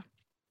ASHA.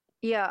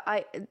 Yeah,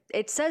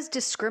 it says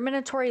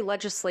discriminatory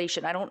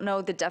legislation. I don't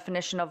know the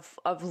definition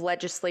of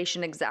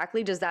legislation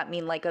exactly. Does that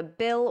mean like a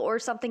bill or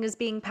something is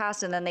being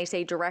passed and then they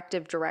say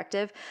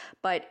directive?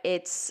 But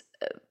it's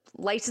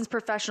licensed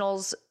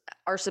professionals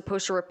are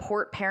supposed to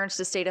report parents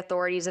to state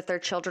authorities if their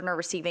children are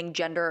receiving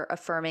gender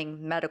affirming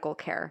medical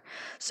care.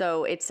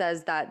 So it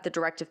says that the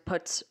directive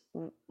puts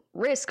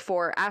risk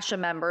for ASHA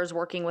members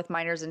working with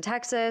minors in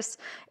Texas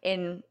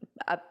in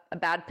a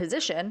bad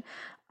position.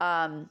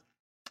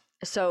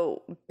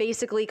 So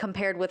basically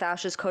compared with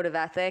ASHA's code of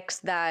ethics,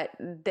 that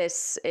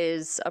this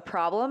is a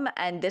problem.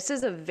 And this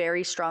is a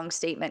very strong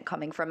statement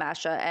coming from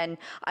ASHA. And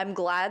I'm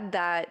glad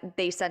that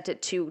they sent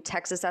it to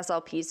Texas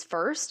SLPs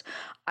first.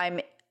 I'm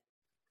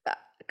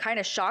kind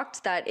of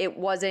shocked that it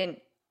wasn't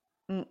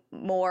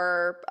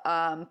more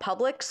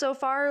public so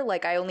far.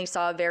 Like I only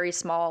saw a very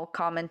small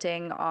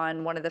commenting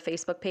on one of the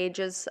Facebook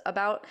pages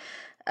about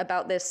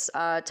this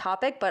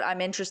topic, but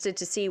I'm interested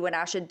to see when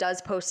ASHA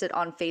does post it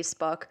on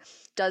Facebook,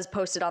 does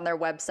post it on their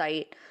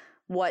website,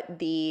 what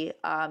the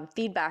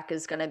feedback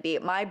is going to be.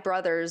 My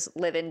brothers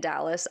live in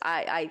Dallas.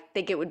 I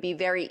think it would be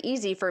very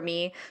easy for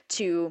me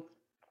to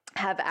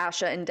have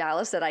ASHA in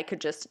Dallas, that I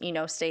could just,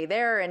 stay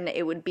there and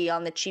it would be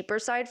on the cheaper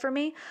side for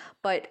me.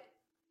 But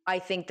I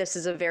think this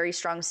is a very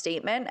strong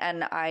statement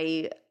and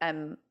I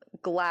am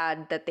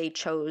glad that they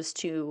chose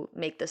to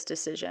make this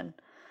decision.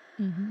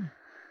 Mm-hmm.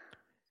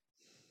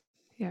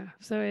 Yeah.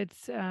 So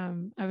it's,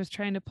 I was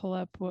trying to pull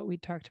up what we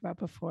talked about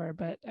before,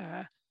 but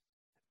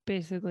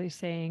basically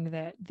saying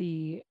that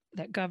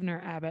that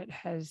Governor Abbott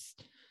has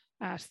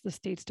asked the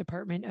state's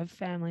Department of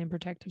Family and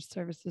Protective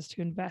Services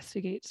to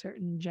investigate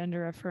certain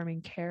gender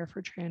affirming care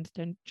for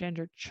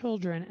transgender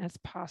children as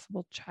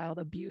possible child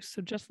abuse.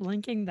 So just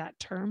linking that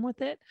term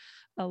with it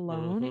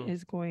alone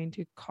is going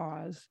to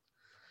cause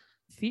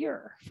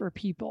fear for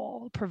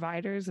people,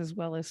 providers, as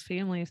well as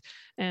families.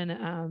 And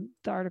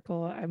the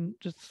article, I'm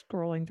just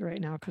scrolling through right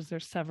now because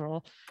there's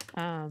several.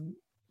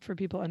 For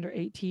people under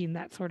 18,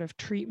 that sort of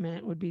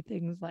treatment would be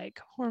things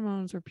like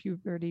hormones or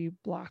puberty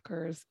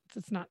blockers.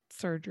 It's not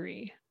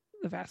surgery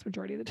the vast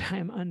majority of the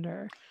time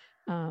under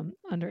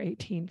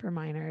 18 for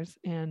minors.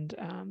 And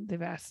they've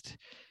asked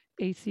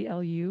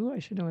ACLU, I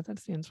should know what that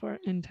stands for,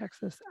 in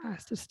Texas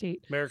asked a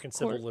state American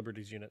Civil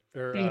Liberties Unit.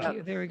 Thank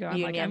you. There we go.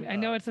 I'm like, I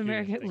know it's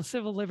American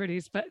Civil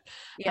Liberties, but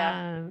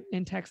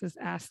in Texas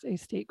asked a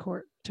state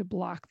court to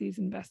block these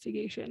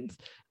investigations.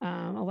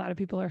 A lot of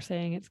people are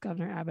saying it's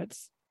Governor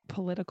Abbott's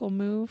political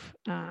move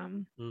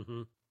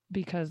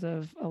because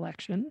of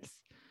elections.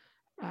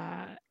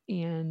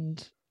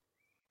 And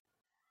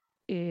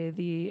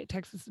the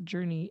Texas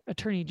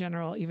Attorney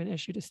General even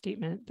issued a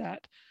statement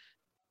that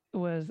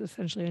was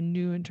essentially a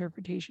new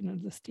interpretation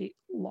of the state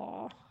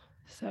law.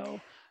 So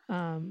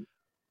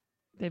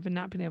they've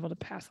not been able to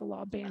pass a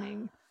law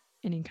banning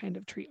any kind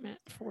of treatment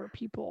for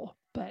people,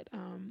 but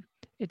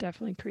it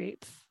definitely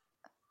creates,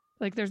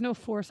 like, there's no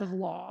force of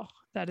law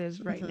that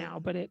is right now,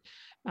 but it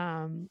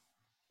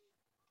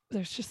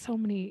there's just so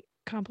many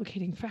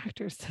complicating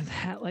factors to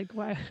that. Like,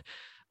 why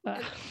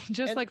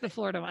just like the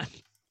Florida one.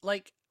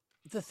 Like,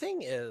 the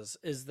thing is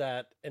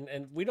that,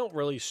 and we don't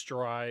really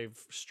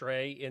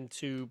stray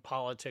into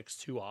politics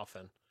too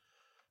often.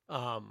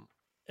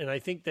 And I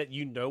think that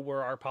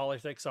where our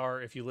politics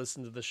are. If you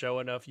listen to the show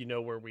enough, you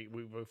know where we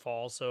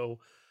fall. So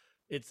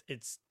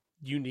it's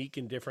unique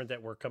and different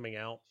that we're coming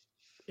out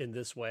in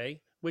this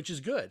way, which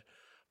is good.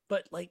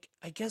 But, like,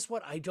 I guess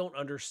what I don't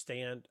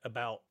understand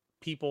about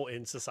people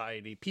in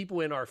society,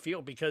 people in our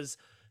field, because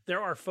there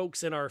are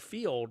folks in our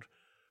field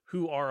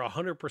who are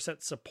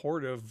 100%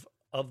 supportive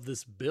of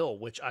this bill,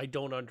 which I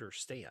don't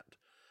understand.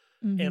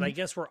 And I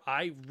guess where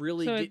I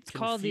really get confused. So it's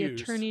called the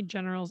Attorney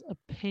General's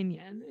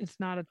opinion. It's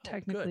not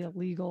technically a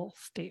legal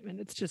statement.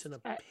 It's just an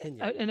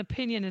opinion. An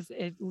opinion is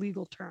a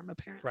legal term,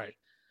 apparently. Right.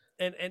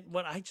 And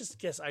what I just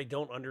guess I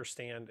don't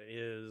understand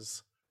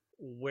is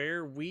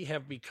where we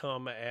have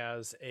become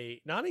as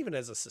not even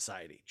as a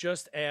society,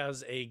 just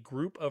as a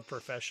group of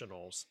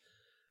professionals,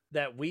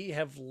 that we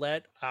have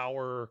let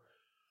our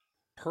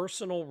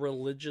personal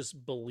religious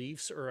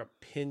beliefs or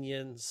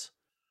opinions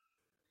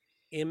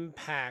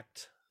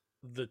impact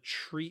the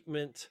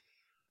treatment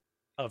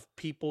of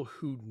people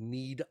who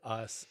need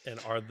us and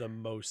are the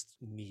most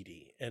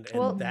needy. And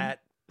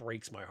that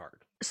breaks my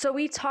heart. So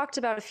we talked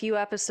about a few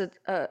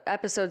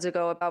episodes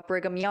ago about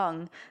Brigham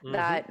Young,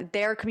 that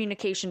their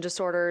communication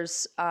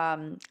disorders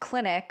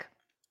clinic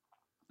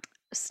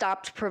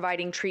stopped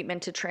providing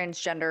treatment to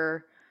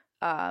transgender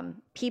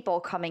people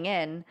coming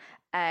in.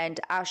 And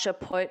ASHA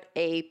put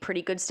a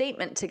pretty good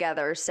statement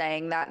together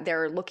saying that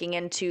they're looking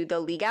into the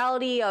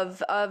legality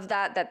of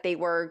that they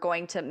were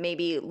going to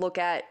maybe look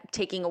at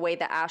taking away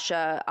the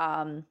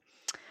ASHA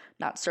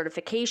not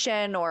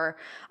certification or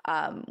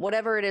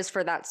whatever it is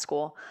for that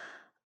school.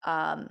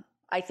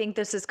 I think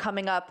this is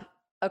coming up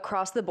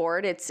across the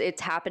board. It's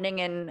happening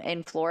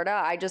in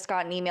Florida. I just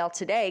got an email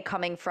today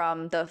coming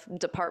from the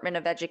Department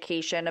of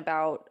Education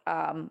about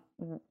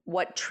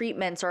what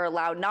treatments are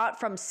allowed, not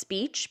from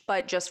speech,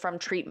 but just from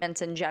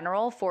treatments in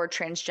general for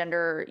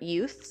transgender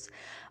youths.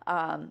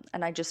 And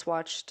I just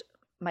watched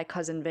my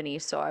cousin Vinny,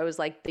 so I was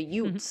like, the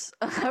youths.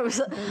 I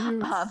was,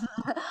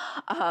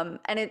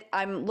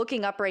 I'm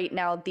looking up right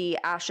now the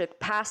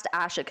past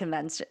ASHA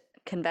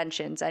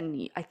conventions,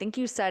 and I think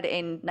you said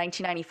in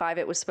 1995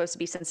 it was supposed to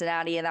be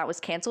Cincinnati, and that was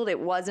canceled. It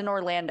was in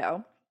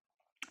Orlando.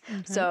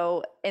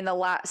 So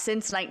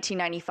since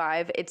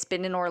 1995, it's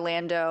been in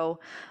Orlando.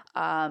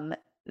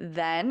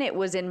 Then it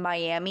was in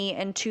Miami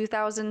in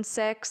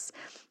 2006.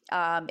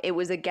 It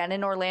was again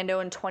in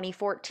Orlando in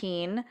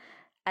 2014.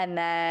 And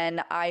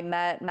then I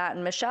met Matt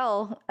and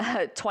Michelle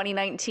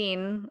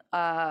 2019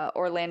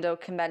 Orlando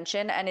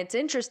convention. And it's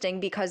interesting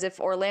because if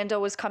Orlando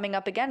was coming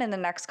up again in the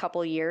next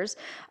couple of years,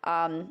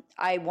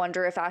 I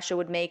wonder if ASHA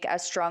would make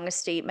as strong a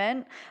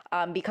statement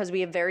because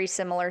we have very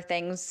similar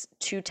things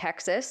to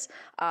Texas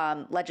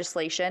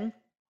legislation.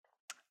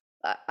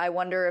 I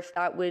wonder if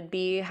that would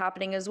be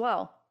happening as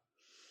well.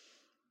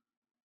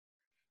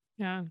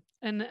 Yeah.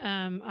 And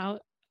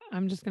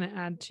I'm just going to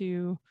add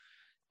to,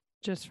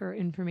 just for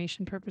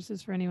information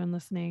purposes for anyone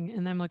listening,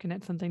 and I'm looking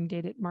at something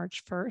dated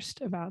March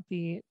 1st about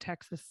the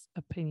Texas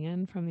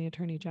opinion from the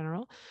Attorney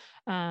General,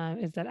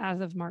 is that as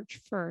of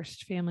March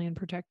 1st, Family and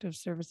Protective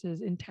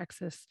Services in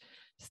Texas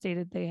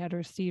stated they had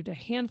received a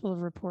handful of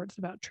reports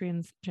about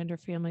transgender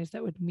families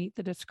that would meet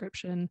the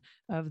description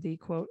of the,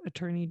 quote,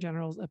 Attorney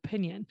General's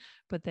opinion,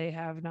 but they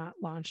have not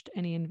launched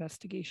any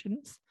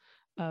investigations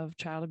of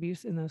child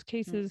abuse in those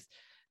cases.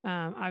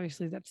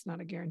 Obviously, that's not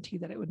a guarantee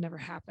that it would never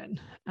happen.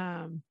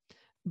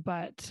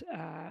 But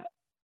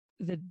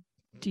the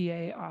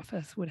DA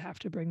office would have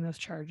to bring those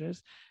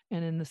charges.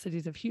 And in the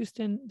cities of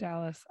Houston,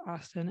 Dallas,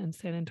 Austin, and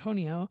San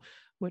Antonio,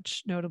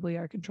 which notably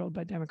are controlled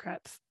by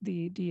Democrats,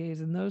 the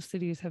DAs in those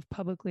cities have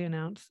publicly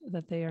announced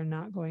that they are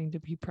not going to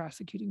be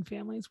prosecuting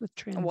families with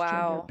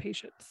transgender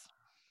patients.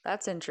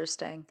 That's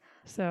interesting.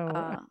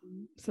 So,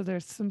 so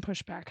there's some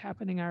pushback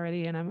happening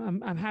already, and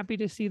I'm happy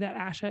to see that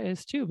ASHA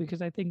is too,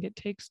 because I think it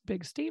takes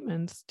big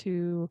statements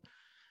to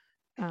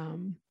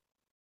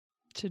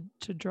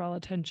draw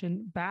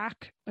attention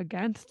back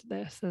against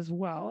this as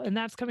well. And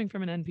that's coming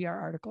from an NPR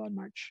article on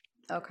March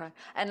Okay.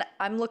 And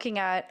I'm looking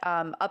at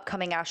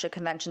upcoming ASHA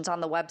conventions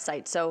on the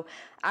website. So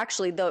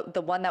actually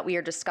the one that we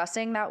are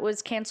discussing that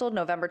was canceled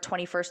November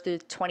 21st through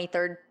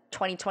 23rd,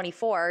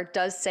 2024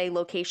 does say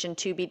location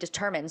to be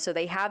determined. So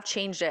they have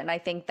changed it. And I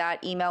think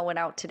that email went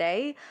out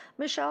today,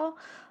 Michelle,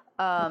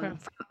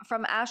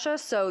 from ASHA.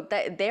 So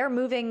they're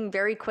moving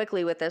very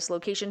quickly with this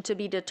location to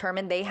be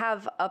determined. They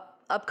have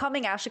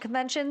upcoming ASHA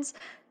conventions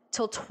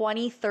till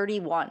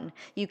 2031.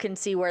 You can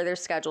see where they're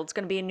scheduled. It's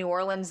going to be in New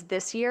Orleans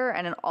this year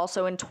and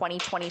also in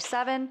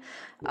 2027.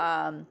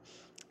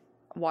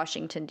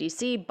 Washington,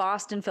 D.C.,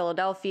 Boston,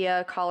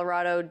 Philadelphia,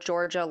 Colorado,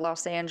 Georgia,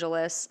 Los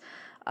Angeles.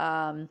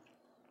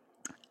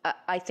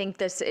 I think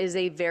this is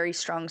a very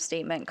strong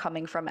statement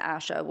coming from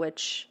ASHA,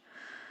 which,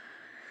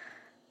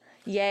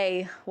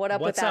 yay. What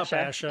up with ASHA?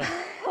 What's up,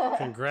 ASHA?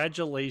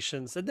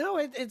 Congratulations. No,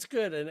 it's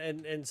good.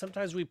 And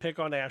sometimes we pick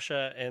on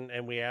ASHA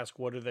and we ask,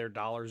 what do their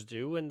dollars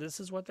do? And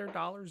this is what their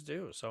dollars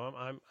do. So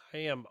I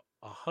am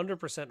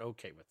 100%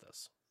 okay with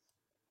this.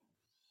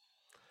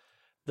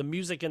 The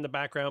music in the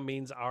background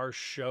means our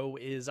show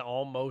is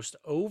almost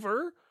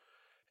over.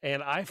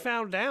 And I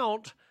found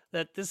out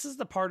that this is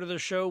the part of the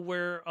show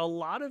where a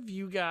lot of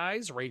you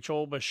guys,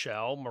 Rachel,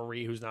 Michelle,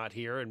 Marie, who's not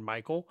here, and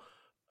Michael,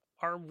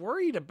 are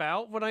worried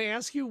about when I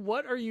ask you,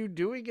 what are you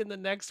doing in the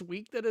next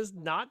week that is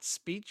not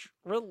speech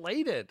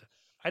related?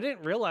 I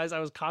didn't realize I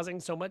was causing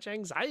so much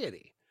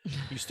anxiety.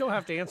 You still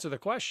have to answer the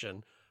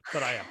question,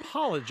 but I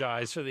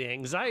apologize for the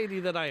anxiety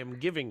that I am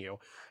giving you.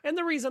 And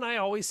the reason I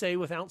always say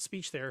without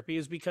speech therapy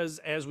is because,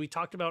 as we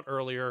talked about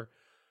earlier,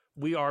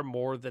 we are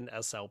more than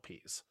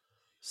SLPs.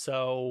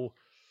 So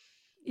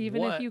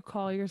even if you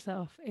call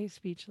yourself a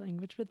speech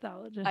language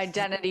pathologist,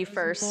 identity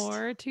first,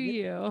 more to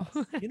you.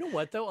 You know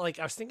what though? Like,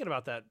 I was thinking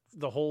about that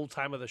the whole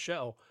time of the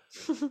show.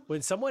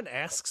 When someone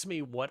asks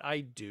me what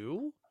I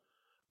do,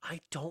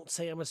 I don't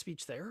say I'm a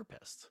speech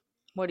therapist.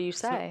 What do you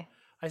say? So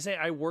I say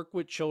I work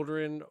with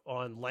children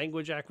on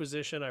language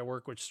acquisition. I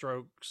work with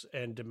strokes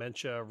and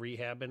dementia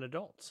rehab in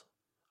adults.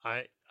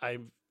 I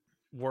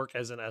work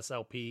as an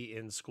SLP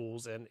in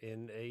schools and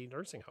in a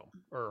nursing home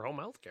or home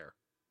health care.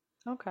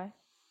 Okay.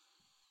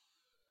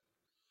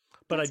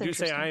 But I do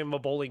say I am a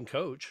bowling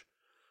coach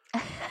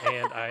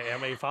and I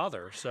am a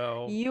father.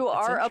 So you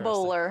are a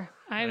bowler.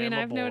 I mean,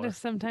 I've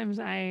noticed sometimes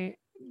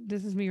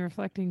this is me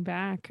reflecting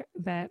back,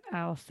 that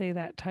I'll say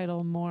that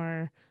title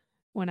more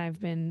when I've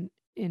been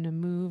in a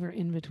move or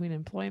in between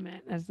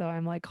employment, as though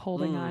I'm like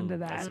holding on to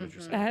that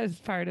as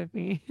part of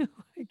me,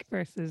 like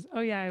versus,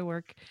 oh yeah, I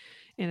work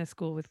in a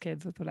school with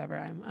kids with whatever.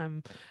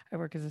 I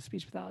work as a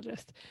speech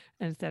pathologist.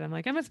 And instead I'm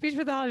like, I'm a speech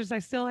pathologist. I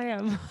still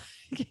am.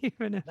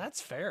 Even if... That's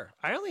fair.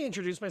 I only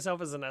introduce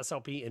myself as an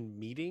SLP in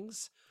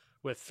meetings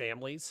with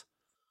families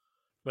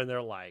when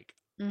they're like,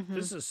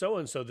 this is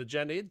so-and-so, the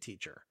gen ed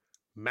teacher.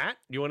 Matt,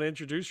 you want to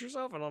introduce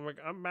yourself? And I'm like,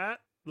 I'm Matt,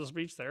 the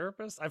speech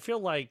therapist. I feel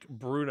like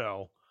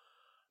Bruno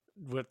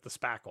with the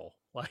spackle.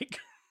 Like,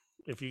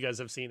 if you guys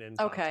have seen it.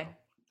 Okay.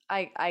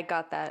 I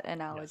got that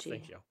analogy. Yes,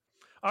 thank you.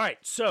 All right.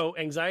 So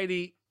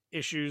anxiety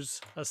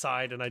issues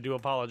aside, and I do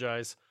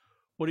apologize,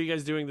 what are you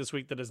guys doing this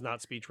week that is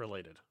not speech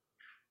related?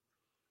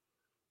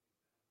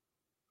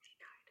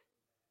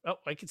 Oh,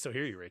 I can still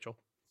hear you, Rachel.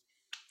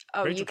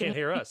 Oh, Rachel can't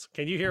hear us.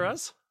 Can you hear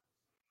us?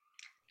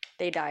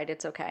 They died.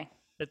 It's okay.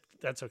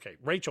 That's okay.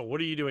 Rachel, what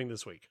are you doing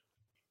this week?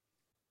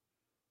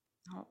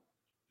 Oh,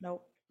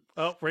 nope.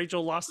 Oh,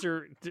 Rachel lost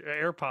her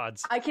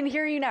AirPods. I can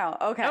hear you now.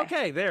 Okay.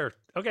 Okay, there.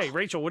 Okay,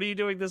 Rachel, what are you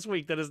doing this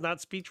week that is not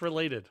speech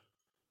related?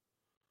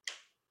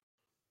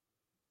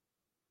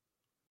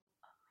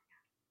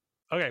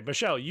 Okay,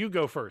 Michelle, you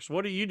go first.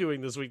 What are you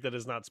doing this week that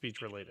is not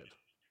speech related?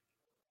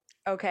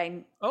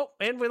 Okay. Oh,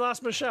 and we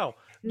lost Michelle.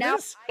 Now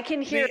I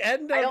can hear. The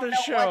end of I don't the know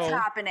show. What's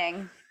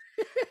happening?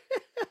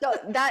 So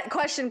that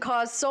question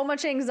caused so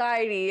much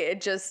anxiety.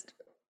 It just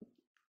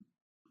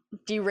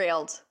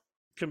derailed.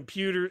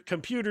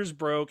 Computers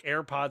broke.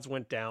 AirPods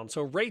went down.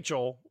 So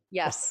Rachel.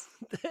 Yes.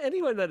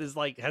 Anyone that is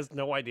like has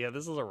no idea,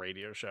 this is a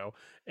radio show,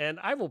 and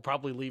I will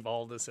probably leave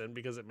all this in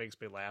because it makes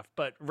me laugh.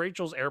 But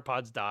Rachel's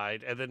AirPods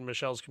died, and then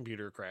Michelle's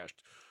computer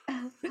crashed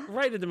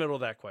right in the middle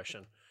of that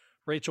question.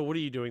 Rachel, what are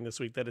you doing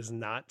this week that is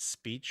not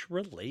speech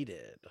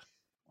related?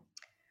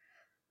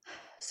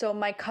 So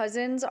my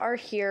cousins are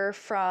here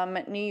from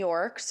New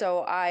York.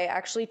 So I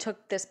actually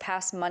took this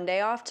past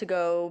Monday off to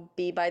go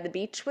be by the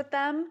beach with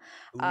them.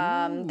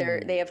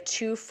 They have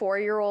 2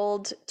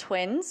 4-year-old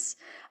twins.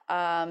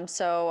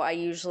 So I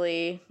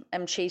usually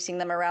am chasing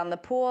them around the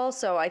pool.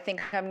 So I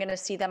think I'm going to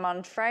see them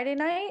on Friday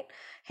night,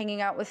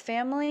 hanging out with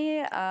family.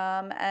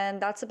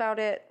 And that's about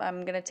it.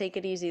 I'm going to take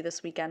it easy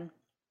this weekend.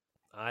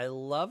 I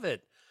love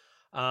it.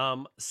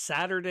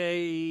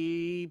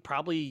 Saturday,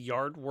 probably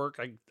yard work.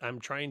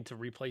 I'm trying to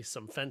replace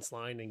some fence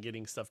line and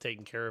getting stuff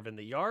taken care of in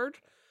the yard.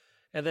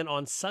 And then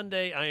on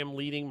Sunday, I am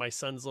leading my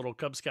son's little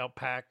Cub Scout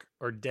pack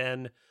or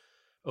den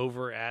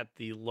over at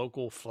the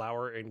local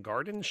flower and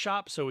garden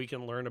shop so we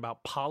can learn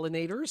about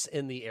pollinators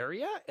in the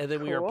area. And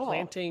then we are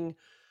planting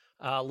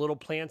little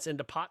plants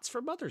into pots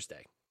for Mother's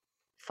Day.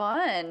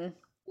 Fun.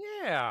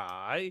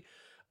 Yeah.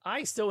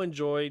 I still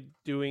enjoy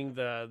doing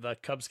the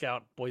Cub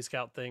Scout, Boy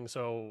Scout thing,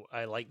 so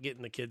I like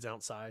getting the kids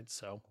outside.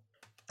 So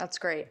that's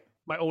great.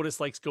 My oldest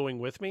likes going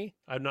with me.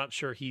 I'm not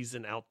sure he's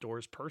an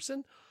outdoors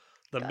person.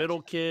 The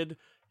middle kid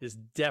is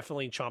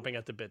definitely chomping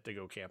at the bit to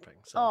go camping.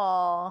 So.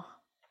 Aw,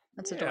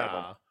 that's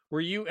adorable.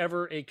 Were you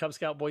ever a Cub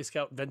Scout, Boy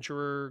Scout,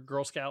 Venturer,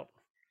 Girl Scout?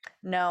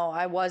 No,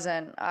 I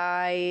wasn't.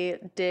 I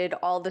did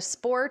all the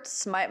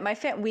sports.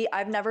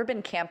 I've never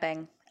been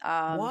camping.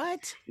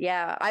 What?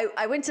 Yeah,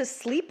 I went to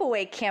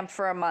sleepaway camp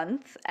for a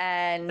month,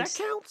 and that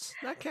counts.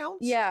 That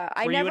counts. Yeah,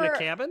 Were you in a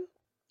cabin?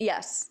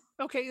 Yes.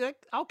 Okay,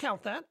 I'll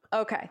count that.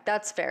 Okay,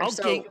 that's fair. I'll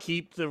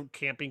gatekeep the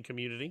camping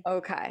community.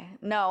 Okay,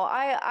 no,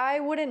 I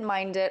wouldn't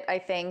mind it. I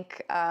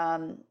think.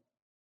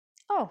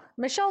 Oh,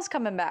 Michelle's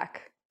coming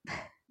back.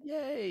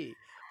 Yay!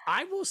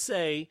 I will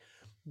say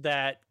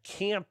that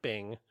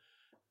camping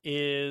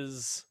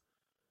is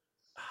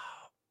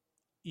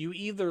you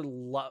either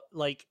love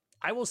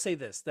I will say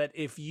this, that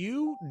if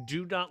you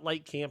do not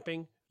like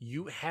camping,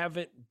 you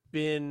haven't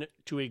been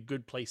to a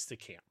good place to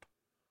camp.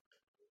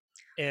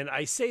 And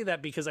I say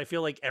that because I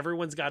feel like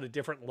everyone's got a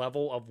different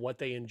level of what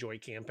they enjoy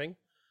camping.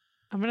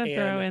 I'm going to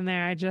throw in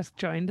there, I just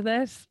joined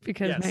this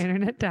because my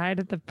internet died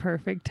at the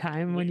perfect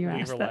time when you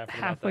asked that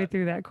halfway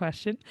through that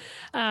question.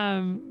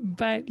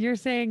 But you're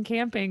saying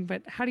camping,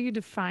 but how do you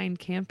define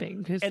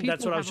camping? And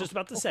that's what I was just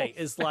about to say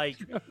is like,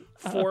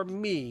 for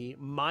me,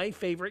 my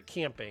favorite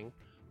camping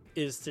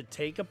is to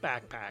take a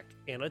backpack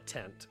and a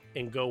tent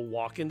and go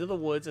walk into the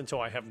woods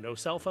until I have no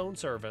cell phone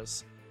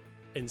service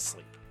and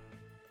sleep.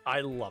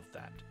 I love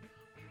that.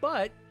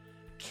 But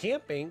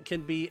camping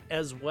can be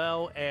as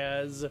well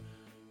as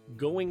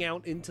going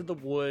out into the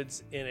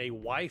woods in a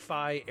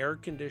Wi-Fi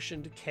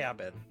air-conditioned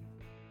cabin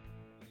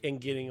and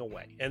getting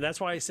away. And that's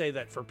why I say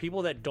that for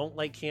people that don't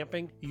like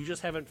camping, you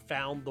just haven't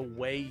found the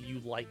way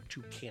you like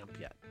to camp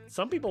yet.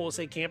 Some people will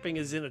say camping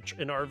is in an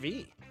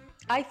RV.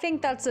 I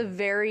think that's a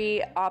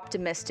very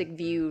optimistic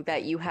view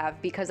that you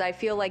have, because I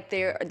feel like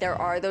there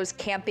are those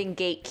camping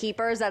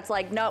gatekeepers that's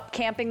like, nope,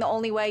 camping the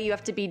only way, you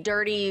have to be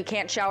dirty, you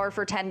can't shower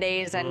for 10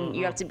 days, and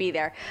you have to be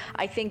there.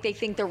 I think they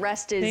think the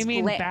rest is... They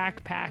mean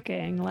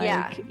backpacking.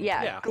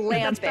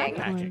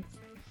 Glamping.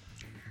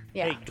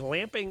 Yeah. Hey,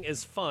 glamping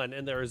is fun,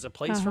 and there is a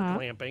place for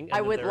glamping. And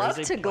I would love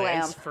to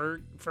glamp. For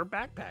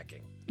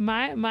backpacking.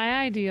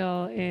 My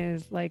ideal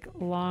is like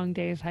long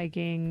days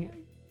hiking,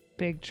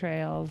 big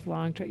trails,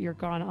 you're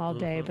gone all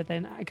day, but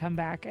then I come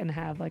back and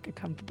have like a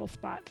comfortable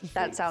spot to sleep.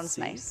 That sounds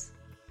nice.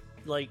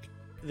 Like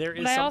there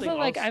is but something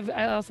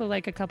I also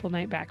like a couple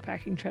night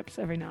backpacking trips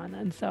every now and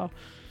then. So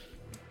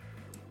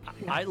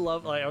I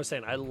love, like I was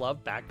saying, I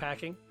love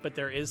backpacking, but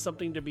there is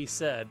something to be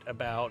said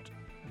about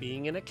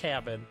being in a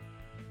cabin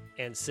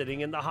and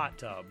sitting in the hot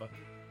tub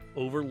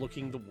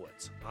overlooking the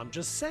woods. I'm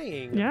just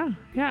saying. Yeah.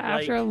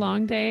 After a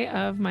long day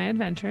of my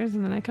adventures,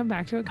 and then I come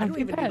back to a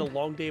comfy bed. I don't even need a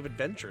long day of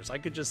adventures. I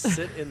could just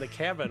sit in the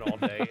cabin all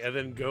day and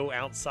then go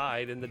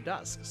outside in the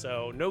dusk.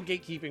 So no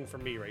gatekeeping for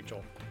me,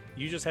 Rachel.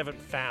 You just haven't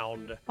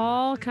found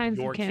all kinds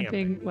of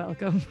camping.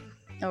 Welcome.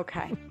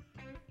 Okay.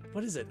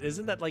 What is it?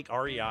 Isn't that like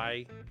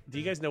REI? Do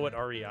you guys know what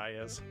REI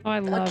is? Oh, I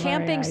love a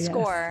camping REI,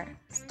 store.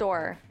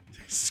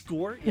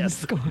 Score? Yes.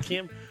 Score.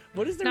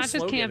 What is their Not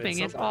slogan? Just camping.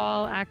 It's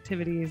all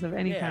activities of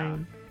any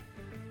kind.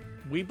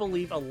 We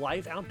believe a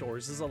life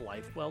outdoors is a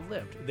life well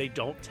lived. They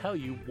don't tell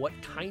you what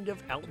kind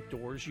of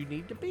outdoors you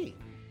need to be.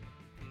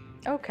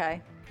 Okay.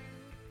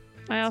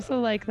 I also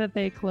like that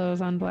they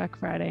close on Black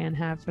Friday and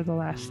have for the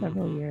last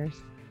several years.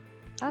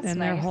 That's and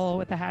nice. their whole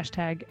with the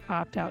hashtag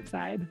opt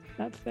outside.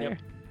 That's there. Yep.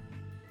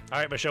 All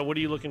right, Michelle, what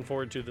are you looking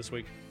forward to this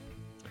week?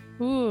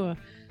 Ooh.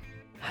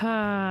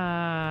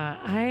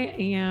 I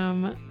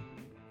am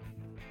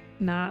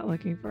not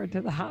looking forward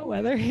to the hot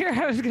weather here.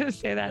 I was going to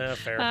say that.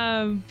 Fair.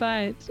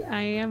 But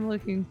I am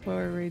looking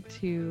forward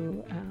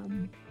to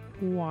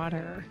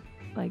water,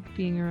 like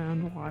being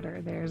around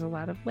water. There's a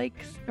lot of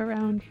lakes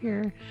around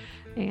here,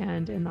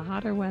 and in the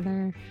hotter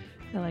weather,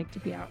 I like to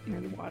be out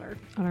near the water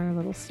on our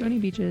little stony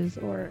beaches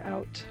or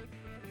out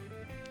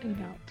and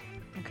about.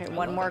 Okay,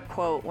 one more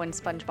quote when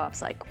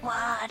SpongeBob's like,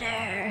 water.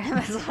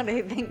 That's what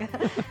I think.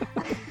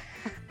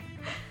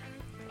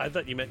 I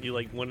thought you meant you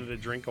like wanted a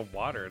drink of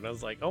water, and I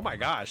was like, "Oh my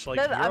gosh!" Like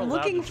I'm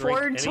looking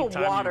forward to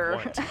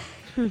water.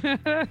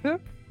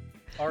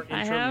 Our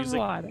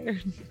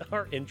water.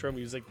 Our intro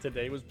music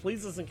today was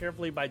 "Please Listen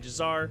Carefully" by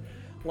Jazar,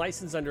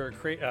 licensed under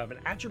an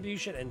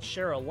attribution and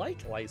share alike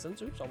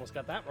license. Oops, almost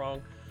got that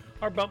wrong.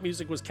 Our bump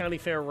music was County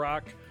Fair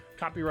Rock,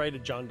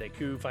 copyrighted John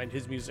Deku. Find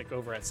his music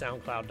over at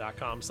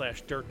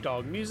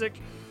soundcloud.com/dirtdogmusic.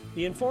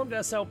 The Informed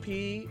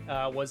SLP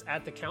was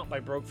At the Count by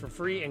Broke for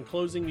Free, and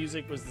closing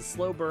music was The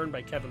Slow Burn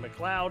by Kevin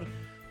MacLeod.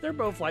 They're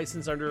both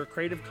licensed under a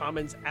Creative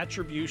Commons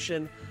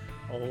Attribution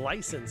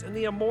license. And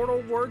the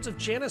immortal words of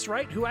Janice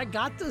Wright, who I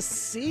got to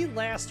see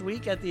last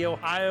week at the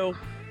Ohio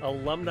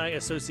Alumni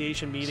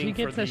Association meeting she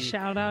gets for a the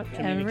shout out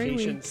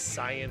Communication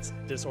Science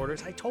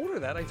Disorders. I told her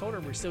that. I told her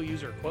we still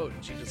use her quote,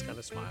 and she just kind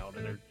of smiled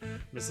in her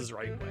Mrs.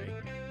 Right way,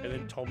 and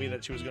then told me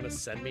that she was going to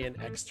send me an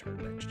extern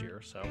next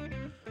year. So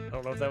I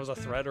don't know if that was a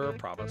threat or a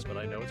promise, but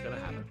I know it's going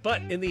to happen.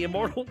 But in the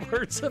immortal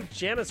words of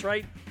Janice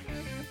Wright,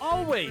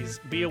 always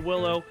be a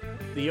willow.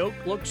 The oak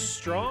looks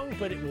strong,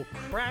 but it will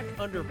crack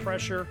under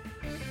pressure.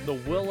 The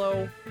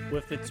willow,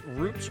 with its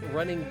roots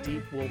running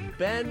deep, will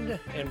bend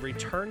and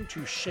return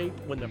to shape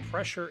when the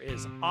pressure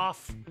is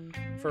off.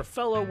 For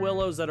fellow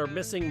willows that are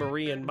missing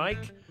Marie and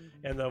Mike,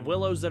 and the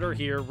willows that are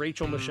here,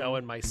 Rachel, Michelle,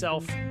 and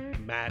myself,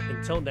 Matt,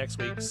 until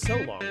next week, so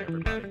long,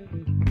 everybody.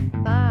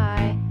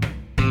 Bye.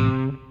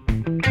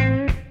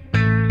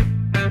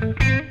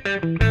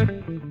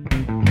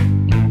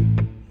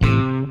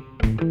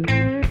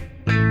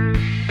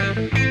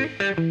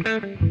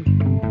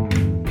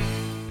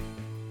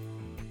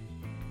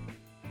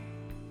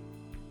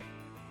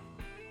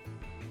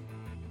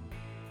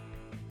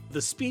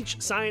 The Speech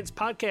Science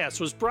Podcast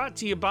was brought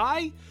to you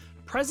by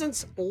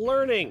Presence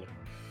Learning.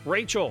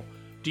 Rachel,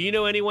 do you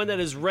know anyone that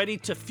is ready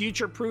to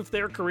future-proof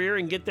their career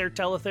and get their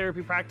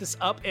teletherapy practice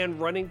up and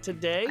running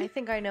today? I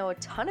think I know a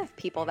ton of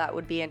people that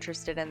would be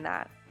interested in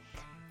that.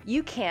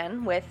 You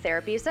can with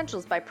Therapy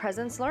Essentials by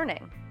Presence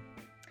Learning.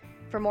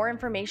 For more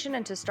information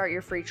and to start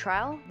your free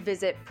trial,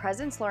 visit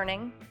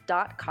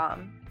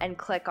presencelearning.com and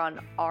click on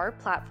our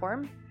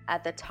platform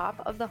at the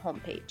top of the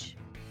homepage.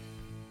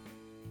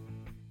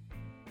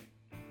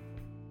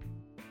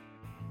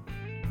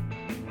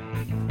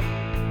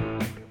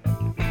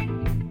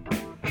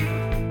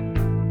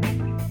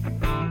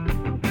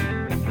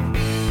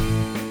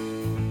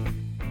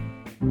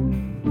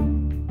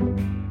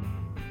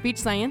 Speech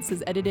Science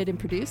is edited and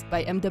produced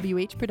by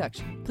MWH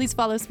Production. Please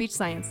follow Speech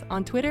Science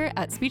on Twitter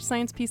at Speech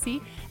Science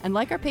PC and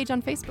like our page on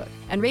Facebook.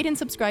 And rate and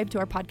subscribe to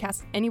our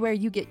podcast anywhere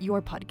you get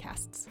your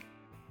podcasts.